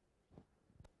middle.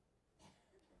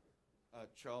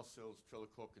 Charles Sills,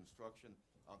 Trillicorp Construction.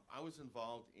 I was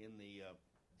involved in the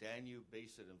Danube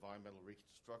Basin Environmental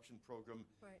Reconstruction Program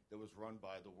that was run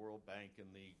by the World Bank and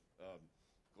the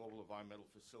Global Environmental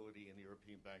Facility and the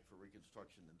European Bank for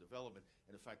Reconstruction and Development.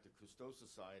 And in fact, the Cousteau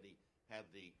Society had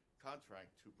the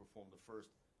contract to perform the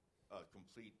first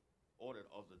complete audit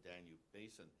of the Danube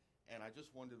Basin. And I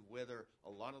just wondered whether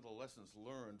a lot of the lessons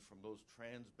learned from those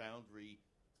transboundary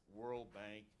World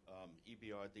Bank,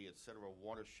 EBRD, et cetera,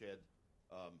 watershed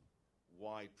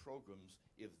wide programs,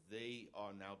 if they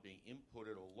are now being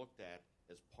inputted or looked at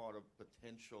as part of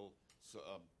potential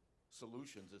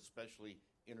solutions, especially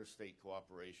interstate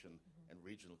cooperation and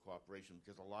regional cooperation,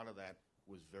 because a lot of that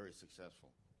was very successful.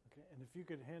 Okay, and if you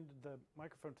could hand the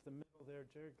microphone to the middle there,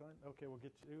 Jerry Glenn. Okay, we'll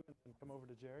get you and come over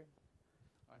to Jerry.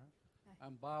 Hi.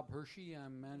 I'm Bob Hershey.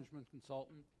 I'm management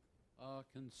consultant.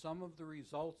 Can some of the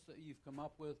results that you've come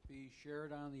up with be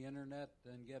shared on the internet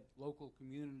and get local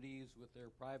communities with their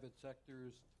private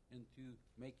sectors into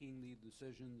making the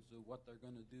decisions of what they're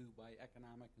going to do by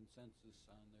economic consensus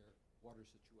on their water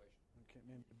situation? Okay,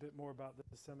 maybe a bit more about the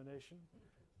dissemination.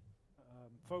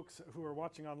 Folks who are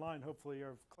watching online hopefully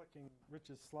are clicking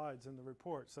Rich's slides in the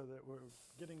report so that we're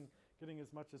getting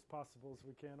as much as possible as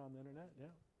we can on the internet. Yeah.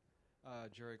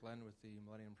 Jerry Glenn with the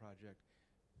Millennium Project.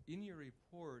 In your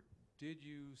report, did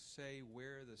you say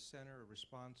where the center of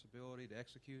responsibility to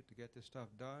execute to get this stuff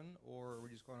done, or are we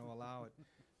just going to allow it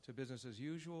to business as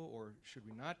usual, or should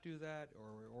we not do that,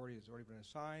 or it's already been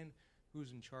assigned?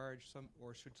 Who's in charge,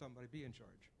 or should somebody be in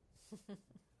charge? That's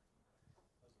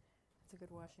a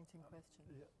good Washington question.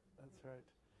 Yeah, that's right.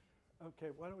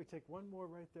 Okay, why don't we take one more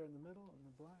right there in the middle in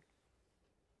the black?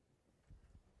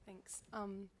 Thanks.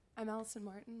 I'm Allison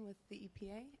Martin with the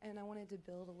EPA, and I wanted to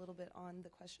build a little bit on the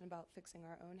question about fixing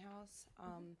our own house.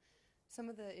 Some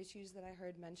of the issues that I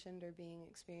heard mentioned are being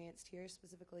experienced here.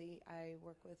 Specifically, I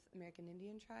work with American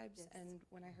Indian tribes, and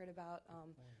when I heard about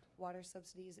water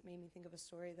subsidies, it made me think of a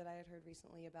story that I had heard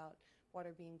recently about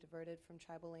water being diverted from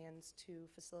tribal lands to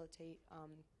facilitate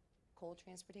coal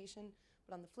transportation.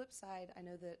 But on the flip side, I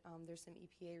know that there's some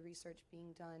EPA research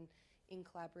being done in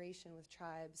collaboration with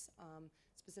tribes,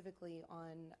 specifically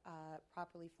on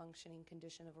properly functioning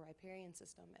condition of a riparian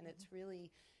system. And it's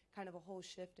really kind of a whole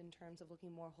shift in terms of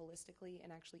looking more holistically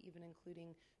and actually even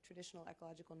including traditional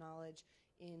ecological knowledge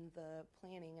in the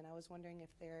planning. And I was wondering if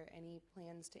there are any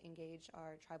plans to engage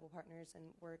our tribal partners and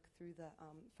work through the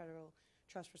federal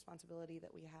trust responsibility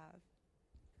that we have.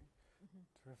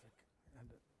 Terrific. And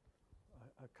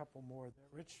a couple more there.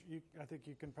 Rich, I think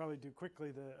you can probably do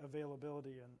quickly the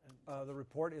availability and the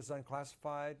report is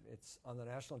unclassified. It's on the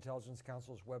National Intelligence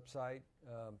Council's website.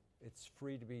 It's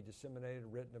free to be disseminated,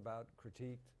 written about,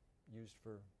 critiqued, used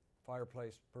for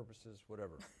fireplace purposes,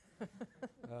 whatever.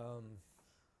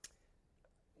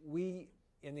 We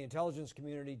in the intelligence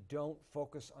community don't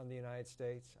focus on the United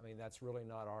States. I mean, that's really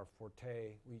not our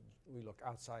forte. We look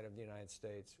outside of the United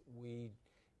States.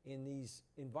 In these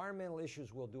environmental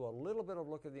issues, we'll do a little bit of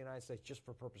look at the United States just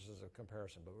for purposes of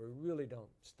comparison, but we really don't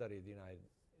study the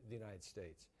United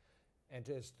States. And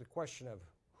as the question of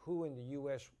who in the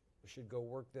U.S. should go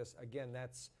work this, again,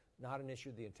 that's not an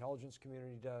issue the intelligence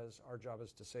community does. Our job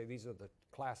is to say these are the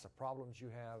class of problems you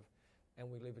have, and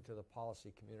we leave it to the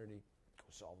policy community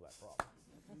to solve that problem.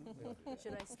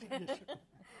 Should I start?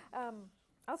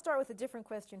 I'll start with a different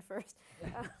question first.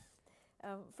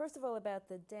 First of all, about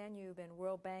the Danube and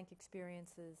World Bank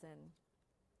experiences and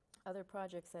other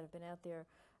projects that have been out there,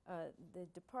 the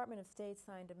Department of State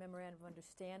signed a memorandum of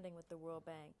understanding with the World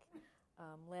Bank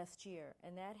last year,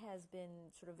 and that has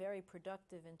been sort of very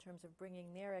productive in terms of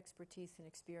bringing their expertise and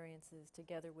experiences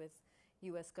together with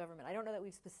U.S. government. I don't know that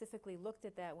we've specifically looked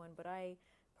at that one, but I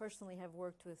personally have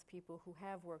worked with people who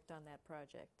have worked on that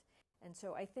project. And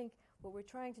so I think what we're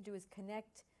trying to do is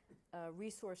connect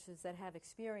resources that have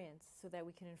experience so that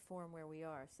we can inform where we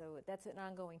are. So that's an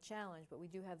ongoing challenge, but we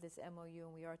do have this MOU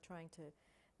and we are trying to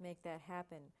make that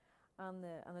happen. On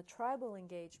the tribal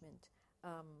engagement,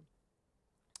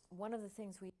 one of the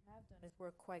things we have done is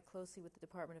work quite closely with the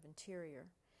Department of Interior.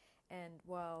 And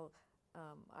while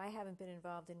I haven't been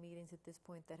involved in meetings at this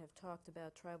point that have talked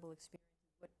about tribal experiences,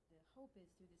 what the hope is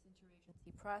through this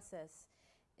interagency process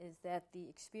is that the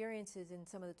experiences in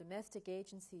some of the domestic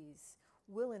agencies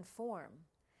will inform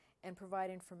and provide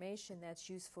information that's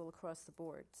useful across the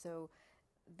board. So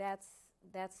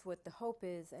that's what the hope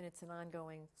is, and it's an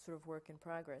ongoing sort of work in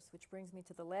progress, which brings me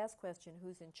to the last question,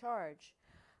 who's in charge,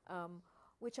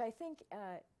 which I think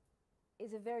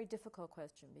is a very difficult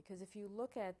question, because if you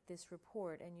look at this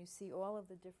report and you see all of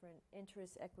the different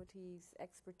interests, equities,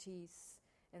 expertise,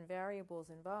 and variables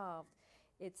involved,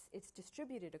 it's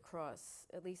distributed across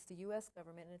at least the U.S.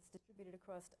 government, and it's distributed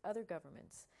across other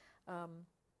governments.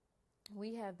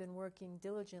 We have been working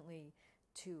diligently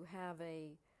to have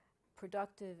a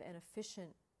productive and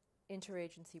efficient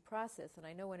interagency process, and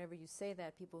I know whenever you say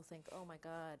that, people think, oh my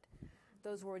God,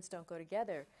 those words don't go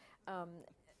together.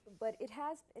 But it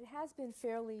has been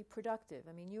fairly productive.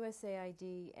 I mean,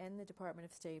 USAID and the Department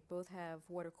of State both have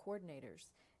water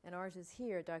coordinators, and ours is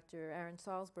here, Dr. Aaron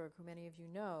Salzberg, who many of you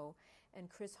know, and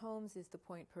Chris Holmes is the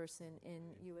point person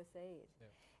in USAID. Yeah.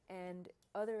 And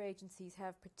other agencies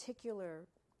have particular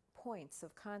points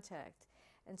of contact.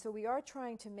 And so we are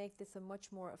trying to make this a much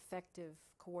more effective,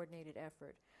 coordinated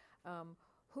effort.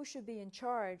 Who should be in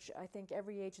charge? I think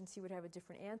every agency would have a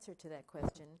different answer to that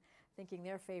question, thinking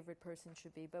their favorite person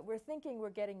should be. But we're thinking we're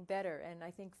getting better, and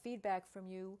I think feedback from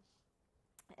you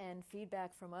and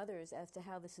feedback from others as to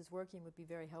how this is working would be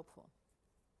very helpful.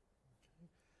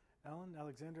 Okay. Ellen,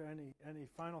 Alexandra, any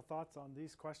final thoughts on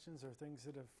these questions or things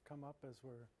that have come up as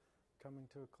we're coming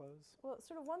to a close? Well,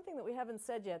 sort of one thing that we haven't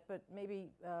said yet, but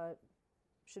maybe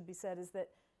should be said, is that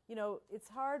it's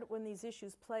hard when these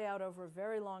issues play out over a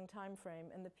very long time frame,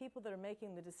 and the people that are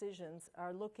making the decisions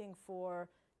are looking for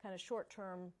kind of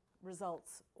short-term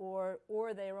results, or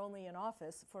they're only in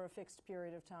office for a fixed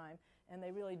period of time, and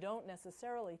they really don't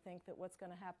necessarily think that what's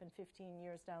going to happen 15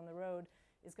 years down the road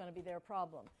is going to be their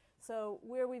problem. So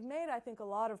where we've made, I think, a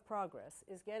lot of progress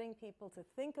is getting people to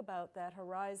think about that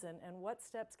horizon and what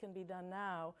steps can be done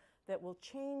now that will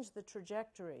change the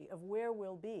trajectory of where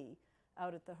we'll be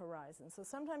out at the horizon. So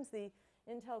sometimes the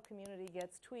Intel community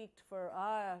gets tweaked for,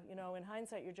 in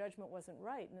hindsight, your judgment wasn't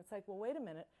right. And it's like, well, wait a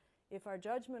minute. If our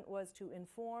judgment was to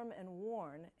inform and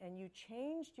warn, and you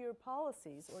changed your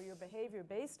policies or your behavior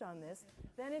based on this,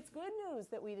 then it's good news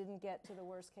that we didn't get to the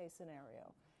worst case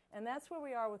scenario. And that's where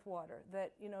we are with water,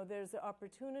 that there's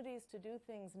opportunities to do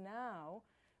things now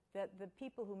that the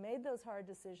people who made those hard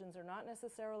decisions are not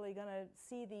necessarily going to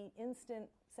see the instant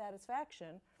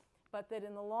satisfaction, but that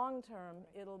in the long term,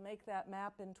 it'll make that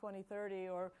map in 2030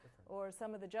 or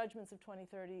some of the judgments of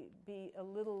 2030 be a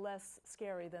little less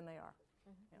scary than they are.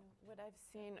 Mm-hmm. Yeah. What I've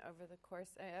seen over the course,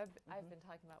 I've been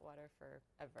talking about water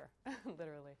forever,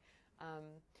 literally.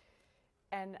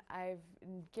 And I've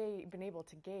been able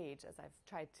to gauge, as I've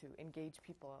tried to engage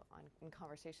people in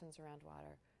conversations around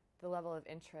water, the level of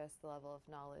interest, the level of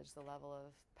knowledge, the level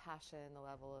of passion, the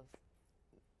level of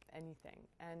anything.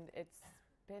 And it's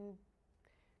been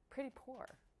pretty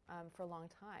poor for a long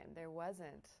time. There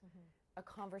wasn't a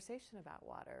conversation about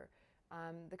water.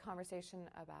 The conversation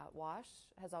about WASH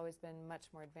has always been much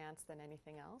more advanced than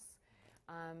anything else.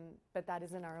 But that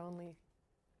isn't our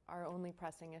only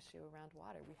pressing issue around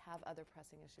water. We have other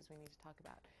pressing issues we need to talk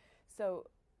about. So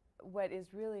what is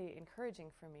really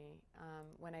encouraging for me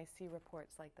when I see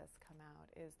reports like this come out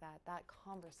is that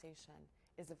conversation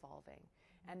is evolving.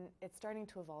 And it's starting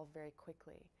to evolve very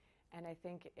quickly. And I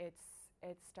think it's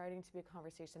starting to be a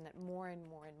conversation that more and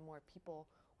more people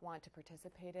want to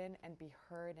participate in and be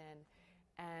heard in.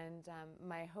 And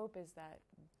my hope is that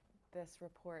this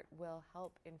report will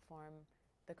help inform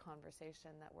the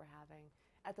conversation that we're having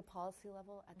at the policy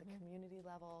level, at the community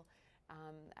level,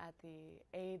 at the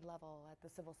aid level, at the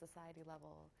civil society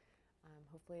level.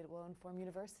 Hopefully it will inform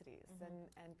universities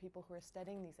and people who are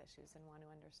studying these issues and want to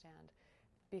understand.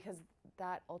 Because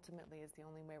that ultimately is the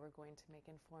only way we're going to make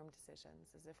informed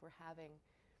decisions, is if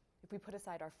we put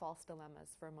aside our false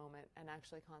dilemmas for a moment and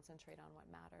actually concentrate on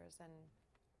what matters and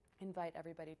invite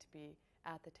everybody to be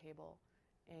at the table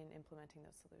in implementing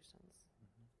those solutions.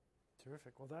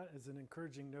 Terrific. Well, that is an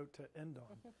encouraging note to end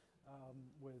on,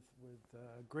 with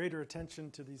greater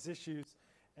attention to these issues,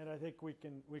 and I think we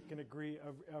can agree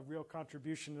a real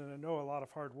contribution, and I know a lot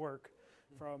of hard work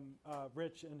from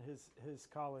Rich and his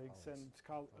colleagues and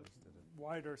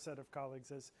wider set of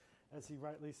colleagues. As he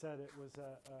rightly said, it was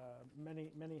many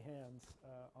hands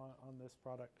on this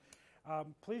product.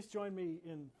 Please join me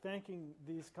in thanking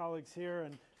these colleagues here,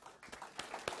 and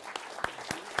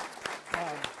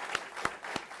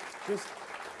just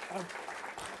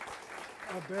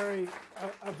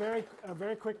a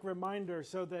very quick reminder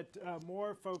so that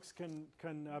more folks can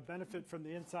benefit from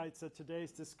the insights of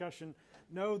today's discussion.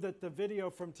 Know that the video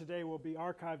from today will be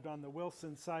archived on the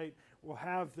Wilson site. We'll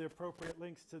have the appropriate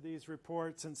links to these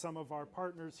reports and some of our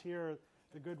partners here,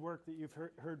 the good work that you've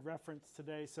heard referenced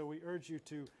today. So we urge you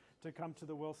to come to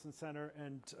the Wilson Center,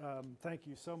 and thank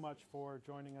you so much for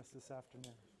joining us this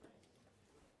afternoon.